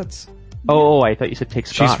takes guts. Oh, I thought you said take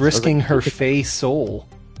Scots. I She's was risking like, her fey soul.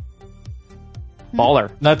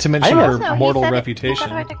 baller. Not to mention I her don't know, mortal he said reputation.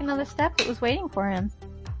 if I took another step, it was waiting for him.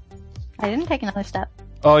 I didn't take another step.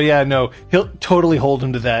 Oh yeah, no. He'll totally hold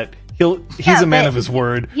him to that. He's Yeah, a man but- of his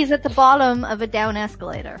word. He's at the bottom of a down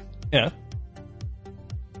escalator. Yeah.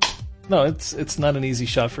 No, it's not an easy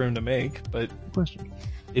shot for him to make, but Question.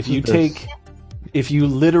 if you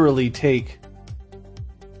literally take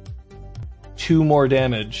 2 more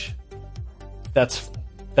damage, that's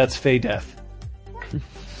Fey death.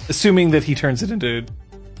 Assuming that he turns it into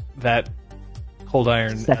that cold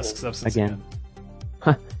iron-esque Settle substance again.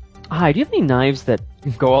 Hi, do you have any knives that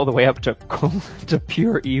go all the way up to to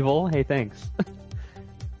pure evil? Hey, thanks.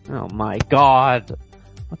 Oh my god.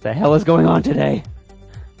 What the hell is going on today?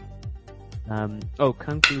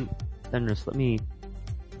 Kung Fu Fenris, I'm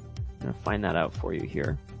gonna find that out for you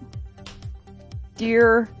here.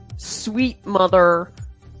 Dear sweet mother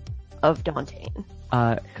of Dantean,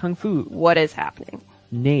 Kung Fu what is happening?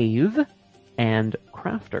 Knave and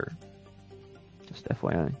Crafter. Just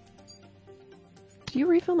FYI. Do you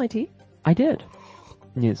refill my tea? I did.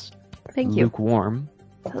 Yes. Thank you. Lukewarm.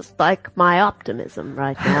 Just like my optimism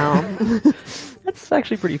right now. That's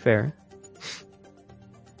actually pretty fair.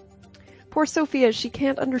 Poor Sophia, she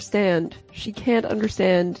can't understand. She can't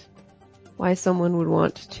understand why someone would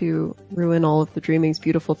want to ruin all of the Dreaming's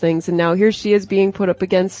beautiful things, and now here she is being put up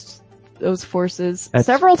against those forces That's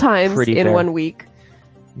several times pretty in fair. 1 week.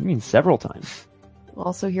 You mean several times?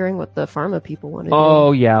 Also hearing what the pharma people want to do.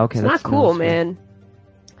 Oh, yeah, okay. It's not that's cool, that's fair. man.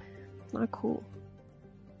 It's not cool.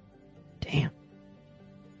 Damn.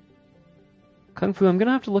 Kung Fu, I'm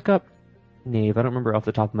gonna have to look up Knave. I don't remember off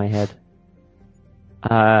the top of my head.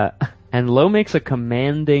 And Lo makes a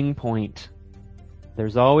commanding point.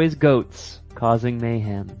 There's always goats causing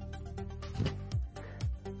mayhem. Do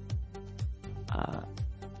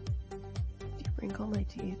you wrinkle my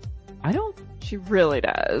teeth? I don't She really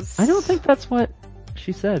does. think that's what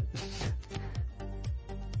she said.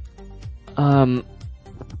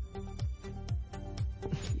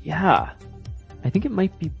 Yeah. I think it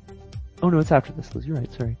might be... Oh no, it's after this, Liz. You're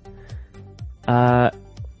right, sorry.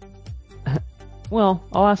 Well,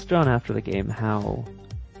 I'll ask John after the game how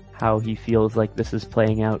he feels like this is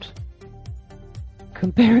playing out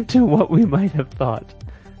compared to what we might have thought.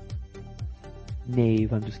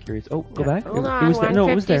 Knave, I'm just curious. Oh, go back. Hold It on, was there. No,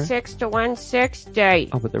 it was there. 156 to 160.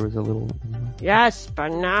 Oh, but there was a little... Yes, but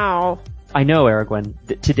now. I know, Aragwen.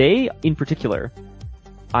 Today, in particular,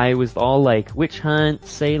 I was all like, witch hunt,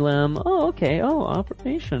 Salem, oh, okay, oh,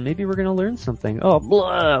 operation, maybe we're gonna learn something. Oh,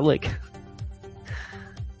 blah, like...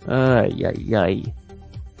 Yay.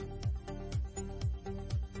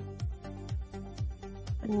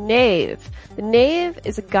 Knave. The Knave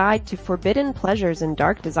is a guide to forbidden pleasures and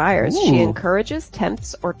dark desires. She Ooh. encourages,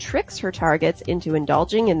 tempts, or tricks her targets into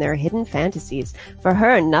indulging in their hidden fantasies. For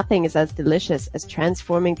her, nothing is as delicious as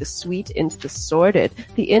transforming the sweet into the sordid,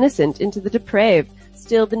 the innocent into the depraved.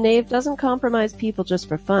 Still, the Knave doesn't compromise people just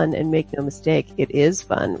for fun, and make no mistake, it is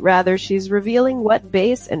fun. Rather, she's revealing what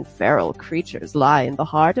base and feral creatures lie in the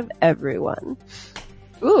heart of everyone.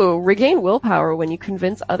 Ooh, regain willpower when you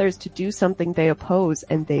convince others to do something they oppose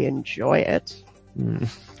and they enjoy it.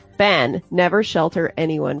 Ban, never shelter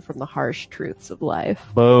anyone from the harsh truths of life.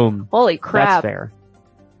 Boom. Holy crap. That's fair.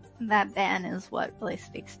 That ban is what really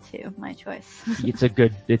speaks to my choice. It's a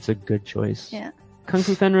good choice. Yeah. Kung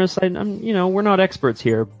Fu Fenris, I'm, we're not experts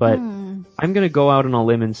here, but I'm gonna go out on a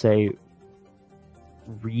limb and say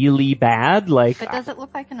really bad, like... But does it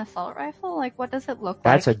look like an assault rifle? Like, what does it look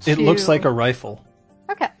That's like? It looks like a rifle.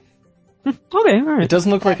 Okay. Okay, alright. It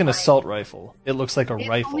doesn't look like an assault rifle. It looks like a It's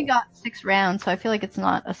rifle. only got 6 rounds, so I feel like it's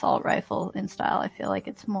not assault rifle in style. I feel like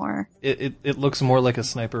it's more... It looks more like a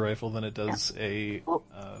sniper rifle than it does an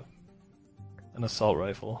assault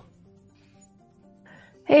rifle.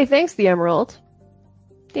 Hey, thanks, the Emerald.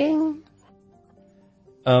 Ding.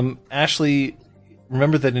 Ashley,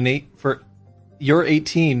 remember that for you're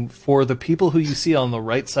 18. For the people who you see on the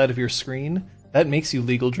right side of your screen, that makes you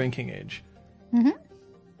legal drinking age.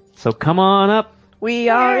 So come on up. We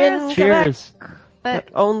are in Cheers. Quebec. But But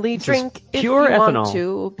only This is drink if pure you ethanol. want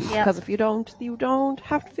to, because if you don't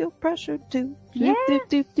have to feel pressured to. Yeah. We're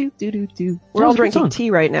all Sounds drinking fun.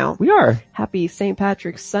 tea right now. We are. Happy St.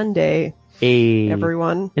 Patrick's Sunday,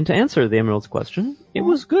 everyone. And to answer the Emerald's question, it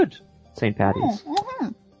was good. St. Patty's.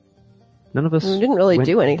 None of us We didn't really went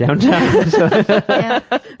do anything. downtown. so- Yeah.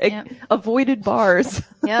 Yep. Avoided bars.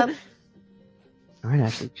 Yep. All right,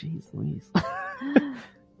 Ashley. Jeez Louise.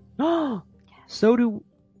 So do...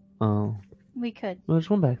 Oh. We could. Well, there's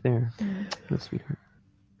one back there. Oh, sweetheart.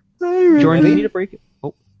 Jordan, Jordan, do you need a break?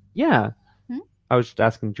 Oh, yeah. Hmm? I was just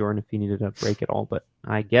asking Jordan if he needed a break at all, but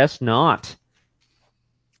I guess not.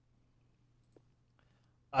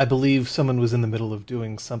 I believe someone was in the middle of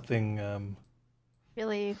doing something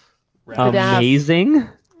Really Amazing.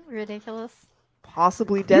 ridiculous.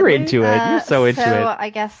 Possibly You're deadly. into it. You're so into it. I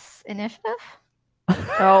guess initiative?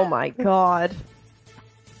 Oh my god.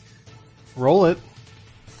 Roll it.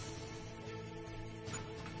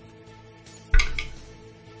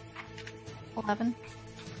 $11.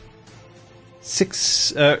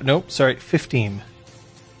 15.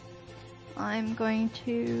 I'm going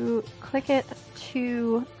to click it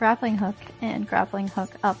to grappling hook and grappling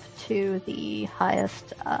hook up to the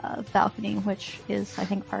highest balcony, which is, I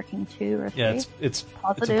think, parking 2 or 3. Yeah, it's a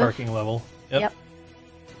Positive. parking level. Yep.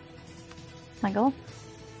 My goal.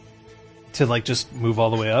 To just move all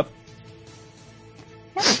the way up.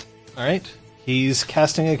 All right. He's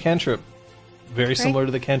casting a cantrip. Very similar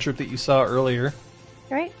to the cantrip that you saw earlier.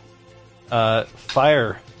 Great.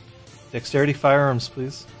 Fire. Dexterity firearms,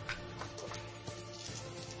 please.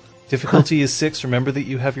 Difficulty is 6. Remember that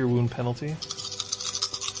you have your wound penalty.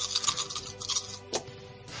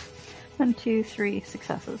 1, 2, 3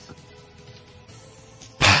 successes.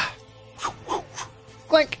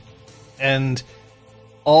 Clank! And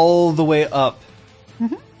all the way up,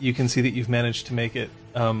 Mhm. you can see that you've managed to make it.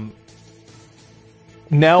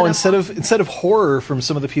 Now, instead of horror from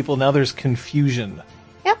some of the people, now there's confusion.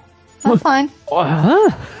 Yep, that's fine.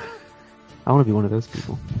 Huh? I want to be one of those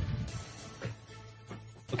people.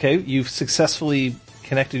 Okay, you've successfully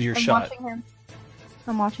connected your shot. Watching him.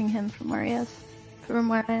 I'm watching him from where he is. From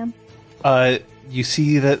where I am. You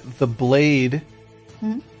see that the blade,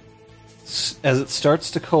 Mhm. as it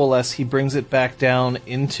starts to coalesce, he brings it back down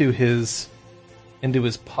into his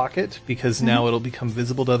pocket because now it'll become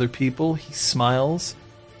visible to other people. He smiles,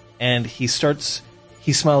 and he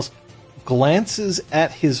smiles, glances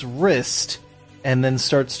at his wrist, and then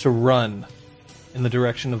starts to run in the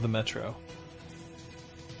direction of the metro.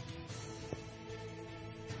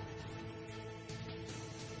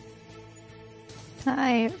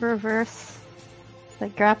 I reverse the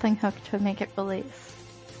grappling hook to make it release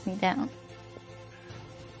me down.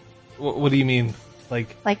 What do you mean?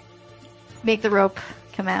 Like, Make the rope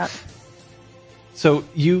come out. so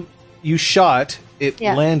you shot, it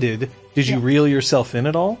Yeah. landed. Did you Yeah. reel yourself in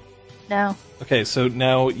at all? No. Okay, so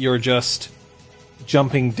now you're just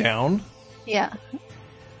jumping down. Yeah.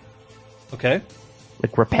 Okay.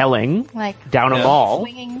 Like repelling Like down a Yeah. mall.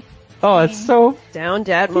 swinging Oh, it's so Down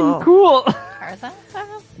Dad Mall. cool. Tarzan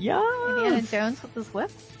style? Yeah. Indiana Jones with his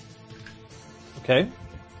whip? Okay.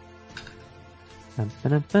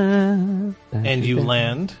 And you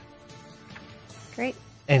land, Great.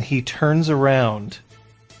 and he turns around.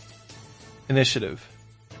 Initiative.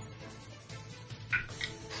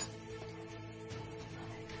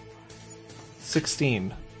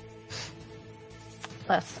 $16.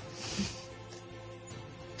 Less.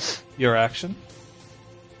 Your action.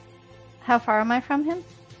 How far am I from him?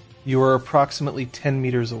 You are approximately 10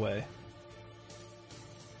 meters away.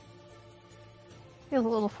 Feels a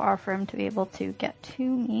little far for him to be able to get to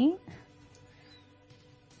me.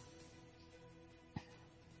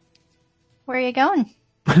 Where are you going?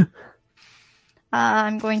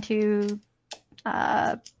 I'm going to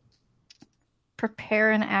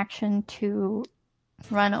prepare an action to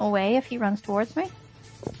run away if he runs towards me.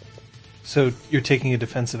 So you're taking a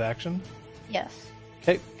defensive action? Yes.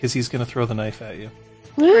 Okay, because he's going to throw the knife at you.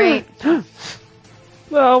 Great.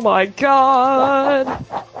 Oh my god.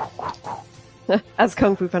 As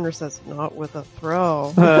Kung Fu Fender says, not with a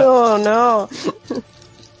throw. Oh no.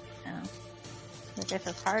 No. But if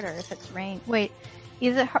it's harder, if it's ranged. Wait,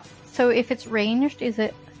 is it so if it's ranged, is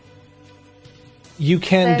it... You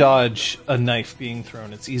can Then- dodge a knife being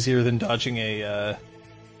thrown. It's easier than dodging a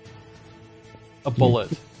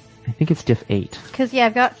bullet. I think it's diff 8. Because, yeah,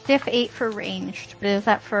 I've got diff 8 for ranged, but is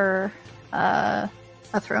that for a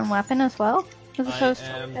thrown weapon as well? As I opposed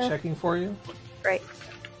am to... checking for you. Right.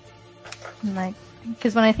 Like,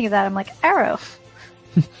 because when I think of that, I'm like, arrow.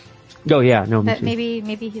 Oh yeah, no, me But too.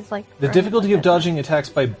 maybe he's like... The throwing difficulty it of like dodging attacks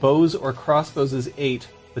by bows or crossbows is 8.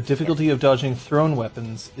 The difficulty of dodging thrown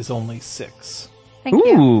weapons is only 6. this. Thank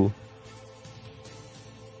you. Ooh.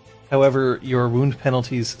 However, your wound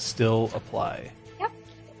penalties still apply.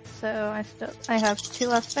 So I have 2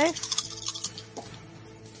 less space.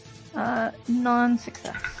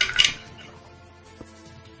 Non-success.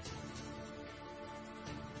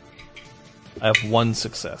 I have 1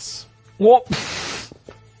 success. Whoop.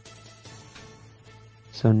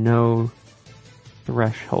 So no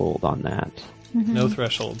threshold on that. No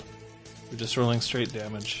threshold. You're just rolling straight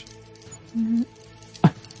damage.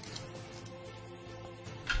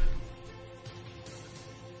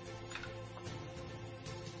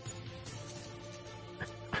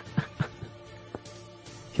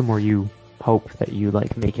 Kim, or you hope that you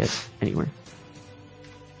like make it anywhere.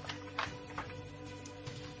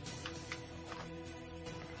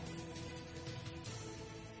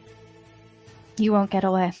 You won't get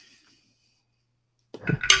away.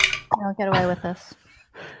 You won't get away with this.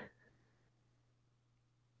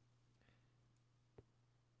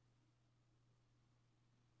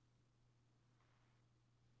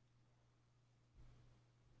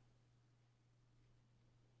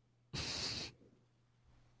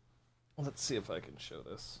 Let's see if I can show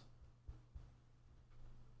this.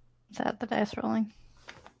 Is that the dice rolling?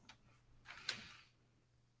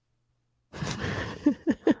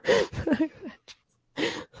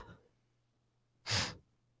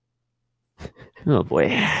 Oh boy.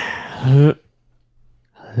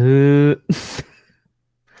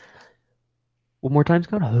 One more time,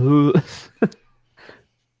 Scott.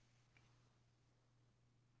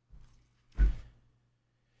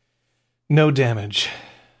 No damage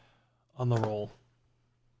on the roll.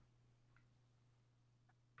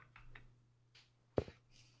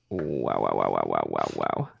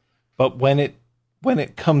 Wow. But when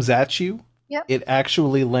it comes at you, Yep. it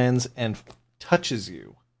actually lands and touches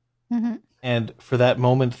you. Mm-hmm. And for that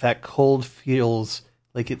moment, that cold feels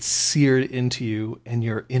like it's seared into you, and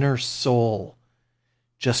your inner soul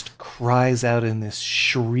just cries out in this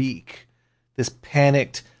shriek, this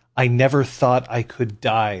panicked, I never thought I could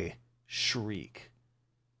die shriek.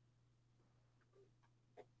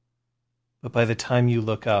 But by the time you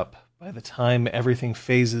look up, by the time everything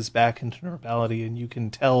phases back into normality and you can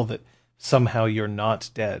tell that somehow you're not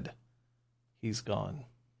dead, he's gone.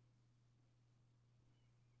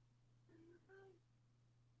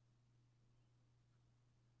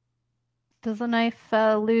 Does the knife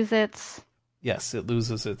lose its... Yes, it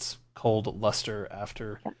loses its cold luster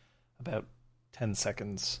after about 10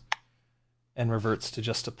 seconds and reverts to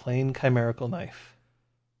just a plain chimerical knife.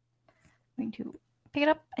 I'm going to pick it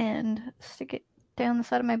up and stick it down the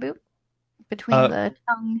side of my boot between the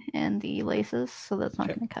tongue and the laces, so that's not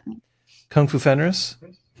going to cut me. Kung Fu Fenris?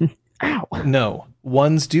 Ow. No.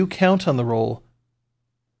 Ones do count on the roll,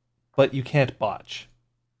 but you can't botch,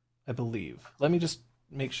 I believe. Let me just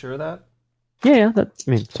make sure of that. Yeah.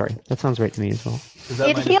 That sounds right to me as well.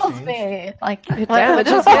 It heals me. Like, It what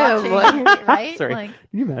damages was him. watching, right? Sorry. Like,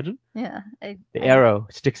 Can you imagine? yeah. The arrow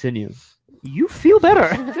sticks in you. You feel better.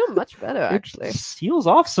 I feel much better, actually. It seals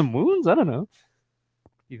off some wounds. I don't know.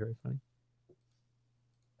 Be very funny.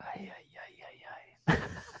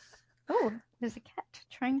 Oh, there's a cat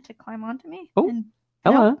trying to climb onto me. Oh, and,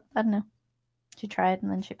 Ella, no, I don't know. She tried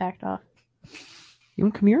and then she backed off. you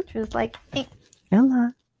want to come here? She was like, eh,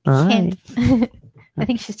 Ella. can't. I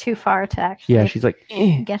think she's too far to actually Yeah, she's like,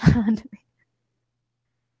 eh. get onto me.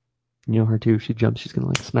 You know her too. She jumps. She's gonna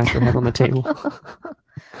like smack her head on the table.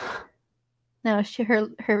 No,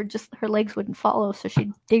 her legs wouldn't follow, so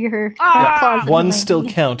she'd dig her claws into Ones my still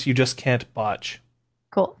knee. count, you just can't botch.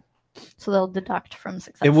 Cool. So they'll deduct from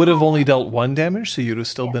success. It would have only dealt 1 damage, so you'd have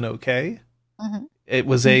still been okay. Mhm. It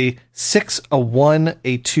was a 6, a 1,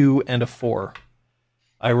 a 2, and a 4.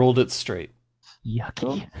 I rolled it straight.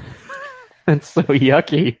 Yucky. That's so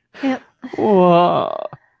yucky. Yep. Whoa.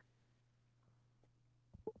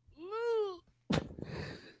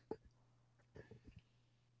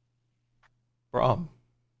 Brom.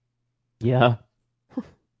 Yeah.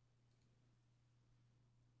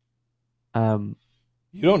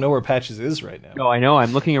 You don't know where Patches is right now. No, I know.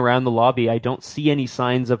 I'm looking around the lobby. I don't see any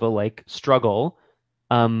signs of a struggle.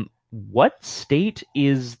 What state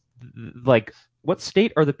are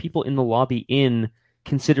the people in the lobby in,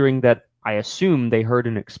 considering that I assume they heard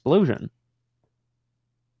an explosion?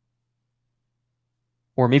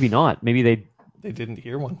 Or maybe not. Maybe They didn't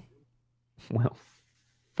hear one. well,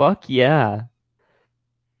 fuck yeah.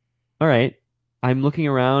 All right. I'm looking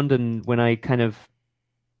around, and when I kind of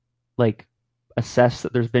assess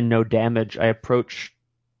that there's been no damage, I approach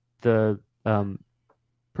the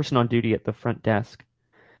person on duty at the front desk.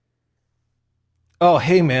 Oh,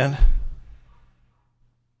 hey, man.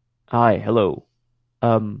 Hi, hello.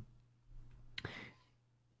 I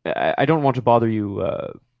don't want to bother you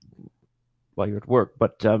while you're at work,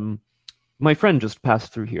 but my friend just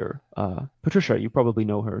passed through here. Patricia, you probably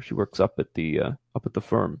know her. She works up at the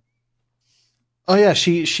firm. Oh, yeah,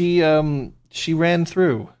 she ran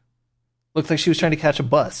through. Looked like she was trying to catch a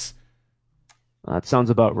bus. That sounds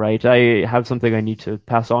about right. I have something I need to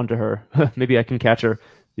pass on to her. Maybe I can catch her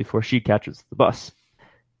before she catches the bus.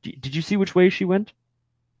 Did you see which way she went?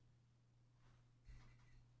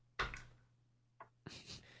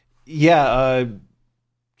 Yeah,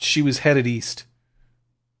 she was headed east.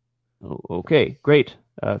 Oh, okay, great.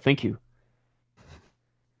 Thank you.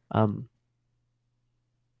 I'll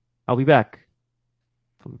be back.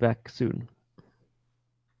 I'll be back soon.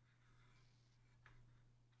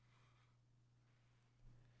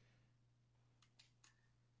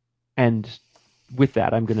 And with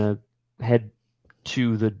that, I'm gonna head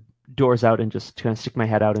to the doors out and just kind of stick my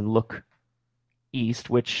head out and look east,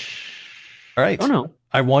 which... All right. Oh, no.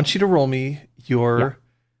 I want you to roll me your Yeah.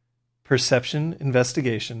 perception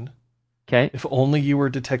investigation. Okay. If only you were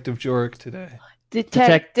Detective Jorik today.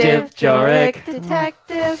 Detective Jorik.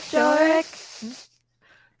 Detective Jorik.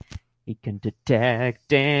 He can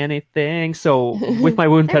detect anything. So with my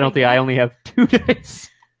wound There we penalty, go. I only have 2 dice.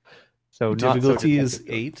 So not so Difficulty is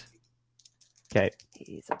detective. 8. Okay.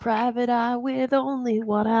 He's a private eye with only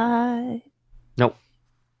one eye. Nope.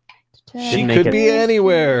 She Didn't make could it. be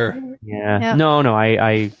anywhere. Yeah. Yep. No,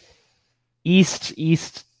 I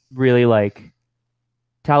east really like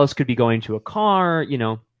Talus could be going to a car,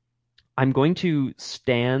 I'm going to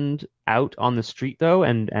stand out on the street though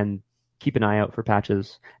and keep an eye out for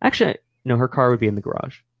Patches. Actually, no, her car would be in the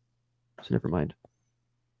garage. So never mind.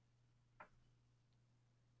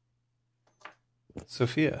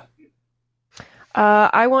 Sophia.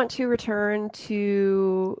 I want to return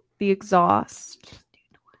to the exhaust.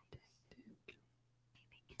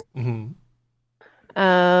 Hmm.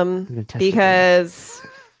 I'm gonna test it. Because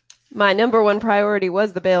my number one priority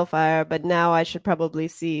was the balefire, but now I should probably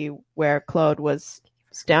see where Claude was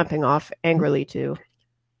stamping off angrily to.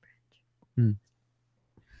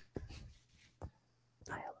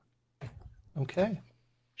 Okay.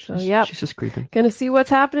 So, yep. She's just creeping. Gonna see what's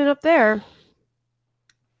happening up there.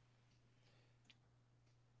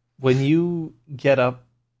 When you get up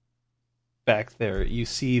back there, you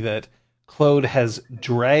see that Claude has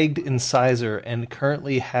dragged Incisor and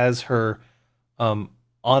currently has her on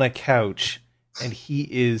a couch, and he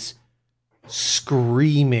is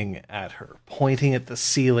screaming at her, pointing at the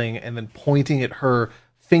ceiling and then pointing at her,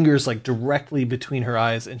 fingers like directly between her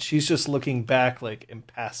eyes, and she's just looking back like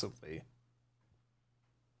impassively.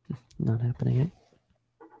 Not happening, eh?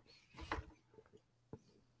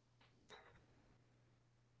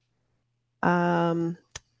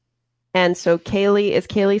 And so is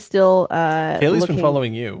Kaylee still Kaylee's looking... been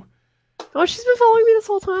following you. Oh, she's been following me this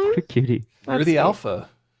whole time? What a cutie. You're That's the sweet. alpha.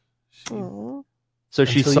 Aw. So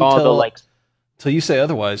she Until you saw tell- the Till you say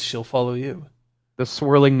otherwise, she'll follow you. the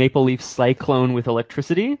swirling maple leaf cyclone with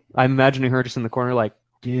electricity. I'm imagining her just in the corner like,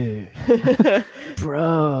 dude,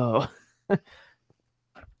 bro.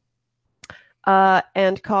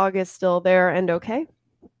 And Cog is still there and okay?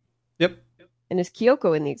 Yep. And is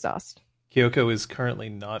Kyoko in the exhaust? Kyoko is currently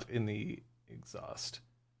not in the exhaust.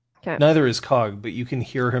 Okay. Neither is Cog, but you can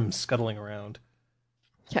hear him scuttling around.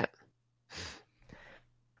 Okay.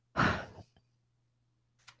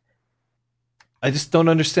 I just don't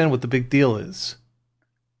understand what the big deal is.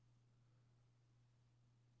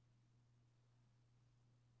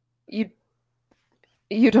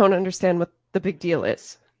 You don't understand what the big deal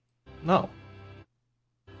is. No.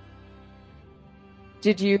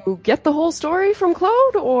 Did you get the whole story from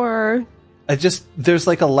Claude, or... There's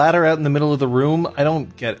like a ladder out in the middle of the room. I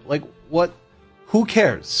don't get it. Like, what? Who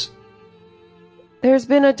cares? There's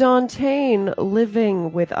been a Dantain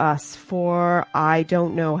living with us for I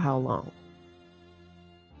don't know how long.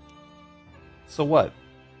 So what?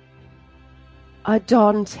 A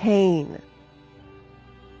Dantain.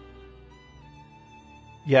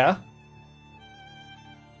 Yeah?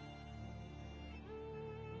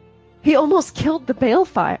 He almost killed the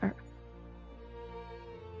Balefire.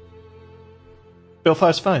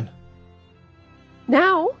 Balefire's fine.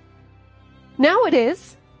 Now it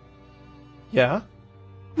is. Yeah?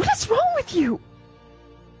 What is wrong with you?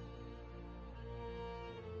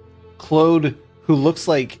 Claude, who looks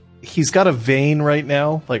like he's got a vein right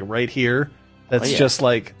now, like right here, that's Oh, yeah. just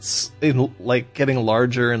like getting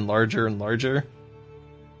larger and larger and larger.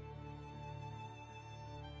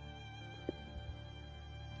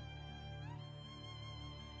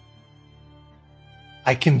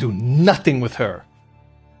 I can do nothing with her.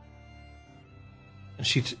 And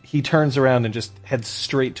he turns around and just heads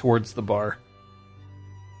straight towards the bar.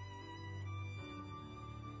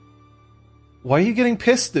 Why are you getting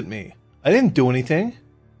pissed at me? I didn't do anything.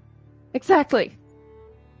 Exactly.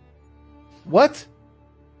 What?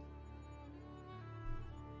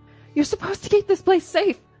 You're supposed to keep this place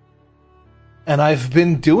safe. And I've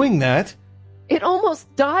been doing that. It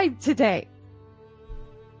almost died today.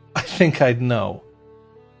 I think I'd know.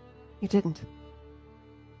 You didn't.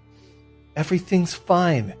 Everything's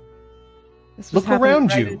fine. This was Look happening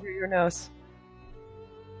around right you. under your nose.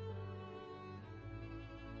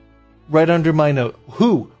 Right under my nose.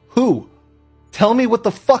 Who? Tell me what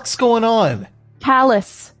the fuck's going on.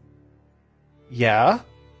 Callus. Yeah?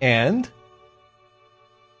 And?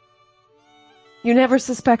 You never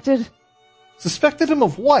suspected Suspected him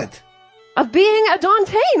of what? of being a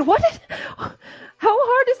Dantain. What? How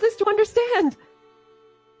hard is this to understand?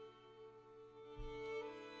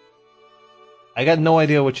 I got no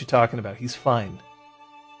idea what you're talking about. He's fine.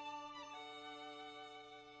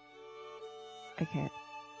 I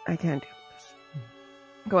can't do this.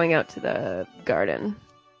 Going out to the garden.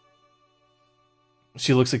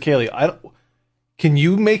 She looks at Kaylee. Can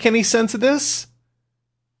you make any sense of this?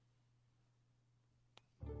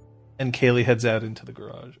 And Kaylee heads out into the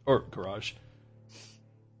garage.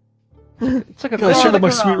 It's like a Guys, garage. shut up my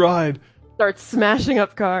garage. sweet ride. Start smashing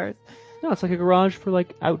up cars. No, it's like a garage for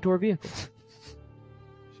like outdoor vehicles.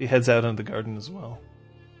 She heads out into the garden as well.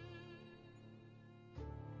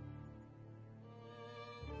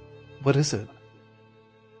 What is it?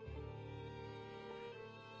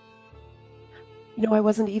 You know, I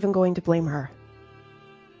wasn't even going to blame her.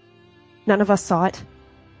 None of us saw it.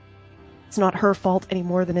 It's not her fault any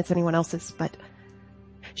more than it's anyone else's, but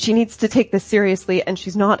she needs to take this seriously, and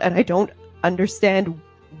she's not, and I don't understand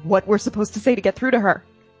what we're supposed to say to get through to her.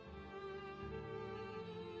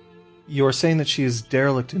 You're saying that she is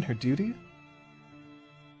derelict in her duty?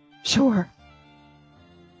 Sure.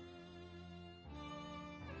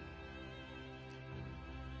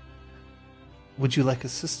 Would you like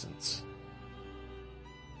assistance?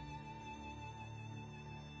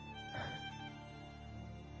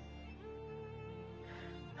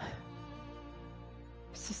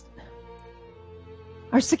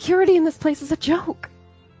 Our security in this place is a joke.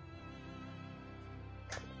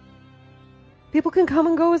 People can come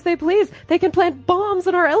and go as they please. They can plant bombs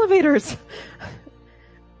in our elevators.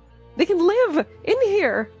 They can live in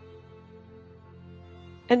here.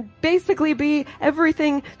 And basically be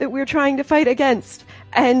everything that we're trying to fight against.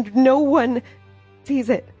 And no one sees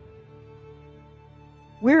it.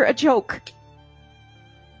 We're a joke.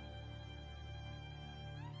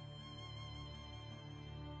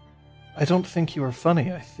 I don't think you are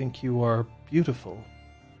funny. I think you are beautiful.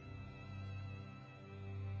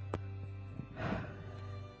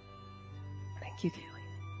 Thank you, Kaylee.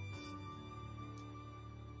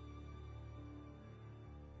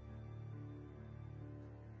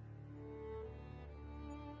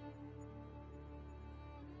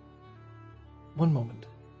 One moment.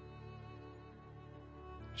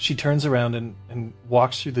 She turns around and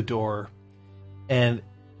walks through the door, and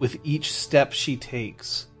with each step she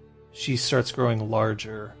takes, she starts growing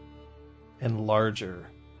larger and larger.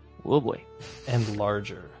 Oh boy. And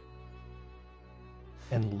larger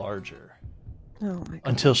and larger. Oh my God.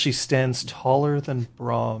 Until she stands taller than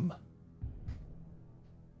Brahm.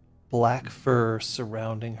 Black fur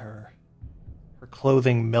surrounding her. Her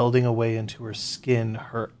clothing melding away into her skin.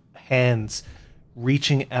 Her hands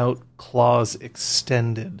reaching out, claws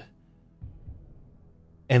extended.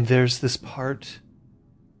 And there's this part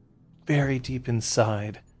very deep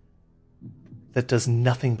inside that does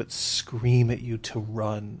nothing but scream at you to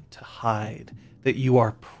run, to hide, that you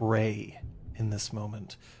are prey in this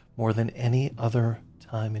moment more than any other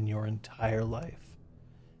time in your entire life.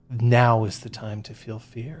 Now is the time to feel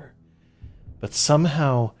fear. But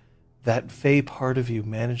somehow that fey part of you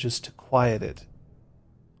manages to quiet it,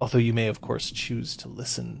 although you may of course choose to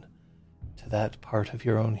listen to that part of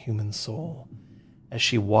your own human soul as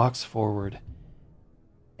she walks forward.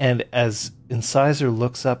 And as Incisor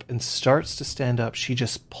looks up and starts to stand up, she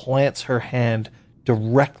just plants her hand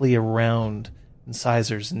directly around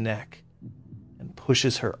Incisor's neck and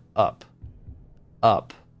pushes her up,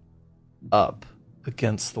 up, up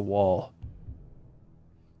against the wall.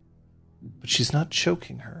 But she's not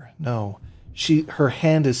choking her, no. Her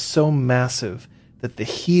hand is so massive that the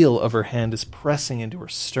heel of her hand is pressing into her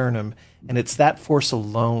sternum, and it's that force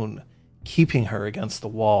alone keeping her against the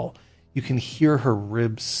wall. You can hear her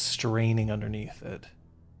ribs straining underneath it.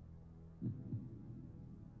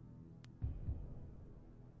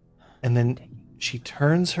 And then she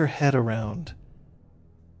turns her head around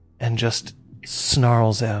and just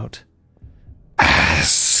snarls out,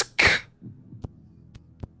 "Ask!"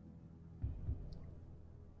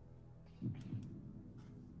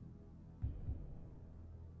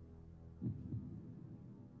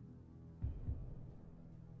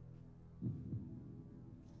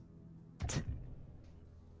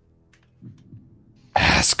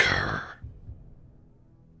 Ask her.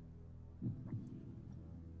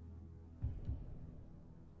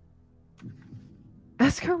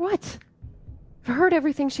 Ask her what? I've heard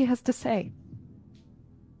everything she has to say.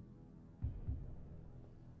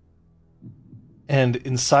 And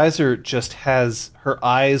Incisor just has, her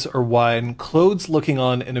eyes are wide, clothes looking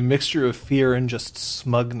on in a mixture of fear and just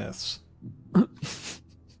smugness.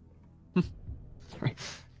 Sorry.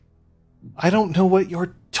 I don't know what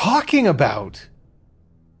you're talking about.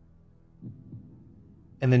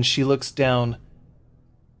 And then she looks down,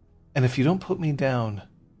 and if you don't put me down,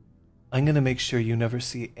 I'm going to make sure you never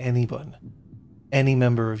see anyone, any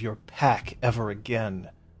member of your pack ever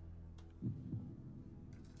again.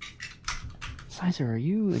 Sizer, are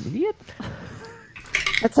you an idiot?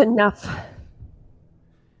 That's enough.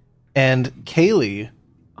 And Kaylee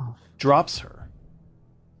Oh. drops her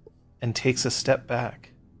and takes a step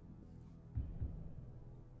back.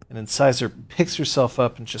 And Incisor picks herself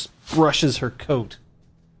up and just brushes her coat.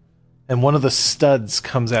 And one of the studs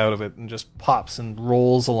comes out of it and just pops and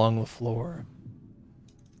rolls along the floor.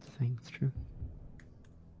 I think it's true.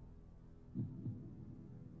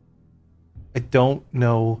 I don't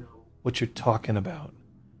know what you're talking about.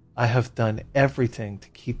 I have done everything to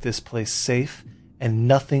keep this place safe, and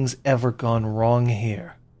nothing's ever gone wrong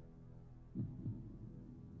here.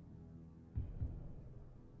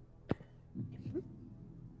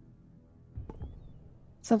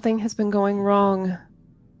 Something has been going wrong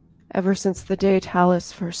ever since the day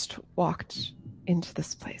Talus first walked into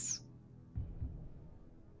this place.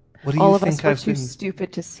 What do All you of us think were I've too been?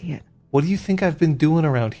 stupid to see it. What do you think I've been doing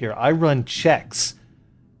around here? I run checks.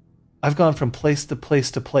 I've gone from place to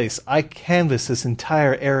place to place. I canvass this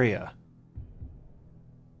entire area.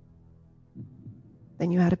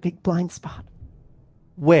 Then you had a big blind spot.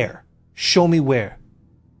 Where? Show me where.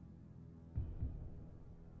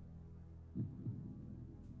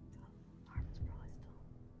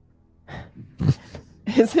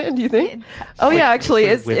 Is it? Do you think? Oh Like, yeah, actually,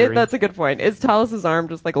 sort of withering. that's a good point. Is Talus's arm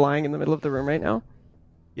just like lying in the middle of the room right now?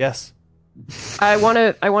 Yes. I want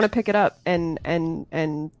to pick it up and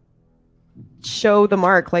show the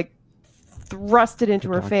mark, like thrust it into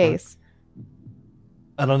The her dark face.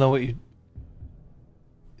 I don't know what you...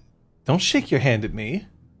 Don't shake your hand at me.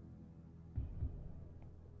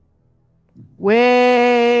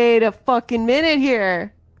 Wait a fucking minute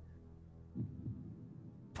here.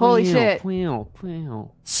 Holy shit.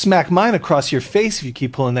 Smack mine across your face if you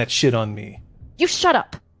keep pulling that shit on me. You shut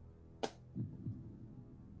up.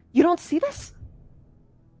 You don't see this?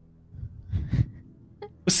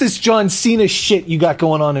 What's this John Cena shit you got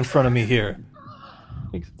going on in front of me here?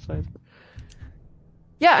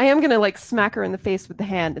 Yeah, I am gonna like smack her in the face with the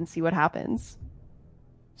hand and see what happens.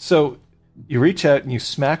 So, you reach out and you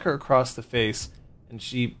smack her across the face, and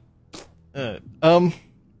she...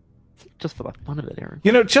 Just for the fun of it, Aaron.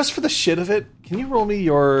 You know, just for the shit of it, can you roll me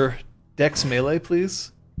your Dex Melee,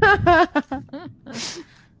 please?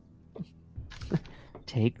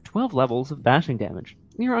 Take 12 levels of bashing damage.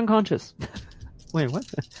 You're unconscious. Wait, what?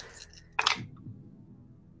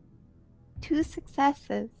 2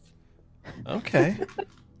 successes. Okay.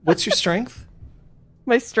 What's your strength?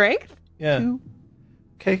 My strength? Yeah. 2.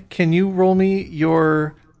 Okay, can you roll me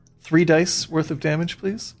your 3 dice worth of damage,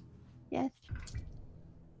 please? Yes.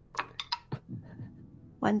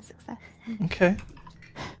 1 success. Okay.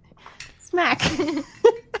 Smack.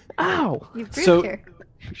 Ow! You bruised So- her.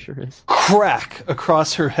 She sure is. Crack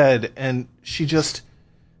across her head, and she just...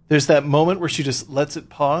 There's that moment where she just lets it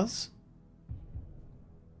pause.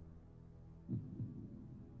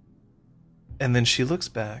 And then she looks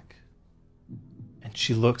back. And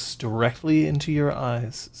she looks directly into your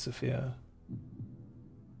eyes, Sophia.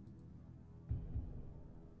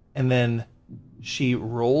 And then she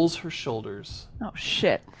rolls her shoulders Oh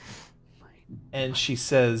shit. and she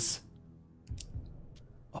says,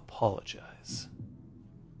 apologize.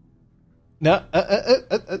 No,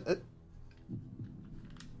 And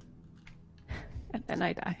then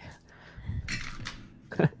I die.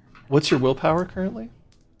 What's your willpower currently?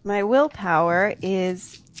 My willpower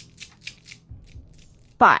is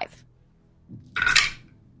 5.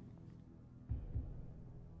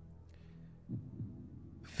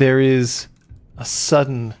 There is a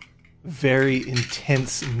sudden, very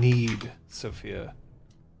intense need, Sophia,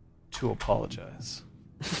 to apologize.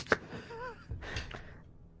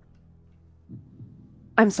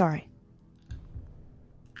 I'm sorry.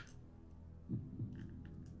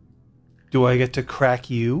 Do I get to crack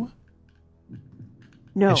you?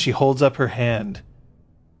 No. And she holds up her hand.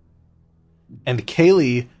 And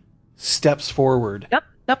Kaylee steps forward. Nope,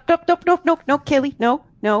 Kaylee.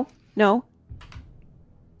 No.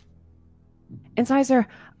 Incisor,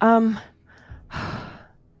 I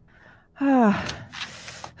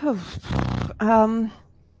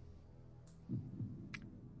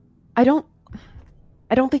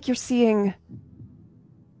don't think you're seeing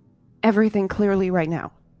everything clearly right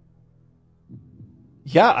now.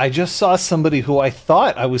 Yeah, I just saw somebody who I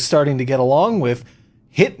thought I was starting to get along with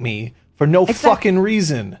hit me for no fucking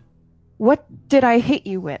reason. What did I hit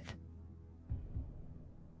you with?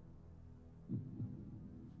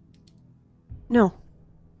 No.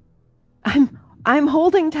 I'm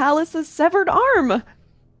holding Talus's severed arm.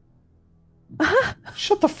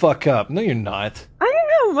 Shut the fuck up. No, you're not. I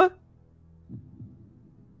am.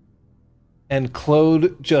 And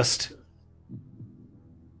Claude just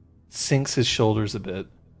sinks his shoulders a bit.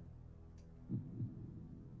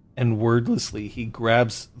 And wordlessly, he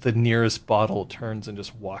grabs the nearest bottle, turns, and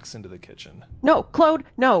just walks into the kitchen. No, Claude,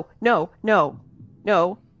 no.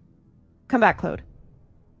 Come back, Claude.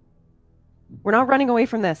 We're not running away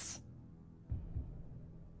from this.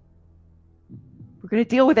 We're gonna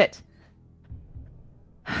deal with it.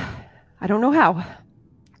 I don't know how.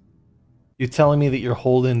 You're telling me that you're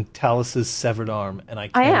holding Talus's severed arm, and I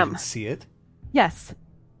can't am. even see it? Yes.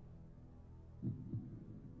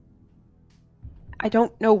 I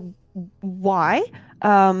don't know why.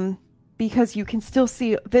 Because you can still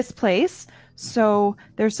see this place. So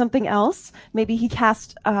there's something else. Maybe he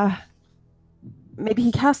cast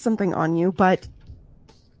something on you, but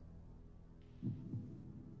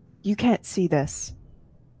you can't see this.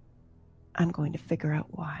 I'm going to figure out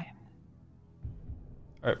why.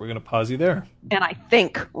 All right, we're going to pause you there. And I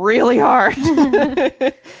think really hard.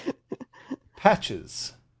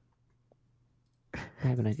 Patches. I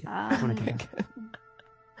have an idea. I wanna do that.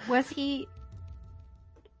 Was he...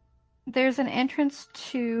 There's an entrance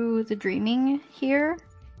to the dreaming here,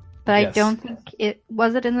 but Yes. I don't think it...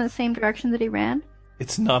 Was it in the same direction that he ran?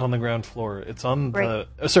 It's not on the ground floor. It's on Right.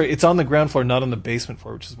 it's on the ground floor, not on the basement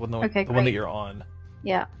floor, which is the one Okay, that great. you're on.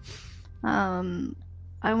 Yeah.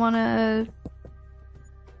 I want to...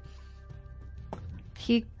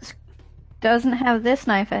 He doesn't have this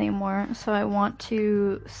knife anymore, so I want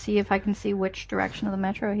to see if I can see which direction of the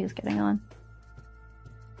metro he's getting on.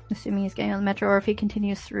 Assuming he's getting on the metro, or if he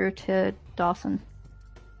continues through to Dawson.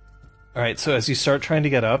 All right, so as you start trying to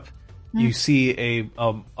get up, you see a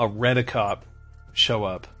rent-a-cop show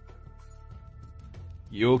up.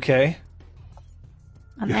 You okay?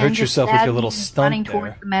 A You man hurt just yourself with stabbed your me little and is stunt running there.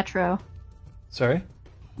 towards the metro. Sorry?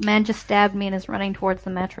 A man just stabbed me and is running towards the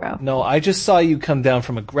metro. No, I just saw you come down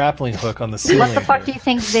from a grappling hook on the ceiling. What the fuck here. do you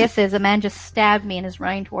think this is? A man just stabbed me and is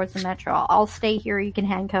running towards the metro. I'll stay here. You can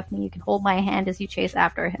handcuff me. You can hold my hand as you chase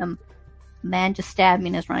after him. A man just stabbed me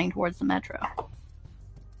and is running towards the metro.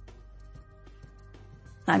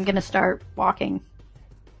 I'm gonna start walking.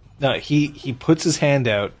 No, he puts his hand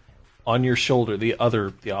out on your shoulder, the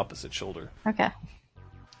opposite shoulder, Okay.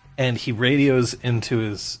 and he radios into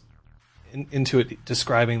it,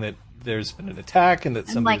 describing that there's been an attack and that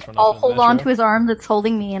And somebody's run I'll off in the hold on metro. to his arm that's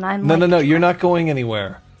holding me, and I'm No, you're not going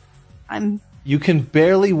anywhere. I'm, You can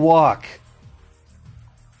barely walk.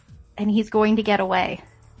 and he's going to get away.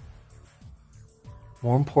 More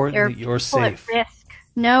There are importantly, you're people at safe. risk.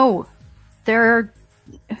 No, there are.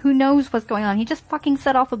 Who knows what's going on? He just fucking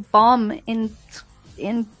set off a bomb in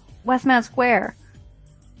Westmount Square.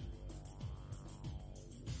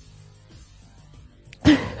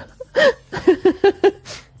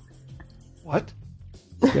 What?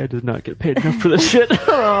 This guy does not get paid enough for this shit.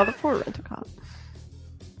 Oh, the poor rent-a-cop.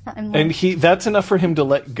 I'm like, And that's enough for him to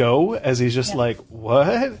let go, as he's just Yeah. like,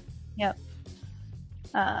 what? yep.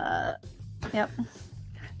 Yep.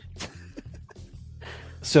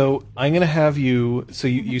 So I'm gonna have you. So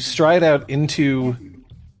you stride out into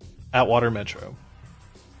Atwater Metro.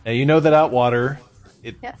 Now you know that Atwater,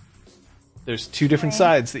 Yeah. there's two different Right.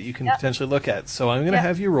 sides that you can Yep. potentially look at. So I'm gonna Yep.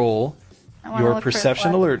 have you roll I wanna your look for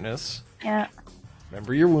perception blood. alertness. Yeah.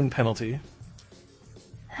 Remember your wound penalty.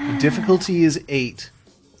 The difficulty is 8.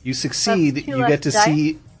 You succeed. That's two You less get to dice?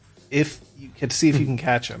 see if you can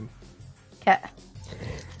catch him. Okay.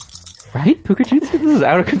 Right? Pukajitsu? This is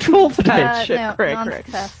out of control today. Shit, No, correct.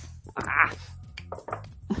 non-success.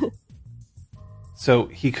 So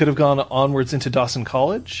he could have gone onwards into Dawson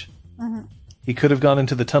College. Mhm. He could have gone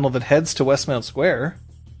into the tunnel that heads to Westmount Square.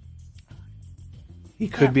 He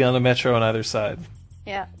could Yeah. be on the metro on either side.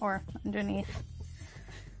 Yeah, or underneath.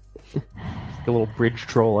 Like a little bridge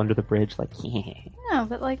troll under the bridge, like, yeah. No,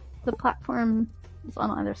 but like the platform is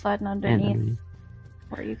on either side and And underneath underneath.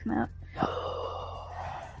 where you come out.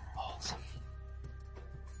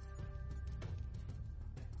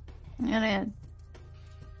 And in.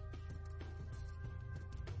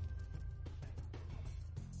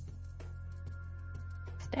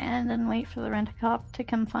 Stand and wait for the rent-a-cop to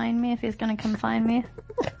come find me if he's gonna come find me.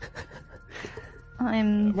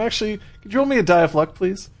 I'm actually. Could you roll me a die of luck,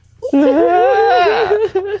 please? I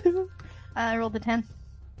rolled a 10.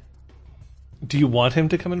 Do you want him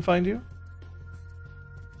to come and find you?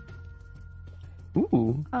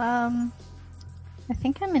 Ooh. I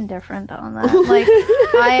think I'm indifferent on that.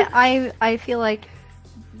 Like, I feel like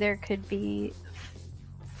there could be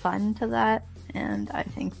fun to that, and I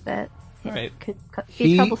think that it Right. could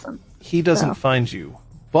be troublesome. He doesn't So. find you,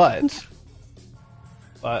 but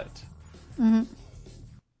Mhm.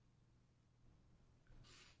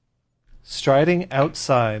 striding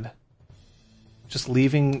outside, just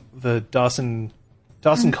leaving the Dawson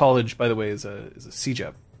College. By the way, is a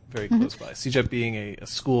CJEP very close by. CJEP being a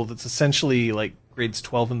school that's essentially like grades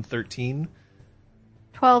 12 and 13.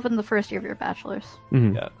 12 in the first year of your bachelor's.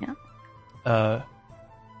 Mhm. Yeah. Yeah.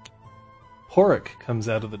 Horik comes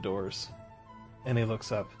out of the doors, and he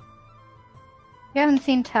looks up. You haven't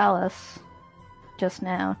seen Talus just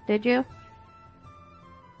now, did you?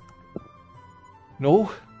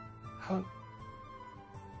 No, how?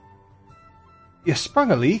 You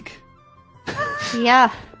sprung a leak.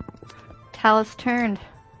 Yeah. Talus turned.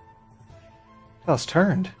 Talus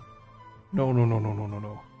turned? No.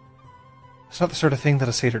 It's not the sort of thing that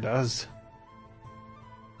a satyr does.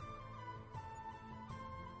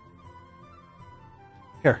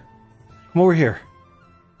 Here. Come over here.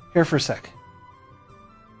 Here for a sec.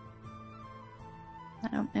 I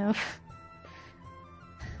don't know.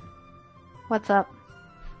 What's up?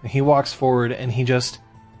 And he walks forward and he just...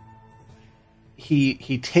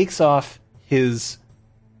 He takes off his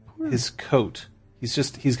coat.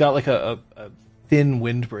 He's got like a thin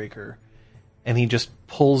windbreaker, and he just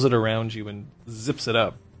pulls it around you and zips it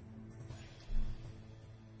up.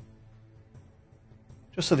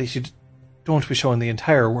 Just so that you don't be showing the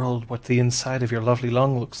entire world what the inside of your lovely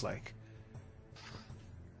lung looks like.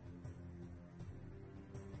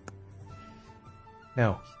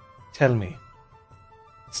 Now, tell me.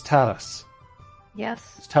 It's Talus.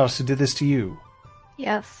 Yes. It's Talus who did this to you.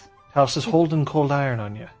 Yes. Talus is holding cold iron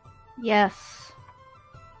on you. Yes.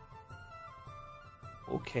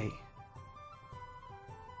 Okay.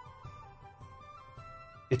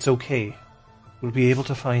 It's okay. We'll be able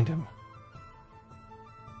to find him.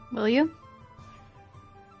 Will you?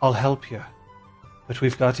 I'll help you. But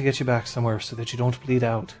we've got to get you back somewhere so that you don't bleed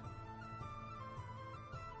out.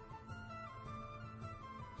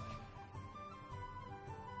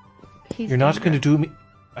 You're not going to do me...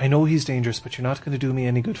 I know he's dangerous, but you're not going to do me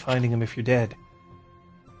any good finding him if you're dead.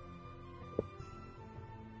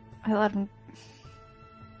 I let him...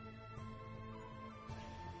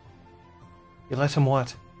 You let him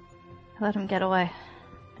what? I let him get away.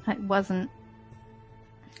 I wasn't...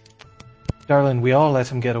 Darling, we all let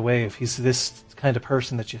him get away if he's this kind of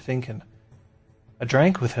person that you're thinking. I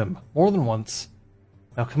drank with him, more than once.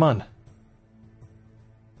 Now come on.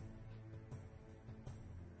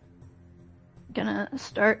 Gonna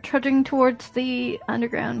start trudging towards the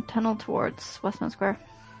underground tunnel towards Westmount Square.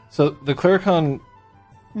 So the Clericon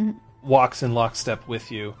walks in lockstep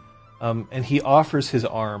with you, and he offers his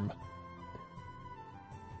arm.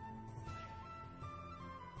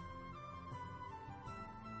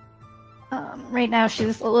 Right now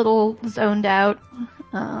she's a little zoned out.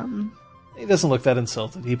 He doesn't look that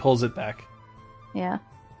insulted. He pulls it back. Yeah.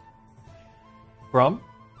 Brom?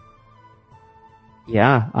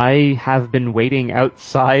 Yeah, I have been waiting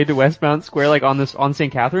outside Westmount Square, like on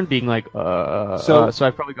St. Catherine, being like, so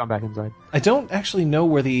I've probably gone back inside. I don't actually know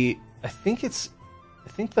where I think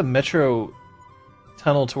the metro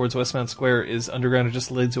tunnel towards Westmount Square is underground. It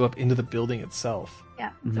just leads you up into the building itself.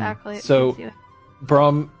 Yeah, exactly. It So, leads you.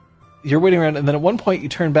 Brom, you're waiting around, and then at one point you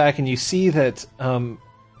turn back and you see that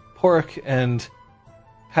Pork and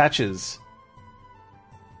Patches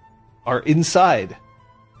are inside.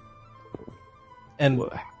 And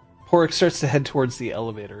Pork starts to head towards the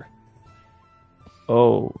elevator.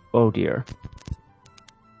 Oh dear.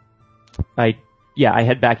 I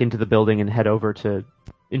head back into the building and head over to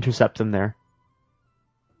intercept them there.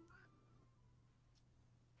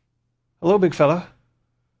 Hello, big fella.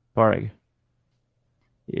 Barrig.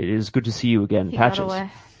 It is good to see you again, He Patches. got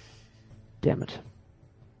away. Damn it.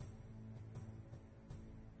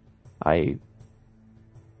 I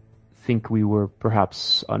think we were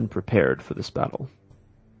perhaps unprepared for this battle.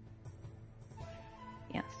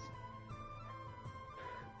 Yes.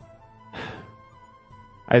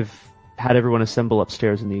 I've had everyone assemble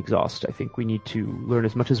upstairs in the exhaust. I think we need to learn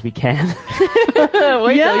as much as we can. Wait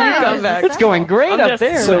till you come back. It's going great I'm up just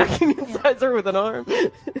there. smacking inside her with an arm.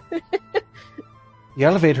 The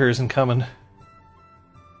elevator isn't coming. He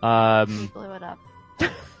blew it up.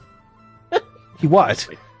 He what?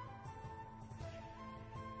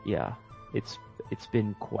 Yeah, it's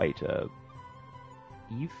been quite a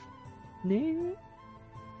evening.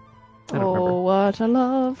 I don't remember. Oh, what a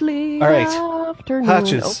lovely All right. afternoon.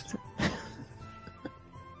 Patches. Oh,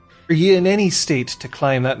 Are you in any state to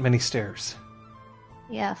climb that many stairs?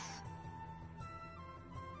 Yes.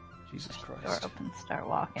 Jesus Door Christ. open, start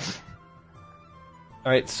walking.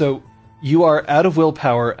 Alright, so you are out of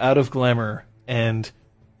willpower, out of glamour, and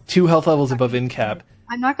 2 health levels above in cap.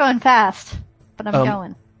 I'm not going fast, but I'm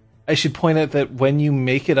going. I should point out that when you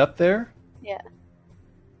make it up there, Yeah.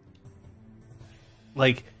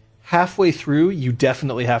 like halfway through, you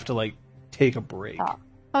definitely have to like take a break.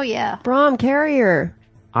 Oh yeah. Brom, carrier.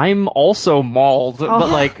 I'm also mauled, but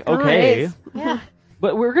like, okay. Nice. Yeah.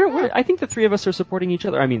 But I think the three of us are supporting each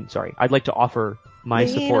other. I mean, sorry, I'd like to offer my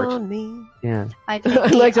Lean support. on me. Yeah. I'd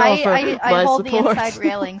like to offer I my hold support. the inside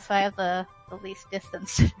railing, so I have the least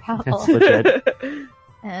distance to travel. That's legit.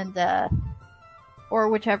 And or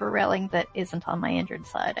whichever railing that isn't on my injured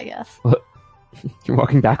side, I guess. You're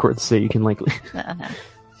walking backwards, so you can like. No.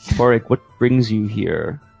 Boric, what brings you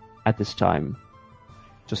here at this time?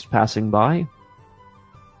 just passing by.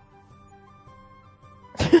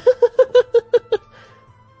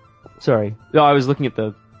 Sorry. No, I was looking at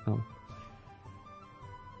the... Oh.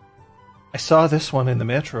 I saw this one in the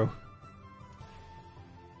metro.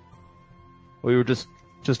 We were just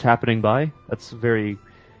happening by? That's very...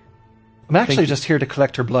 I'm actually Thank you. just here to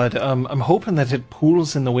collect her blood. I'm hoping that it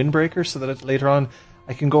pools in the windbreaker so that later on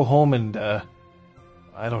I can go home and,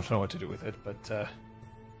 I don't know what to do with it, but,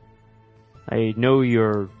 I know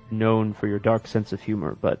you're known for your dark sense of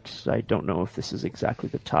humor, but I don't know if this is exactly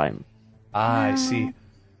the time. I see.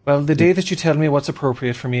 Well, the day that you tell me what's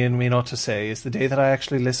appropriate for me and me not to say is the day that I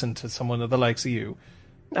actually listen to someone of the likes of you.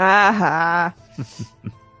 Aha.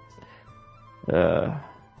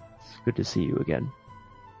 It's good to see you again.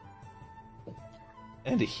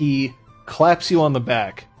 And he claps you on the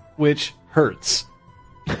back, which hurts.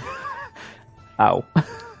 Ow.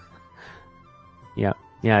 Yeah,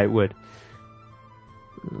 it would.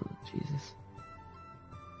 Oh, Jesus.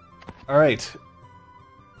 All right.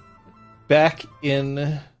 Back in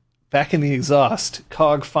the exhaust,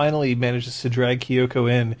 Cog finally manages to drag Kyoko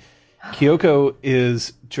in. Kyoko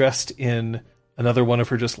is dressed in another one of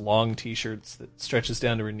her just long t-shirts that stretches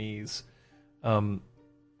down to her knees.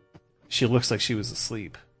 She looks like she was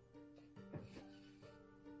asleep.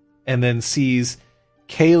 And then sees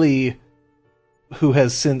Kaylee, who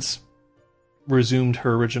has since resumed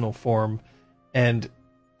her original form, and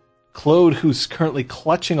Claude, who's currently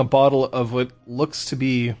clutching a bottle of what looks to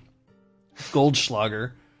be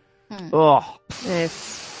Goldschlager, Oh,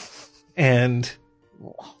 and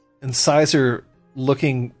Sizer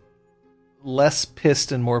looking less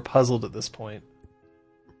pissed and more puzzled at this point.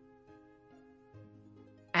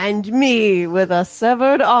 And me with a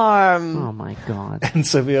severed arm. oh my God. And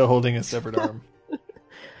Sophia holding a severed arm.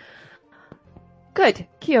 Good.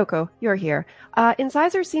 Kyoko, you're here.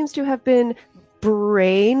 Incisor seems to have been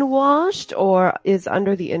brainwashed or is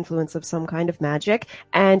under the influence of some kind of magic,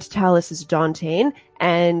 and Talus is Dauntain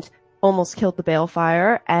and almost killed the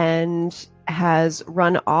Balefire and has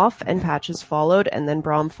run off, and Patches followed, and then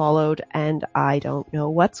Braum followed, and I don't know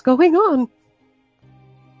what's going on.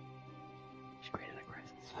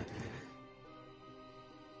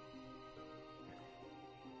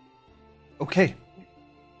 Okay.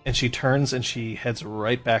 And she turns and she heads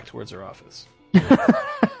right back towards her office.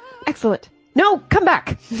 Excellent. No, come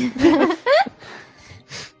back! You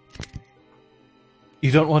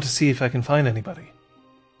don't want to see if I can find anybody.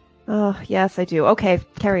 Oh, yes, I do. Okay,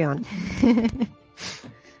 carry on.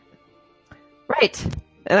 Right.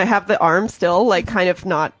 And I have the arm still, like, kind of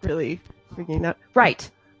not really freaking out. Right.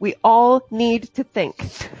 We all need to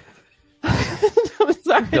think. I'm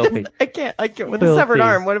sorry. Filthy. I can't. With a severed Filthy.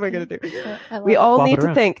 arm, what am I going to do? I love We all Swap need it to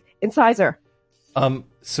around. think. Incisor.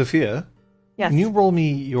 Sophia, Yes. can you roll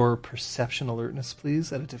me your perception alertness,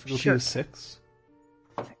 please, at a difficulty Sure. of 6?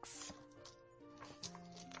 6.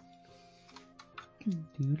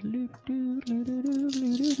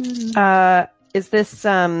 Is this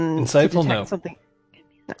Insightful? to detect No. something?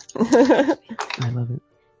 I love it.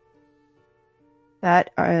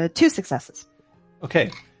 That are 2 successes.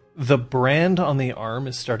 Okay. The brand on the arm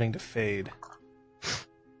is starting to fade.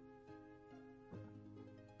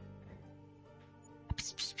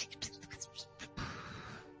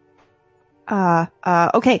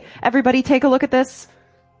 Okay, everybody take a look at this.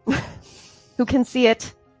 Who can see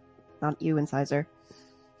it? Not you, Incisor.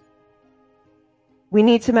 We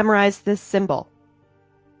need to memorize this symbol.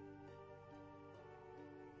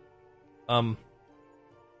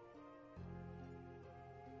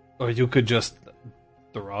 Or you could just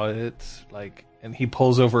draw it, like, and he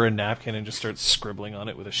pulls over a napkin and just starts scribbling on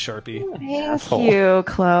it with a Sharpie. Thank you,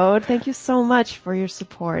 Claude. Thank you so much for your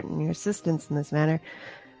support and your assistance in this manner.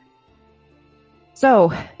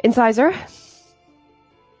 So, Incisor,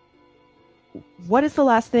 what is the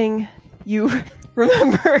last thing you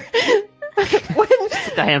remember?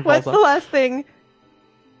 Diane What's falls the off. last thing?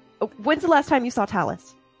 When's the last time you saw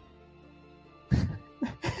Talus?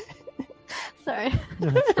 Sorry. No,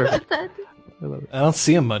 that's perfect. That- I love it. I don't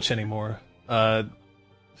see him much anymore.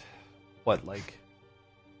 What, like,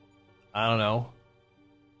 I don't know,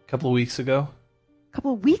 a couple of weeks ago? A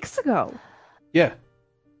couple of weeks ago. Yeah.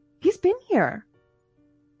 He's been here.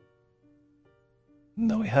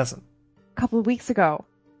 No, he hasn't. A couple of weeks ago.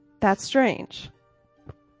 That's strange.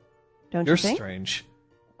 Don't You're you think? strange.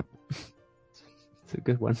 It's a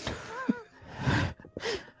good one.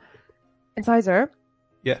 Incisor,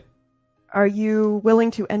 Yeah. are you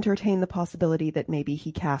willing to entertain the possibility that maybe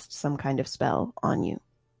he cast some kind of spell on you?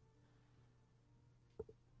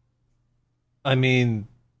 I mean,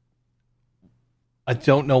 I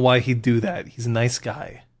don't know why he'd do that. He's a nice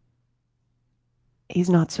guy. He's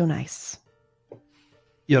not so nice.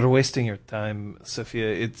 You're wasting your time,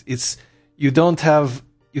 Sophia. It's you don't have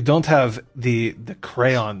the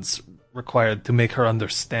crayons required to make her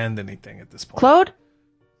understand anything at this point. Claude?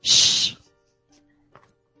 Shh.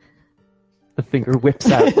 The finger whips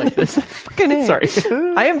out like this. Fucking A. Sorry.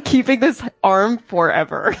 I am keeping this arm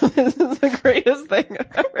forever. This is the greatest thing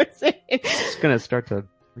I've ever seen. It's gonna start to.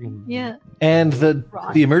 Freaking... Yeah. And the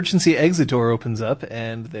emergency exit door opens up,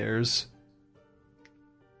 and there's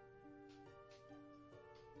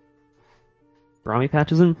Brahmi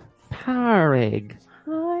Patches and Pareg.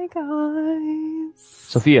 Hi, guys.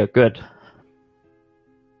 Sophia, good.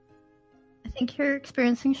 I think you're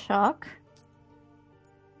experiencing shock.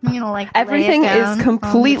 I'm gonna like lay it Everything down is on the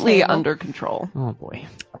completely table. under control. Oh boy.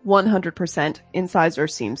 100%. Incisor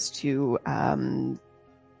seems to,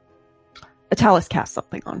 Atalis cast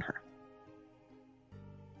something on her.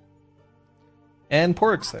 and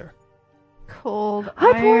Pork's there. Cold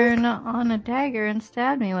Hi, iron on a dagger and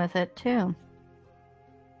stabbed me with it too.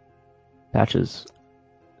 Patches.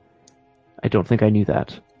 I don't think I knew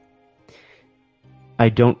that. I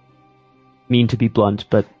don't mean to be blunt,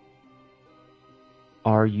 but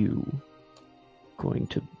are you going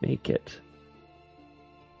to make it?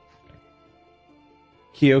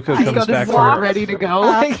 Kyoko He's comes got back his from walk her. ready to go.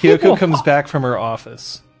 Kyoko comes back from her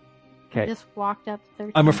office. Okay. Just walked up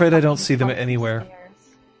 13 I'm afraid I don't fucking see them fucking anywhere. stairs.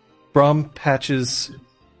 Brom, Patches,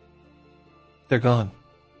 they're gone.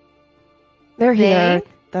 They're They? here,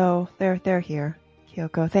 though. They're here.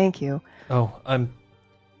 Kyoko, thank you. Oh,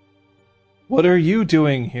 What are you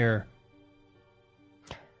doing here?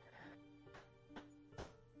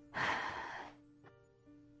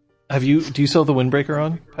 Do you still have the windbreaker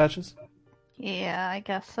on, Patches? Yeah, I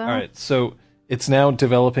guess so. Alright, so it's now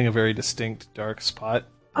developing a very distinct dark spot.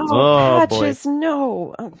 Oh, Patches,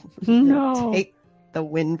 no. Oh, No. Take the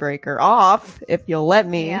windbreaker off, if you'll let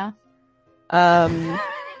me. Yeah.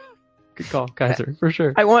 Good call, Kaiser, for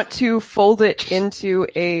sure. I want to fold it into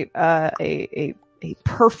a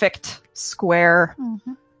perfect square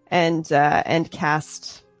Mhm. and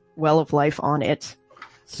cast Well of Life on it.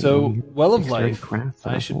 So, Well of Dexterity Life, craft,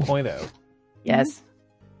 I should awful. point out, Yes.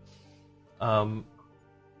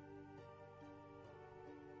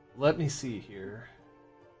 let me see here.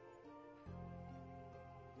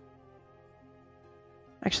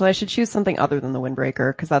 Actually, I should choose something other than the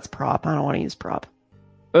windbreaker because that's prop. I don't want to use prop.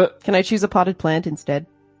 Uh. Can I choose a potted plant instead?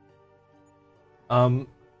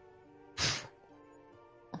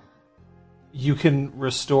 You can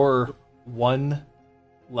restore 1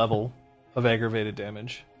 level of aggravated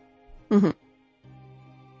damage, Mhm.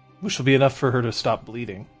 which will be enough for her to stop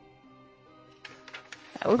bleeding.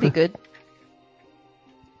 That would be good.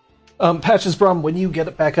 Patches, Brom, when you get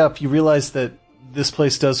it back up, you realize that this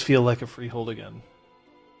place does feel like a freehold again.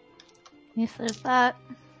 Yes, there's that.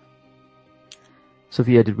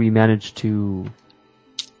 Sophia, did we manage to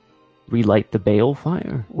relight the bale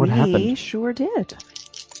fire? What we happened? sure did.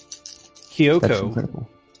 That's Kyoko incredible.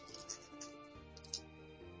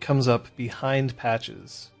 comes up behind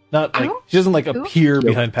Patches. Not like she doesn't like appear Nope.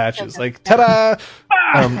 behind Patches. Like ta-da!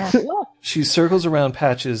 She circles around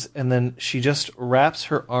Patches and then she just wraps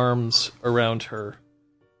her arms around her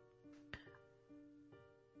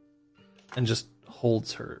and just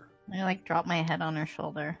holds her. I like drop my head on her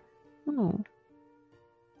shoulder. Oh.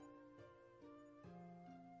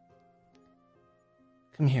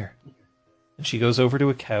 Come here. And she goes over to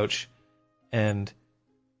a couch and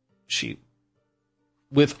she,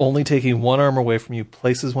 with only taking one arm away from you,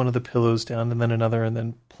 places one of the pillows down and then another and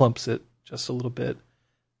then plumps it just a little bit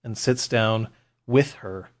and sits down with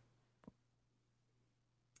her.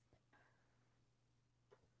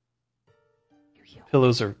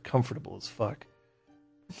 Pillows are comfortable as fuck.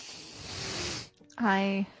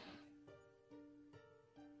 I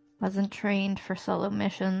wasn't trained for solo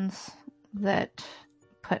missions that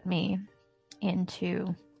put me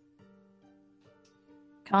into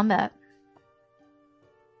combat.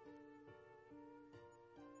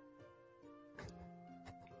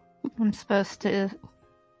 I'm supposed to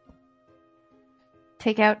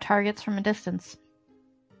take out targets from a distance.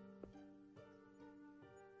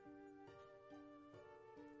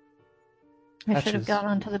 I should have Patches. gone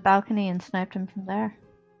onto the balcony and sniped him from there.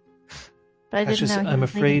 But I didn't Patches, know he I'm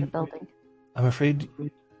was leaving the afraid- building. I'm afraid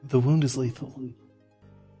the wound is lethal.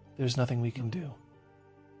 There's nothing we can do.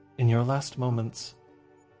 In your last moments,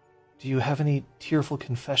 do you have any tearful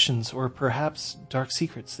confessions or perhaps dark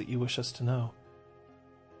secrets that you wish us to know?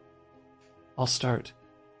 I'll start.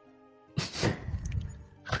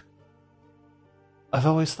 I've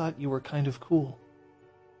always thought you were kind of cool.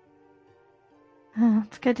 Oh,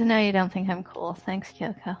 it's good to know you don't think I'm cool. Thanks,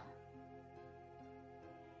 Kyoko.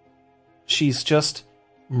 she's just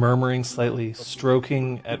murmuring slightly,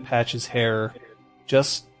 stroking at Patch's hair,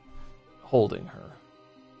 just holding her,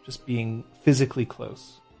 just being physically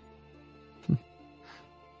close.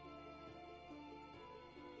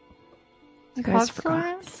 You guys Cog's forgot.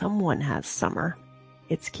 around? Someone has Summer.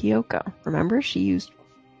 It's Kyoko. Remember? She used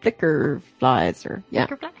flicker flies, or yeah,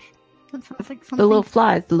 Flicker flash? That sounds like something. the little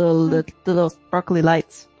flies, the little sparkly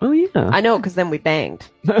lights. Oh yeah. I know, because then we banged.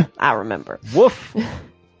 I remember. Woof.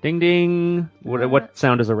 Ding ding. What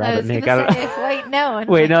sound does a I rabbit was make? gonna I don't. say, wait, no. and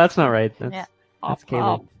Wait, like, no, that's not right. That's, Yeah. that's Pop,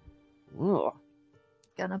 Caleb. Ugh.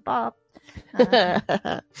 Gonna bop.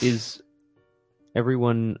 Is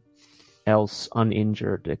everyone else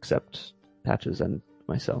uninjured except Patches and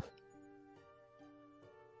myself?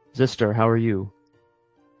 Zister, how are you?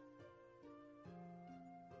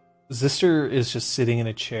 Zister is just sitting in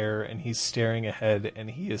a chair and he's staring ahead and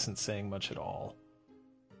he isn't saying much at all.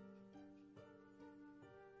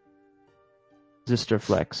 Zister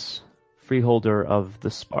Flex, freeholder of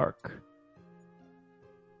the Spark.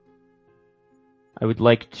 I would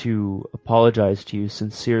like to apologize to you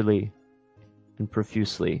sincerely and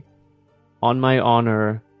profusely. On my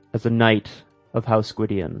honor as a knight of House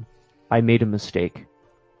Gwydion, I made a mistake.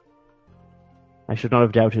 I should not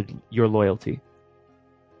have doubted your loyalty.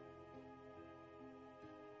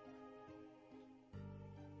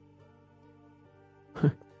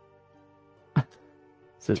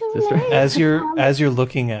 Sister? As you're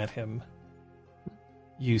looking at him,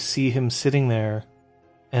 you see him sitting there,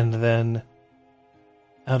 and then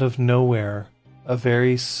out of nowhere, a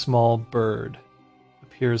very small bird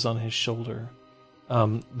appears on his shoulder.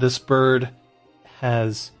 This bird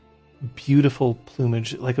has beautiful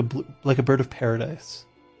plumage, like a bird of paradise.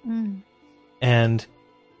 Mm. And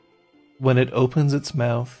when it opens its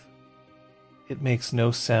mouth, it makes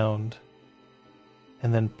no sound,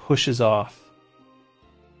 and then pushes off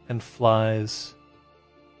and flies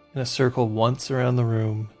in a circle once around the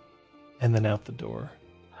room and then out the door.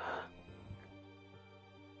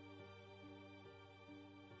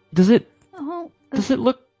 Does it Oh,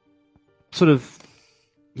 look sort of...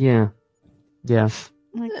 Yeah.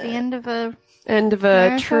 like the end of a. End of a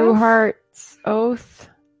Marriage true oath? heart's oath.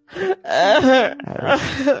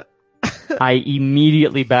 I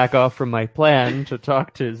immediately back off from my plan to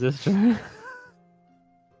talk to Zister.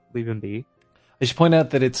 Leave him be. I should point out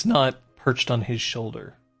that it's not perched on his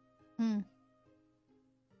shoulder. Hmm.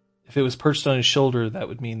 If it was perched on his shoulder, that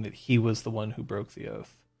would mean that he was the one who broke the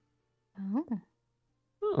oath. Oh.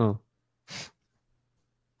 Oh.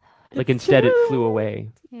 Like instead it flew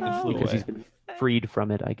away. Yeah. Flew Because away. he's been freed from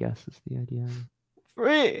it, I guess, is the idea.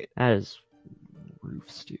 Free. That is roof,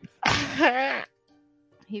 Steve.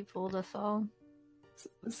 He fooled us all.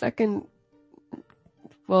 Second.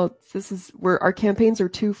 Well, this is where our campaigns are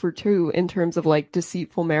 2 for 2 in terms of like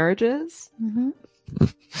deceitful marriages. Mm-hmm.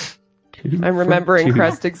 I'm remembering Two.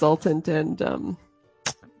 Crest Exultant and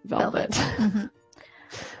Velvet. Mm-hmm.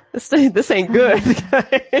 This ain't good,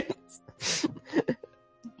 guys.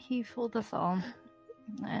 He fooled us all,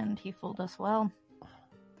 and he fooled us well.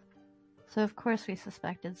 So of course we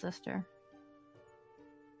suspected Zister.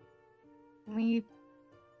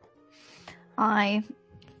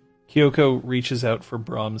 Kyoko reaches out for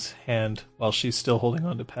Brahm's hand while she's still holding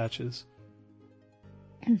on to Patches.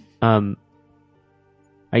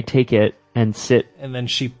 I take it and sit. And then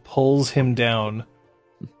she pulls him down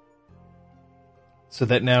so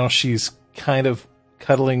that now she's kind of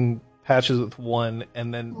cuddling Patches with one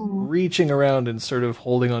and then reaching around and sort of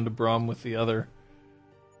holding on to Brahm with the other.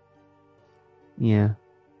 Yeah.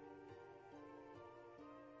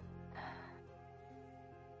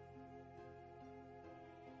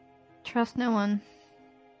 Trust no one.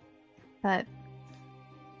 But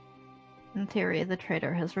in theory, the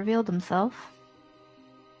traitor has revealed himself.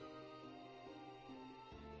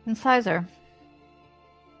 Incisor.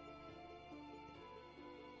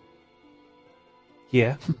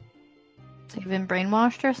 Yeah. So you've been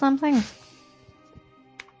brainwashed or something?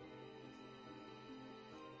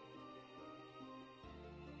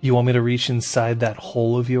 You want me to reach inside that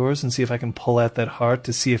hole of yours and see if I can pull out that heart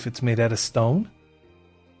to see if it's made out of stone?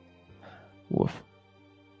 Woof.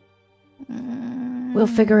 We'll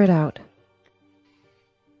figure it out.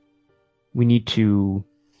 We need to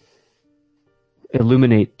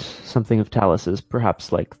illuminate something of Talus's,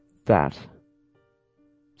 perhaps like that.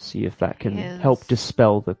 See if that can Yes. help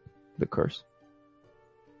dispel the curse.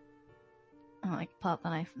 I like pop the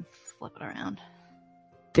knife and flip it around.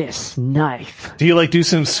 This knife. Do you like do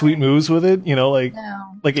some sweet moves with it? You know, like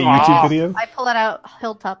No. a YouTube video? I pull it out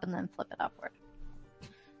hilltop and then flip it upward.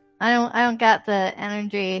 I don't got the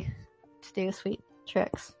energy to do sweet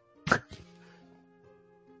tricks. You've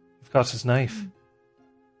Got his knife.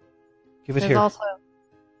 Give it There's here. also.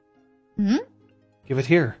 Hmm? Give it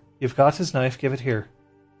here. You've got his knife. Give it here.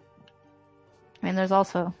 I mean, there's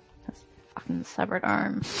also this fucking severed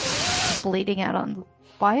arm bleeding out on.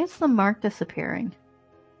 Why is the mark disappearing?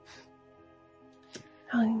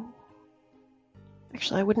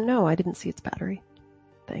 Actually, I wouldn't know. I didn't see its battery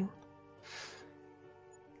thing.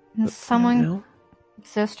 Can I don't someone, know.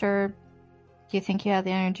 sister, do you think you have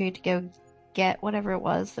the energy to go get whatever it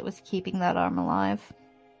was that was keeping that arm alive?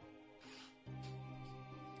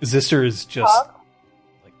 Zister is just...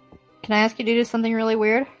 Can I ask you to do something really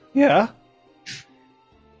weird? Yeah.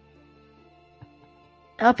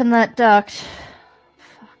 Up in that duct.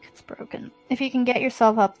 Fuck, it's broken. If you can get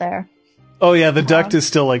yourself up there. Oh yeah, the duct is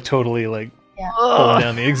still like totally like Yeah. pulling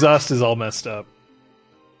down. The exhaust is all messed up.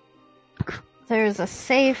 There's a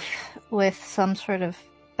safe with some sort of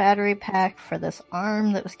battery pack for this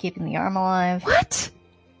arm that was keeping the arm alive. What?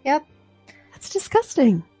 Yep. That's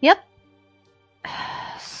disgusting. Yep.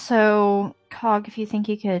 So, Cog, if you think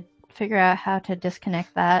you could figure out how to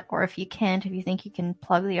disconnect that, or if you can't, if you think you can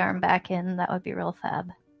plug the arm back in, that would be real fab.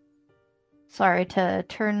 Sorry to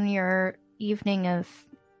turn your evening of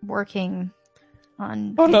working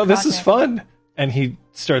on... Oh no, this project. is fun. And he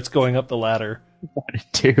starts going up the ladder. What a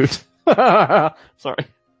dude. Sorry.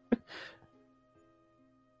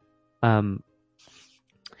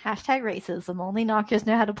 Hashtag racism. Only knockers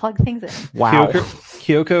know how to plug things in. Wow.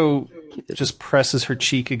 Kyoko just presses her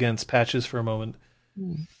cheek against Patches for a moment.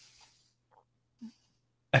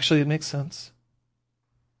 Actually, it makes sense.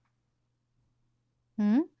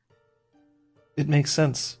 Hmm? It makes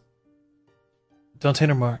sense. Dantean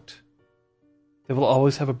are marked. They will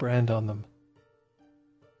always have a brand on them.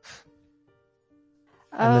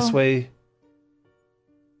 And this Oh. way,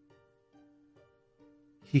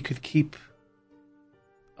 he could keep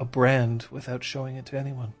a brand without showing it to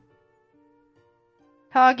anyone.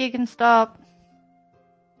 Cog, you can stop.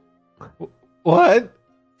 What?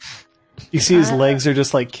 You see his legs are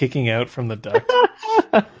just like kicking out from the duct.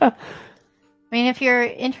 I mean, if you're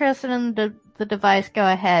interested in the device, go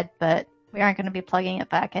ahead, but we aren't going to be plugging it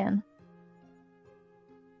back in.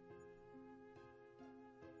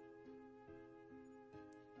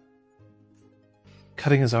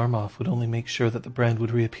 Cutting his arm off would only make sure that the brand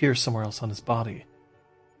would reappear somewhere else on his body.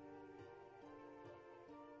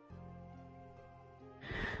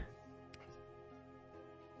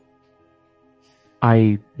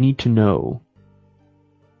 I need to know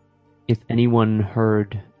if anyone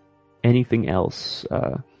heard anything else.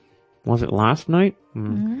 Was it last night?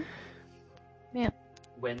 Mhm.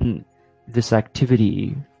 When this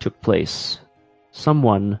activity took place,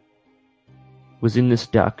 someone was in this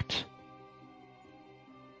duct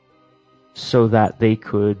so that they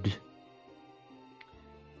could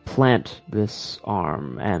plant this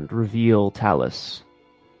arm and reveal Talus.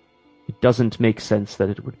 It doesn't make sense that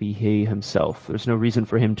it would be he himself. There's no reason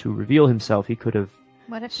for him to reveal himself. He could have...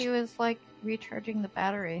 What if he was, like, recharging the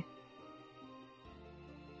battery?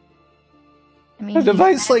 I mean, A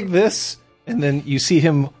device like this, and then you see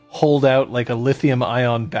him hold out like a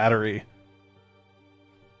lithium-ion battery.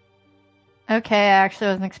 Okay, I actually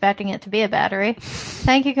wasn't expecting it to be a battery.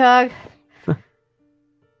 Thank you, Cog.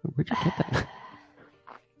 Where'd you get that?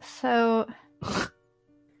 So,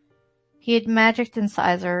 he had magicked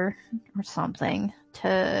Incisor or something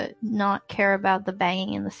to not care about the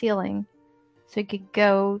banging in the ceiling, so he could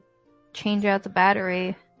go change out the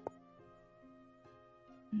battery.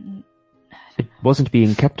 It wasn't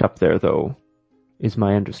being kept up there, though, is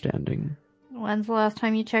my understanding. When's the last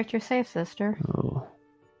time you checked your safe, sister? Oh,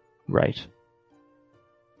 right.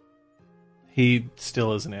 He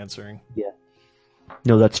still isn't answering.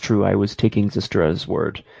 No, that's true. I was taking Zistra's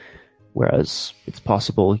word. Whereas it's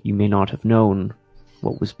possible you may not have known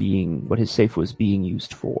what his safe was being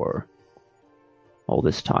used for all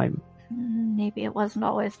this time. Maybe it wasn't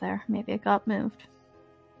always there. Maybe it got moved.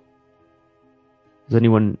 Has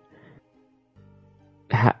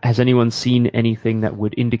anyone seen anything that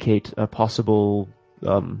would indicate a possible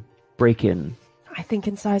break-in? I think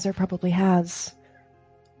Incisor probably has,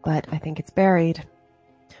 but I think it's buried.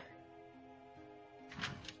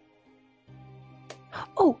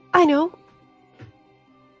 Oh, I know.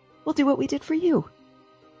 We'll do what we did for you.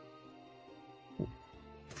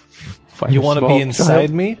 Fire You want to be small inside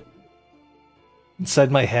child? me?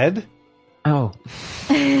 Inside my head? Oh,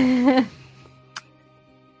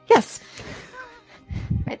 Yes.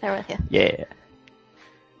 Right there with you. yeah.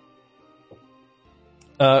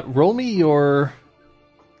 Roll me your...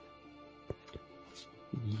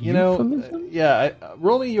 Euphemism?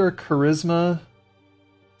 Roll me your charisma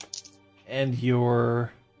and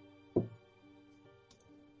your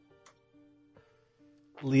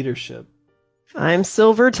leadership. I'm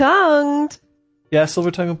silver-tongued. Yeah,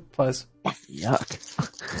 silver tongue applies. Yuck.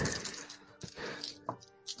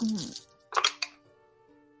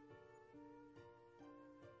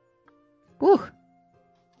 Woo.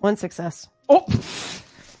 1 success. Oh!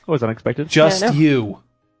 That was unexpected. Just Yeah, I know. you.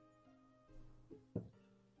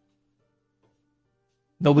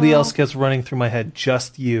 Nobody Well- else gets running through my head.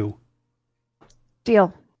 Just you.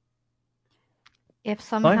 Deal. If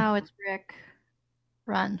somehow it's Rick,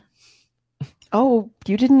 run. Oh,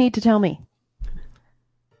 you didn't need to tell me.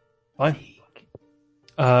 Fine.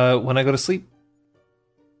 When I go to sleep,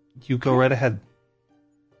 you go right ahead.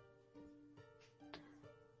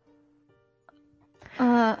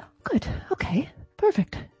 Good. Okay.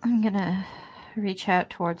 Perfect. I'm gonna reach out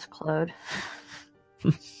towards Claude.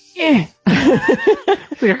 Like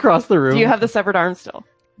across the room. Do you have the severed arm still?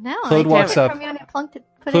 No, Claude I walks took it up. from you and I plunked it.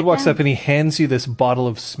 Put Claude it walks down. up and he hands you this bottle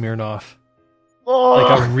of Smirnoff.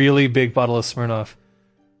 Like a really big bottle of Smirnoff.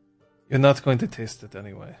 You're not going to taste it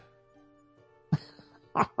anyway.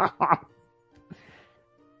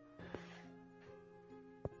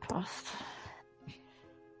 Prost.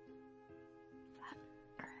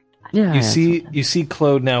 Yeah. You see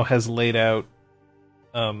Claude now has laid out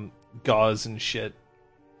gauze and shit.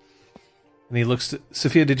 And he looks to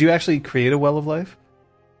Sophia, did you actually create a well of life?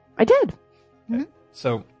 I did.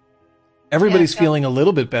 So everybody's Yeah, feeling a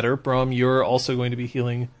little bit better. Brom, you're also going to be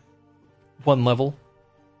healing 1 level.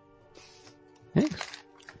 Thanks.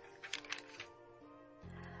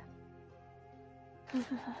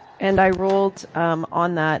 And I rolled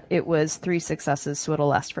on that. It was 3 successes, so it'll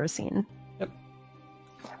last for a scene.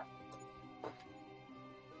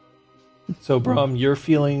 So Brom, you're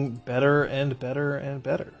feeling better and better and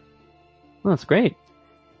better. Well, that's great.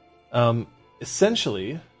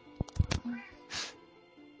 Essentially,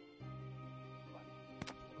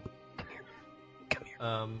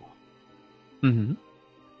 Mm-hmm.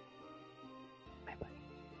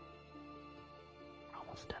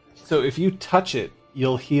 so if you touch it,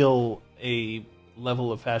 you'll heal a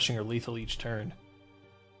level of hashing or lethal each turn.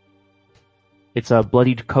 It's a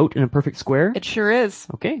bloodied coat in a perfect square. It sure is.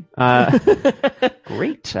 Okay.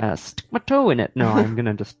 Great. Stick my toe in it. No, I'm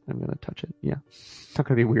gonna touch it. Yeah. Not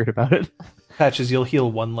gonna be weird about it. Patches, you'll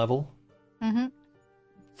heal 1 level Mm-hmm.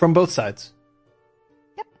 from both sides.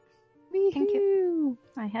 Thank you.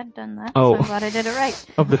 I had done that, Oh. so I'm glad I did it right.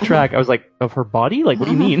 Of the track, I was like, of her body? Like, what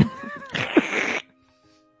do you mean?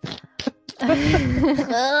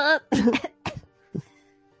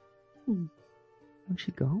 Where'd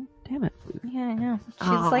she go? Damn it. Yeah, I know. She's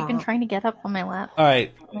like been trying to get up on my lap All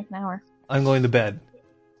right, for like an hour. I'm going to bed.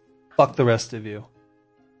 Fuck the rest of you.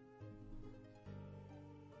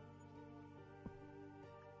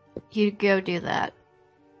 You go do that.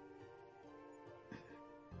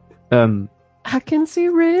 I can see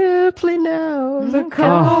Ripley now. The Okay.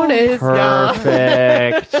 cone is gone.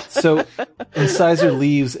 Perfect. So Incisor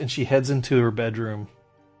leaves and she heads into her bedroom.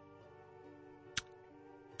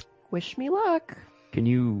 Wish me luck. Can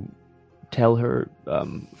you tell her,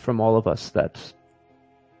 from all of us, that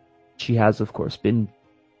she has, of course, been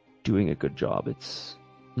doing a good job. It's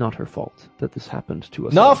not her fault that this happened to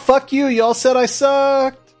us. No, all. fuck you. Y'all said I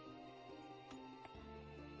sucked.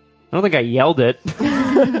 I don't think I yelled it.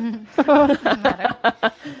 Doesn't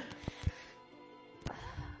matter.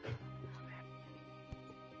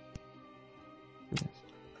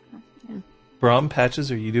 Brom,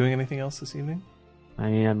 Patches, are you doing anything else this evening? I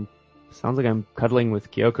am. Sounds like I'm cuddling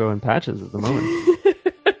with Kyoko and Patches at the moment.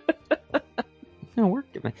 No, we're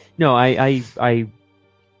good. No, I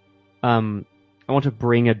want to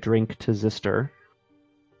bring a drink to Zister.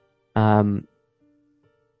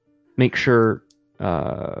 Make sure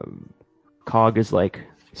Cog is like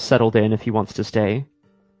settled in if he wants to stay.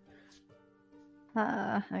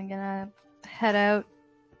 I'm gonna head out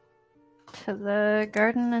to the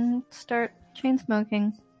garden and start chain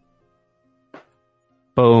smoking.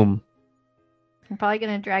 Boom. I'm probably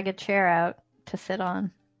gonna drag a chair out to sit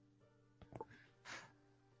on.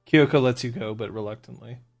 Kyoko lets you go, but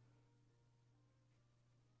reluctantly.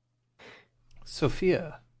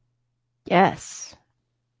 Sophia, Yes.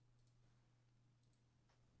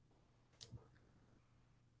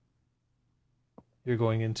 you're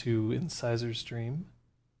going into Incisor's dream.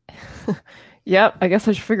 Yep, I guess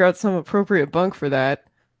I should figure out some appropriate bunk for that.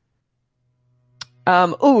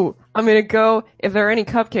 Ooh, I'm gonna go, if there are any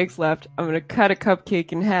cupcakes left, I'm gonna cut a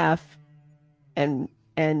cupcake in half and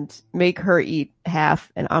make her eat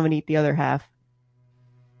half, and I'm gonna eat the other half.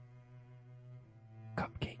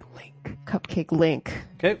 Cupcake Link. Cupcake Link.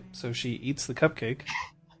 Okay, so she eats the cupcake.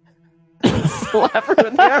 laugh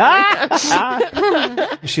with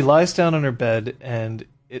her. She lies down on her bed, and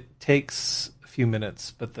it takes a few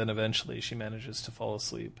minutes, but then eventually she manages to fall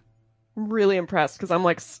asleep. I'm really impressed because I'm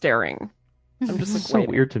like staring. I'm just like so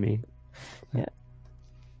waiting. weird to me.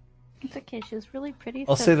 It's okay. She's really pretty.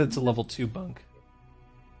 I'll so- say that's a level 2 bunk.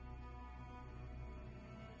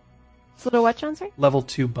 So the what, John? Sorry? Level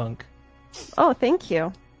 2 bunk. Oh, thank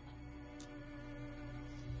you.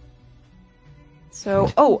 So,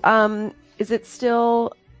 is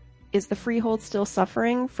the freehold still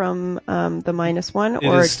suffering from the -1?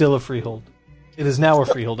 It is still a freehold. It is now a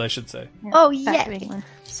freehold, I should say. Yeah, Oh, back to yeah. England.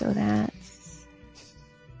 So that's...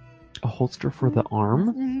 A holster for the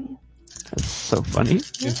arm? Mm, That's so funny.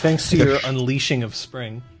 And thanks to your unleashing of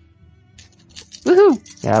spring.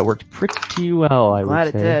 Woohoo! Yeah, it worked pretty well, I Glad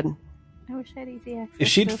would it say. did. I wish I had easy access. If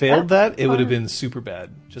she'd to failed that, it would have fun. been super bad.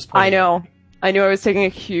 Just I pointing out. know. I knew I was taking a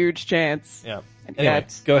huge chance. Yeah. And Anyway,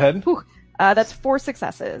 yet- go ahead. That's 4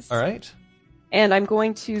 successes. All right. And I'm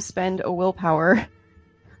going to spend a willpower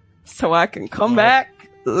so I can come All back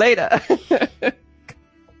later.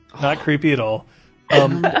 Not creepy at all.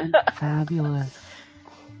 Fabulous.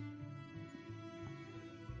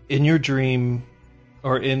 In your dream,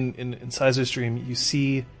 or in Sizer's dream, you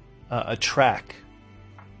see a track,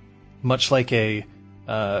 much like a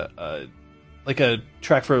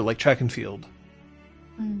track for like track and field,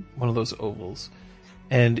 one of those ovals,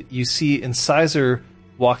 and you see Incisor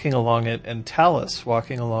walking along it and Talus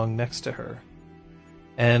walking along next to her,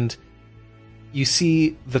 and you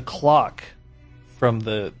see the clock from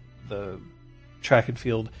the track and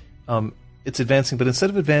field. It's advancing, but instead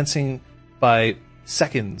of advancing by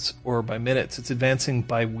seconds or by minutes, it's advancing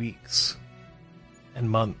by weeks and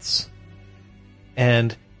months.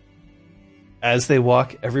 And as they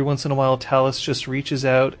walk, every once in a while, Talus just reaches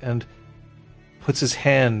out and puts his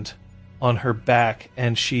hand on her back,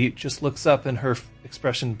 and she just looks up and her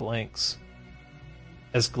expression blanks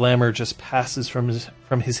as glamour just passes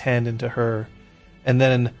from his hand into her. And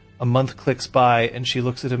then a month clicks by, and she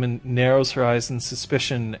looks at him and narrows her eyes in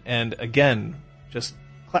suspicion, and again, just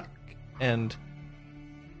clack, and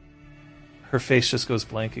her face just goes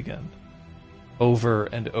blank again, over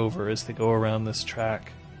and over as they go around this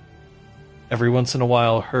track. Every once in a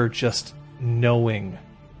while, her just knowing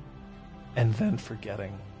and then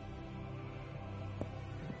forgetting.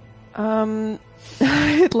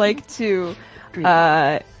 I'd like to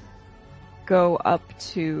go up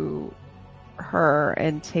to her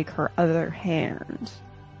and take her other hand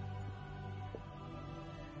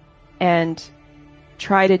and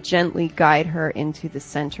try to gently guide her into the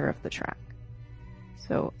center of the track.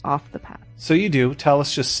 So off the path. So you do.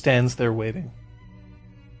 Talus just stands there waiting.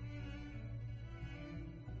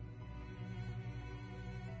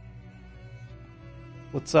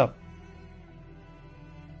 What's up?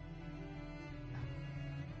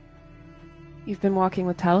 You've been walking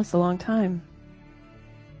with Talus a long time.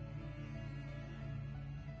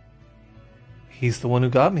 He's the one who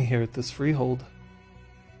got me here at this freehold.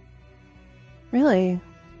 Really?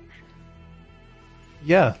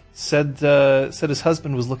 Yeah, said his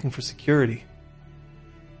husband was looking for security.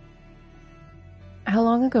 How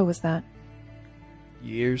long ago was that?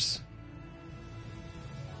 Years.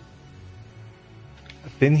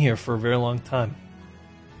 I've been here for a very long time.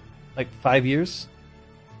 Like 5 years?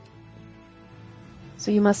 So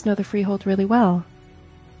you must know the freehold really well.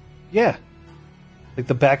 Yeah. Like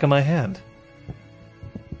the back of my hand.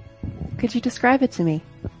 Could you describe it to me?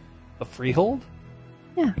 The freehold?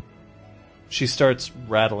 Yeah. She starts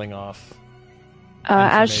rattling off.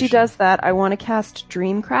 As she information. does that, I want to cast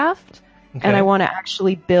Dreamcraft, and Okay. I want to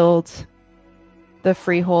actually build the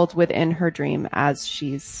freehold within her dream as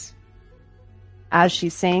she's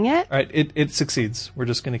saying it. All right, it succeeds. We're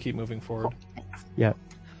just going to keep moving forward. Yeah.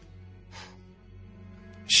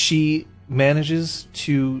 She manages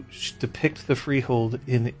to depict the freehold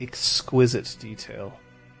in exquisite detail.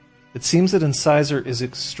 It seems that Incisor is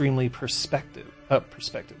extremely perceptive.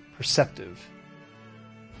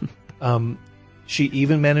 She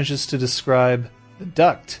even manages to describe the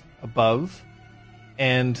duct above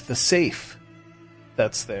and the safe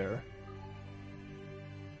that's there.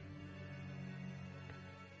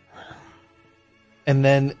 And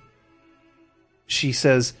then she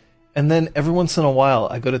says, and then every once in a while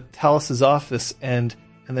I go to Talus's office and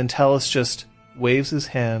then Talus just waves his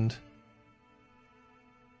hand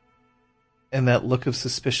and that look of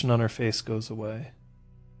suspicion on her face goes away.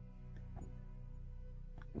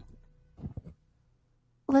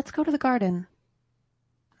 Let's go to the garden.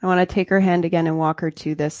 I want to take her hand again and walk her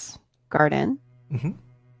to this garden. Mm-hmm.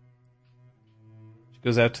 She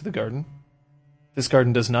goes out to the garden. This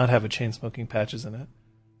garden does not have a chain smoking patches in it.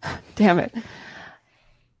 Damn it.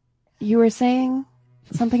 You were saying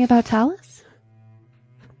something about Talus?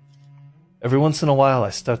 Every once in a while, I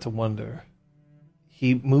start to wonder.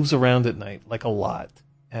 He moves around at night, like a lot.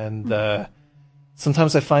 And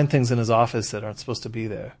sometimes I find things in his office that aren't supposed to be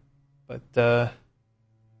there. But,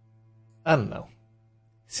 I don't know.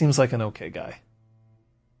 He seems like an okay guy.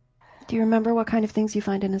 Do you remember what kind of things you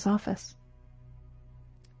find in his office?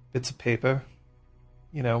 Bits of paper.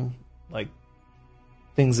 You know, like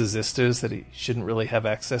things as Zisters that he shouldn't really have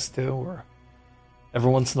access to. Or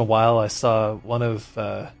every once in a while, I saw one of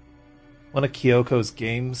Kyoko's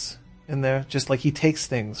games in there. Just like he takes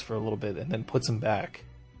things for a little bit and then puts them back.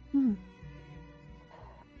 Did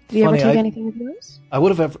he ever take anything of yours? I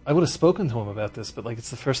would have spoken to him about this, but like it's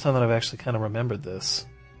the first time that I've actually kind of remembered this.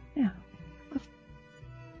 Yeah.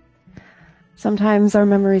 Sometimes our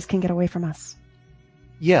memories can get away from us.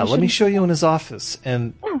 Yeah, let me show you in his office.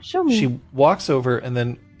 And Yeah, show me. she walks over, and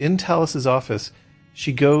then in Talus's office,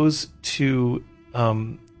 she goes to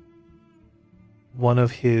one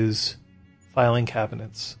of his filing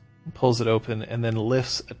cabinets, pulls it open, and then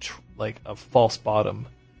lifts a false bottom.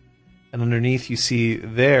 And underneath, you see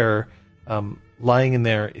there, lying in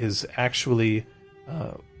there, is actually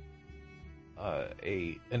an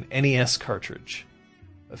NES cartridge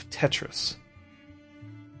of Tetris.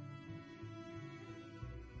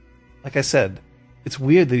 Like I said, it's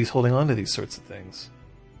weird that he's holding on to these sorts of things.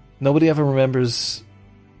 Nobody ever remembers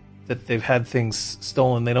that they've had things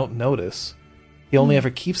stolen. They don't notice. He only ever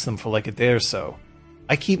keeps them for like a day or so.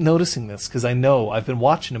 I keep noticing this because I know I've been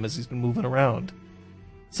watching him as he's been moving around.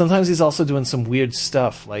 Sometimes he's also doing some weird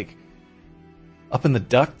stuff, like up in the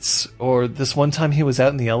ducts, or this one time he was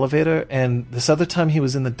out in the elevator, and this other time he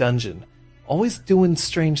was in the dungeon. Always doing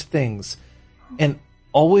strange things, and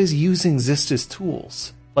always using Zista's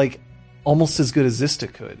tools. Like, almost as good as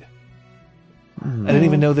Zista could. I didn't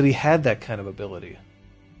even know that he had that kind of ability.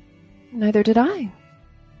 Neither did I.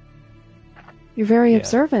 You're very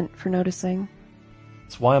observant for noticing.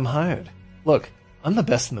 That's why I'm hired. Look, I'm the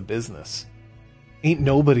best in the business. Ain't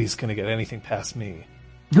nobody's gonna get anything past me.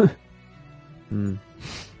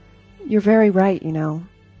 You're very right, you know.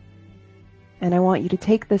 And I want you to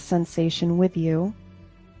take this sensation with you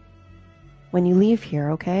when you leave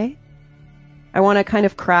here, okay? I want to kind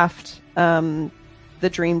of craft the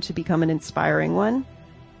dream to become an inspiring one,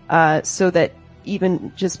 so that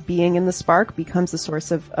even just being in the spark becomes a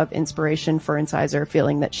source of inspiration for Incisor,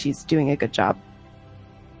 feeling that she's doing a good job.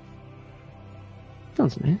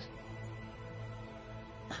 Sounds nice.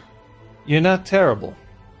 You're not terrible.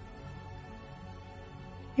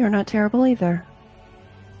 You're not terrible either.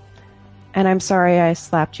 And I'm sorry I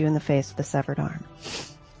slapped you in the face with a severed arm.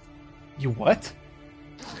 You what?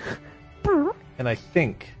 And I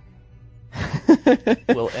think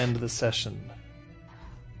we'll end the session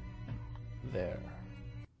there.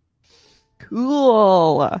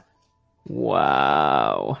 Cool.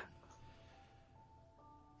 Wow.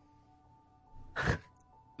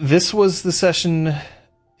 This was the session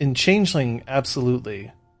in Changeling,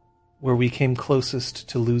 absolutely, where we came closest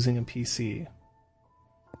to losing a PC.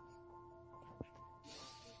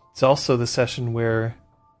 It's also the session where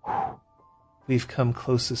we've come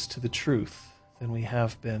closest to the truth than we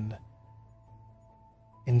have been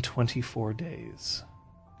in 24 days.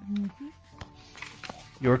 Mm-hmm.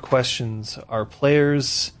 Your questions are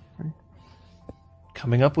players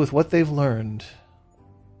coming up with what they've learned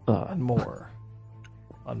and more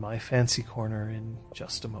on My Fancy Corner in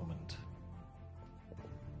just a moment.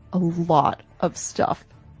 A lot of stuff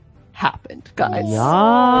happened, guys. Yeah.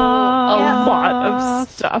 A lot of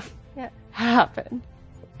stuff happened.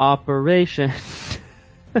 Operation.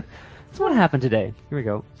 So what happened today? Here we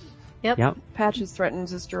go. Yep. Patches threatened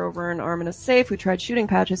Zister over an arm in a safe, who tried shooting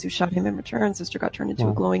Patches, who shot him in return. Zister got turned into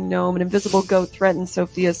a glowing gnome. An invisible goat threatened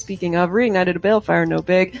Sophia, speaking of, reignited a balefire, no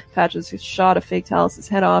big. Patches, who shot a fake Talus's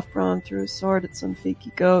head off, Brom threw a sword at some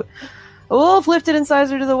fakey goat. A wolf lifted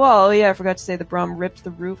Incisor to the wall. Oh yeah, I forgot to say the Brom ripped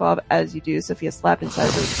the roof off as you do. Sophia slapped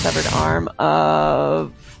Incisor with the severed arm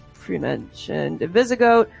of pre-mentioned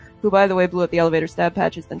Invisigoat, who by the way blew up the elevator, stabbed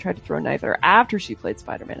Patches, then tried to throw a knife at her after she played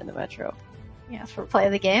Spider-Man in the Metro. Yes, for play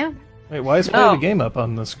of the game. Wait, why is play of the game up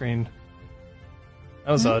on the screen?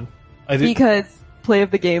 That was odd. Because play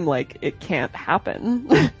of the game, like, it can't happen.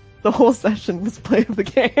 The whole session was play of the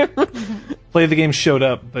game. Play of the game showed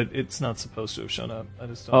up, but it's not supposed to have shown up. I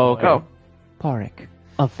just don't know. Okay. why. Parik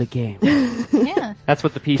of the game. Yeah. That's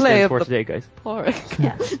what the P Play stands of for the- today, guys.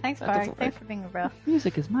 Yeah. Thanks, That Park. doesn't Thanks for being rough.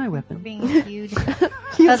 Music is my For weapon. being huge. Oh,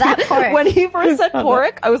 that Pork. When he first said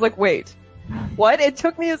Pork, I was like, wait, what? It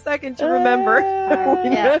took me a second to remember.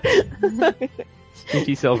 Yeah.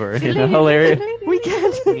 GT Silver in a hilarious. We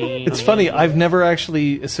can't. It's funny. I've never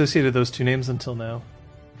actually associated those two names until now,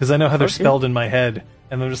 because I know how they're spelled in my head,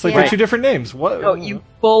 and I'm just like, Yeah. they're two different names. What? Oh, you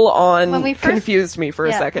full on When we first- confused me for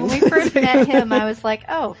a second. When we first met him, I was like,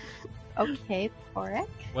 oh, okay, Porek.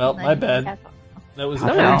 Well, And my then bad. That was Oh,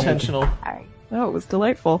 no. unintentional. Alright. Oh, it was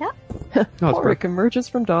delightful. Yeah. No, it's Ulrich emerges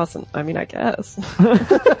from Dawson. I mean, I guess.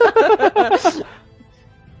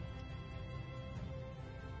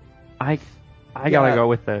 I gotta Yeah. go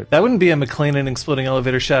with the. That wouldn't be a McLean and exploding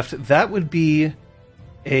elevator shaft. That would be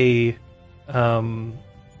a It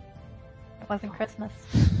wasn't Christmas.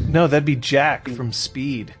 no. That'd be Jack from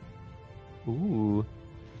Speed. Ooh.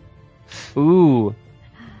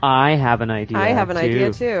 I have an idea. I have an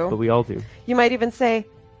idea too. But we all do. You might even say,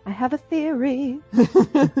 I have a theory.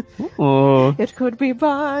 Oh. It could be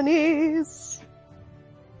bunnies.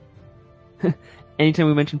 Anytime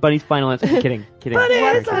we mention Bunny's final answer, kidding.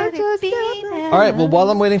 Bunnies Sorry. are just All right. Well, while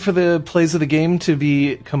I'm waiting for the plays of the game to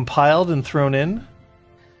be compiled and thrown in,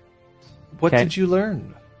 what Okay. did you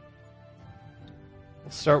learn?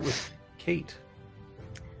 We'll start with Kate.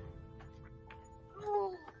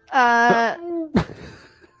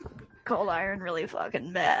 Cold Iron really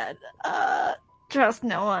fucking bad. Trust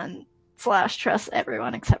no one / trust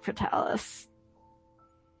everyone except for Talus.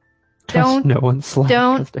 Trust Don't no one.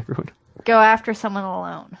 don't- Trust everyone. go after someone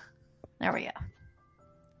alone. There we go.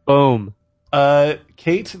 Boom.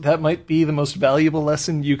 Kate, that might be the most valuable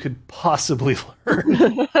lesson you could possibly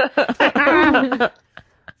learn.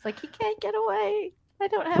 It's like he can't get away. I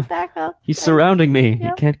don't have backup. He's surrounding me. He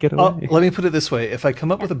Yep. can't get away. Let me put it this way. If I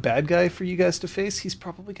come up with a bad guy for you guys to face, he's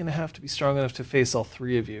probably going to have to be strong enough to face all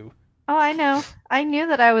three of you. Oh, I know. I knew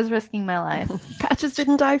that I was risking my life. Patches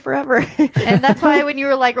didn't die forever. And that's why when you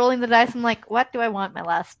were like rolling the dice, I'm like, what do I want my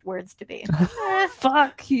last words to be?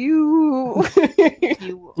 Fuck you.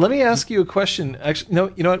 You. Let me ask you a question. Actually,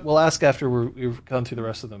 no, you know what? We'll ask after we've gone through the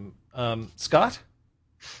rest of them. Scott?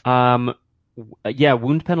 Yeah,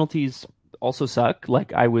 wound penalties also suck.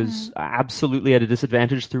 Like I was absolutely at a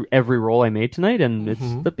disadvantage through every roll I made tonight, and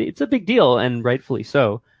it's a big deal, and rightfully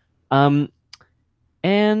so.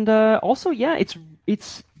 And also, yeah,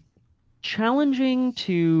 it's challenging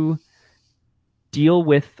to deal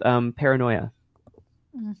with paranoia.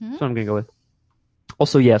 Mhm. That's what I'm gonna go with.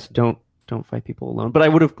 Also, yes, don't fight people alone. But I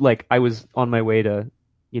would have I was on my way to,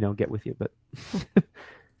 get with you, but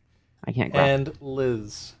I can't grab. And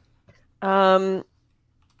Liz.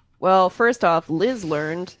 Well, first off, Liz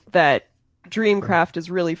learned that Dreamcraft is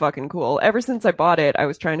really fucking cool. Ever since I bought it, I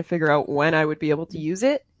was trying to figure out when I would be able to use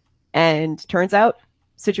it, and turns out,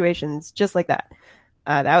 situations just like that.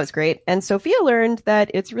 That was great. And Sophia learned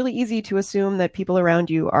that it's really easy to assume that people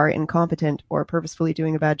around you are incompetent or purposefully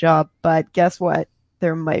doing a bad job, but guess what?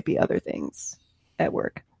 There might be other things at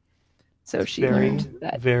work. So she learned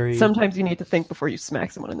that very sometimes you need to think before you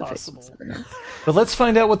smack someone in the possible. face. But let's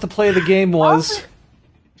find out what the play of the game was.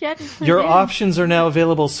 Your options are now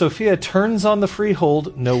available. Sophia turns on the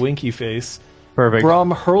freehold, no winky face. Perfect. Brom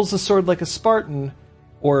hurls the sword like a Spartan.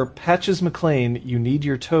 Or Patches McLean, you need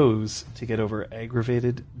your toes to get over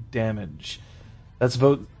aggravated damage. That's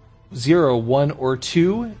vote 0, 1, or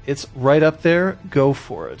 2. It's right up there. Go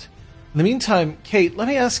for it. In the meantime, Kate, let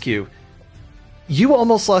me ask you. You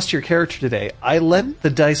almost lost your character today. I let the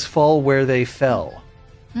dice fall where they fell.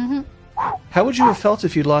 Mm-hmm. How would you have felt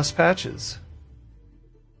if you'd lost Patches?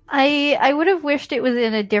 I would have wished it was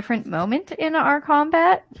in a different moment in our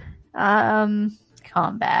combat.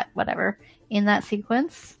 Whatever, in that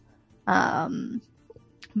sequence.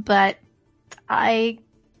 But I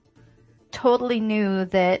totally knew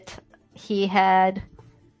that he had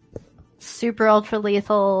super ultra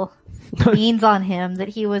lethal means on him, that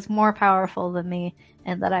he was more powerful than me,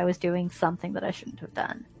 and that I was doing something that I shouldn't have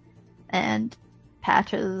done. And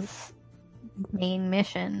Patch's main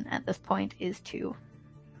mission at this point is to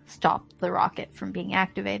stop the rocket from being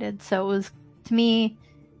activated. So it was, to me,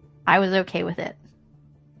 I was okay with it.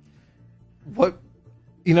 What?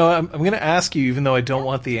 I'm going to ask you, even though I don't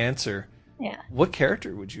want the answer. Yeah. What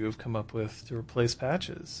character would you have come up with to replace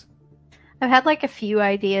Patches? I've had a few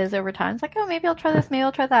ideas over time. It's like, oh, maybe I'll try this, maybe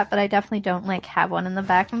I'll try that, but I definitely don't have one in the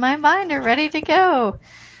back of my mind or ready to go.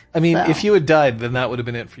 I mean, So. if you had died, then that would have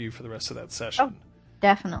been it for you for the rest of that session.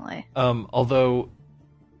 Definitely. Although,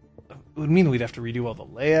 it would mean we'd have to redo all the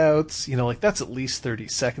layouts. That's at least 30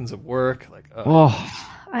 seconds of work.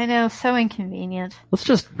 I know, so inconvenient. Let's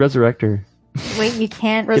just resurrect her. Wait, you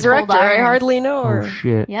can't Resurrect her, hold I iron. hardly know her. Oh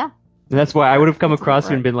shit. Yeah. And that's why I would have come across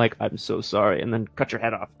you and been like, I'm so sorry, and then cut your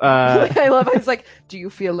head off. I love it. It's like, do you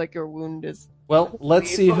feel like your wound is... Well,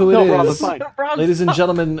 let's see who it No, Rob, is. I'm fine. Ladies and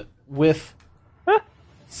gentlemen, with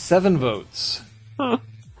 7 votes,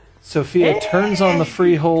 Sophia turns on the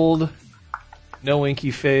freehold. No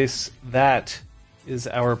winky face. That is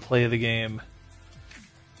our play of the game.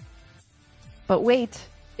 But wait,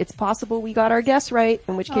 it's possible we got our guess right,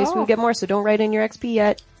 in which case Oh. we'll get more, so don't write in your XP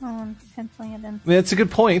yet. Oh, I'm penciling it in. I mean, that's a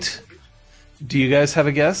good point. Do you guys have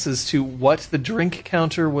a guess as to what the drink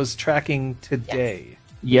counter was tracking today?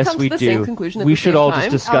 Yes, Come to we the same do. conclusion at We the should same all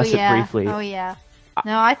time. just discuss oh, yeah. it briefly. Oh, yeah.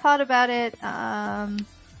 No, I thought about it. I'm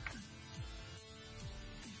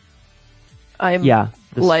Yeah.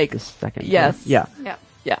 This, Like, this second. yes. Yeah.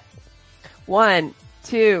 Yeah. 1,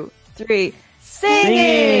 2, 3.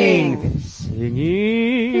 Singing!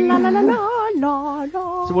 Singing. La la la la la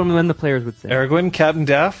la. So when the players would sing. Aragorn, Captain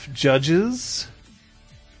Daff, judges.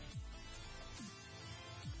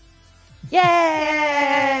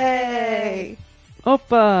 Yay!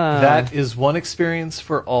 Opa! That is one experience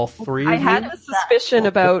for all three I of had you. a suspicion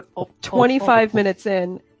about 25 minutes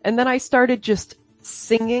in, and then I started just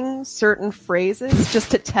singing certain phrases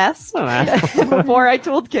just to test Oh, that's- before I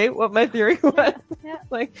told Kate what my theory was. Yeah.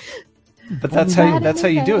 Like, But that's how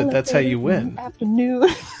you do it. That's how you win. afternoon.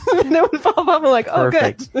 And it would pop up. I'm like, oh,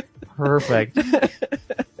 Perfect. good. Perfect.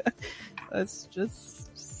 That's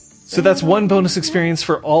just So that's one bonus experience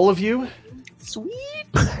for all of you. sweet.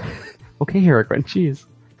 Okay, Aragorn, jeez.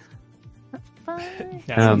 Fine.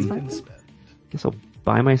 Now Um, you can spend. Guess I'll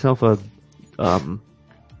buy myself a, what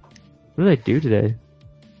did I do today?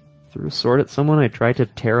 Threw a sword at someone, I tried to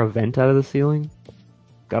tear a vent out of the ceiling.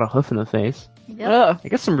 Got a hoof in the face. Yep. Ugh. I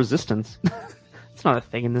guess some resistance. It's not a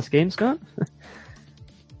thing in this game, Scott.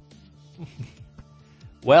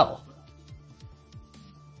 Well,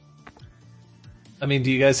 I mean,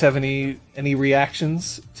 do you guys have any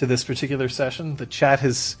reactions to this particular session? The chat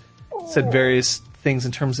has said various things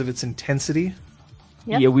in terms of its intensity.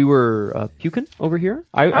 Yep. Yeah, we were puking over here.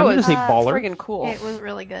 I'm going to say baller. Friggin' cool. It was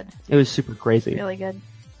really good. It was super crazy. Really good.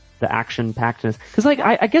 The action-packedness. Because, like,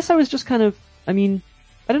 I guess I was just kind of, I mean,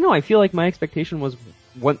 I don't know, I feel like my expectation was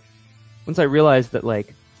once I realized that,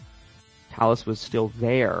 like, Talus was still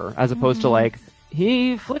there, as opposed to, like,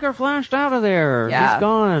 he flicker flashed out of there. Yeah, He's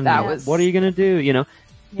gone. that was- What are you going to do? You know?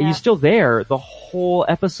 Yeah. He's still there. The whole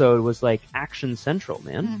episode was, like, action central,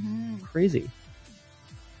 man. Mhm. Crazy.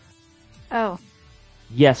 Oh,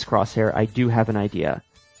 Yes, Crosshair, I do have an idea.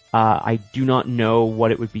 I do not know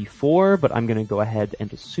what it would be for, but I'm going to go ahead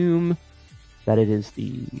and assume that it is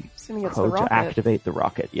the Assuming it's the code rocket. to activate the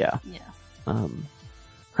rocket. Yeah. yeah. Um,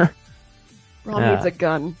 Ron Yeah. needs a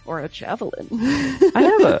gun or a javelin. I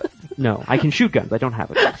have a no. I can shoot guns. I don't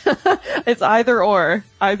have a gun. It's either or.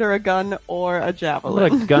 Either a gun or a What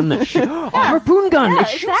javelin. a gun that shoots. A harpoon gun. Yeah, It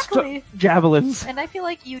shoots exactly. javelins. And I feel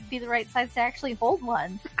like you'd be the right size to actually hold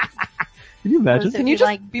one. Can you imagine? Versus- Can you Be just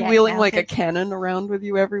like be gang wheeling like a mounted. cannon around with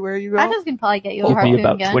you everywhere you go? I just can probably get you a It'll be harpoon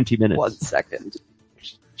about gun. 20 minutes. 1 second.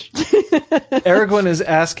 Aragorn is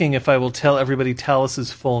asking if I will tell everybody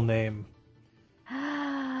Talus's full name.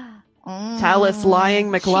 Talus lying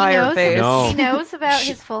McLiar face. No. She knows about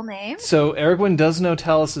his full name. So Aragorn does know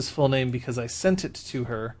Talus's full name because I sent it to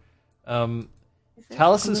her.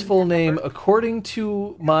 Talus's full name, according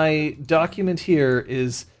to my document here,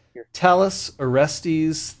 is Talus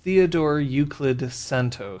Orestes Theodore Euclid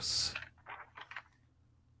Santos.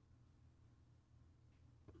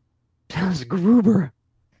 Talus Gruber.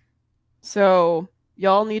 So,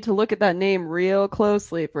 y'all need to look at that name real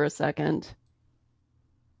closely for a second.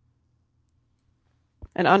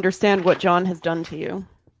 And understand what John has done to you.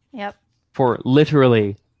 Yep. For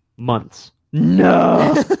literally months.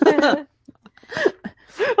 No.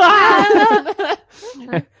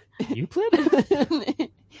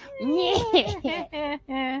 Euclid?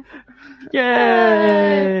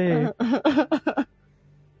 Yay!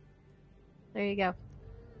 There you go.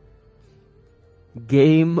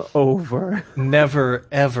 Game over. Never,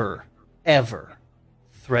 ever, ever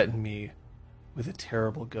threaten me with a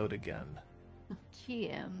terrible goat again.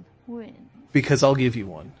 GM wins. Because I'll give you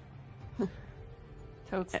one.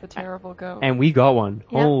 Totes the terrible goat. And we got one.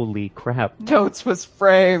 Yep. Holy crap. Totes was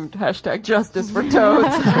framed. Hashtag justice for Totes.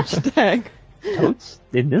 Hashtag. Totes,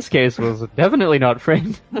 in this case, was definitely not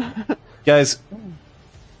framed. Guys,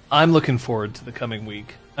 I'm looking forward to the coming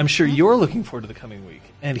week. I'm sure you're looking forward to the coming week.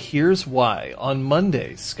 And here's why. On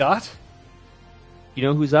Monday, Scott? You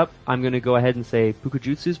know who's up? I'm going to go ahead and say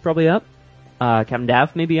Pukujutsu's probably up. Captain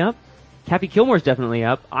Dav may be up. Cappy Kilmore's definitely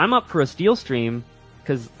up. I'm up for a Steel stream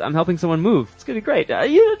because I'm helping someone move. It's going to be great.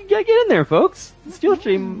 You gotta get in there, folks. Steel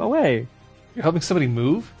stream away. You're helping somebody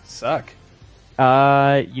move? Suck.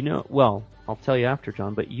 Well, I'll tell you after,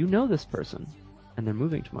 John, but you know this person, and they're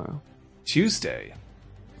moving tomorrow. Tuesday.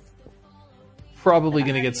 Probably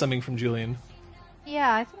going to get something from Julian.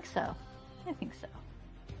 Yeah, I think so. I think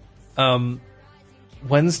so.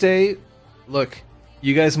 Wednesday, look,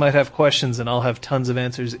 you guys might have questions and I'll have tons of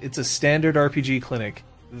answers. It's a standard RPG clinic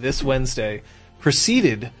this Wednesday,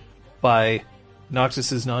 preceded by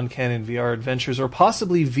Noctis's non-canon VR adventures, or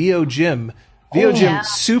possibly VO Gym. VO Gym,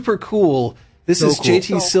 super cool. This is cool.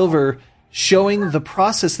 JT Silver showing the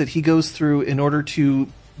process that he goes through in order to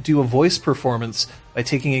do a voice performance by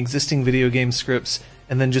taking existing video game scripts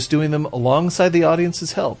and then just doing them alongside the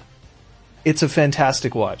audience's help. It's a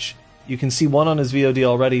fantastic watch. You can see one on his VOD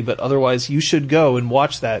already, but otherwise you should go and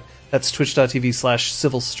watch that. That's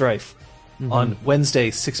twitch.tv/Civil Strife on Wednesday,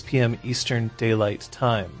 6 p.m. Eastern Daylight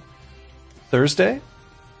Time. Thursday?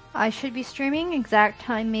 I should be streaming. Exact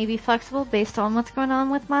time may be flexible based on what's going on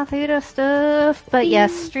with my theater stuff. But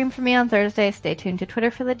yes, stream for me on Thursday. Stay tuned to Twitter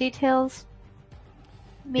for the details.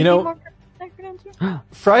 Maybe more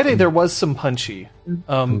Friday there was some Punchy.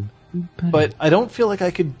 But I don't feel like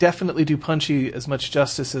I could definitely do Punchy as much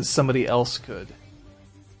justice as somebody else could.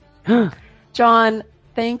 John,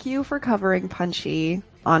 thank you for covering Punchy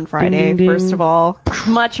on Friday, Ding, ding. first of all.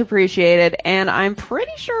 Much appreciated. And I'm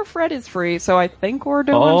pretty sure Fred is free, so I think we're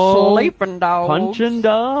doing Sleeping Dogs. Punching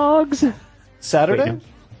dogs. Saturday?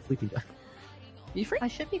 Sleeping Dogs. You free? I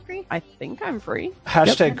should be free. I think I'm free.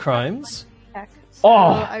 Hashtag crimes. So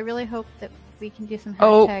Oh. I really hope that we can do some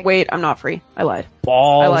Oh, hashtag. wait, I'm not free. I lied.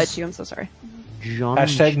 Balls. I lied to you. I'm so sorry. John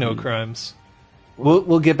Hashtag no crimes.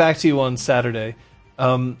 We'll get back to you on Saturday.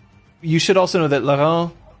 You should also know that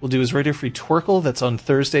Laurent will do his Radio Free Twerkle. That's on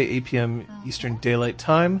Thursday, 8 p.m. Eastern Daylight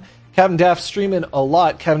Time. Captain Daff streaming a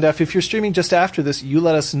lot. Captain Daff, if you're streaming just after this, you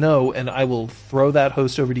let us know, and I will throw that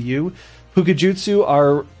host over to you. Pukajutsu,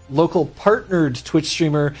 our local partnered Twitch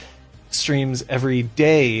streamer, streams every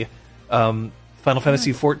day. Final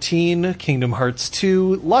Fantasy XIV, Kingdom Hearts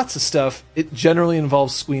 2, lots of stuff. It generally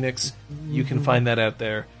involves Squeenix. You can find that out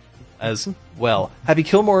there as well. Happy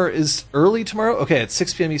Kilmore is early tomorrow. Okay, at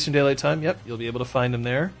 6 p.m. Eastern Daylight Time. Yep, you'll be able to find him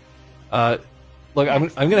there. Look, I'm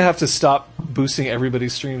going to have to stop boosting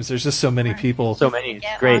everybody's streams. There's just so many people. So many. It's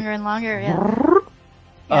Get great. longer and longer,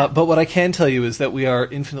 yeah. But what I can tell you is that we are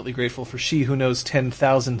infinitely grateful for She Who Knows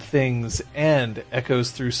 10,000 Things and Echoes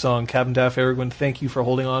Through Song. Captain Daff Aragorn, thank you for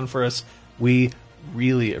holding on for us. We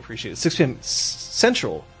really appreciate it. 6 p.m.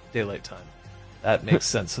 Central Daylight Time. That makes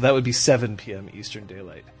sense. So that would be 7 p.m. Eastern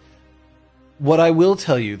Daylight. What I will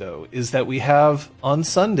tell you, though, is that we have, on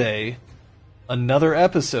Sunday, another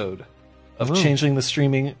episode of Changeling the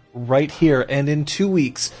Streaming right here. And in 2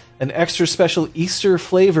 weeks, an extra special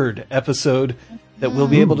Easter-flavored episode that we'll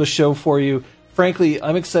be able to show for you. Frankly,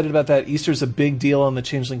 I'm excited about that. Easter's a big deal on the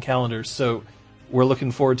Changeling calendar, so we're looking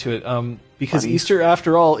forward to it. Because Easter,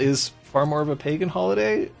 after all, is far more of a pagan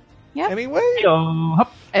holiday anyway.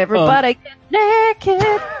 Everybody get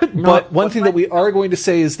naked. But one thing that we are going to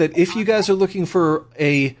say is that if you guys are looking for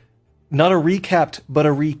not a recapped, but a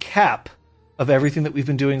recap of everything that we've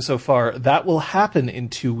been doing so far, that will happen in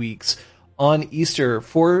 2 weeks on Easter.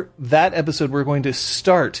 For that episode, we're going to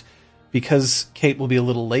start, because Kate will be a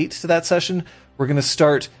little late to that session, we're going to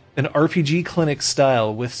start an RPG clinic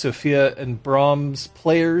style with Sophia and Brahms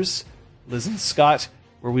players, Liz and Scott,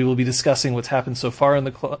 where we will be discussing what's happened so far in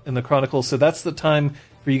the Chronicles. So that's the time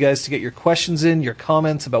for you guys to get your questions in, your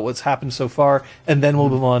comments about what's happened so far, and then we'll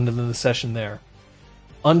move on to the session there.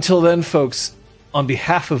 Until then, folks, on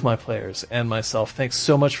behalf of my players and myself, thanks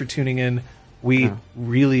so much for tuning in. We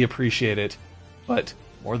really appreciate it. But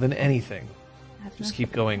more than anything, just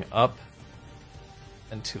keep going up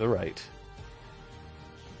and to the right.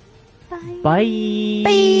 Bye.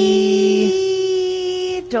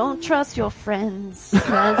 Don't trust your friends.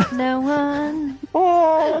 Trust no one.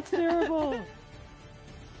 Oh, that's terrible.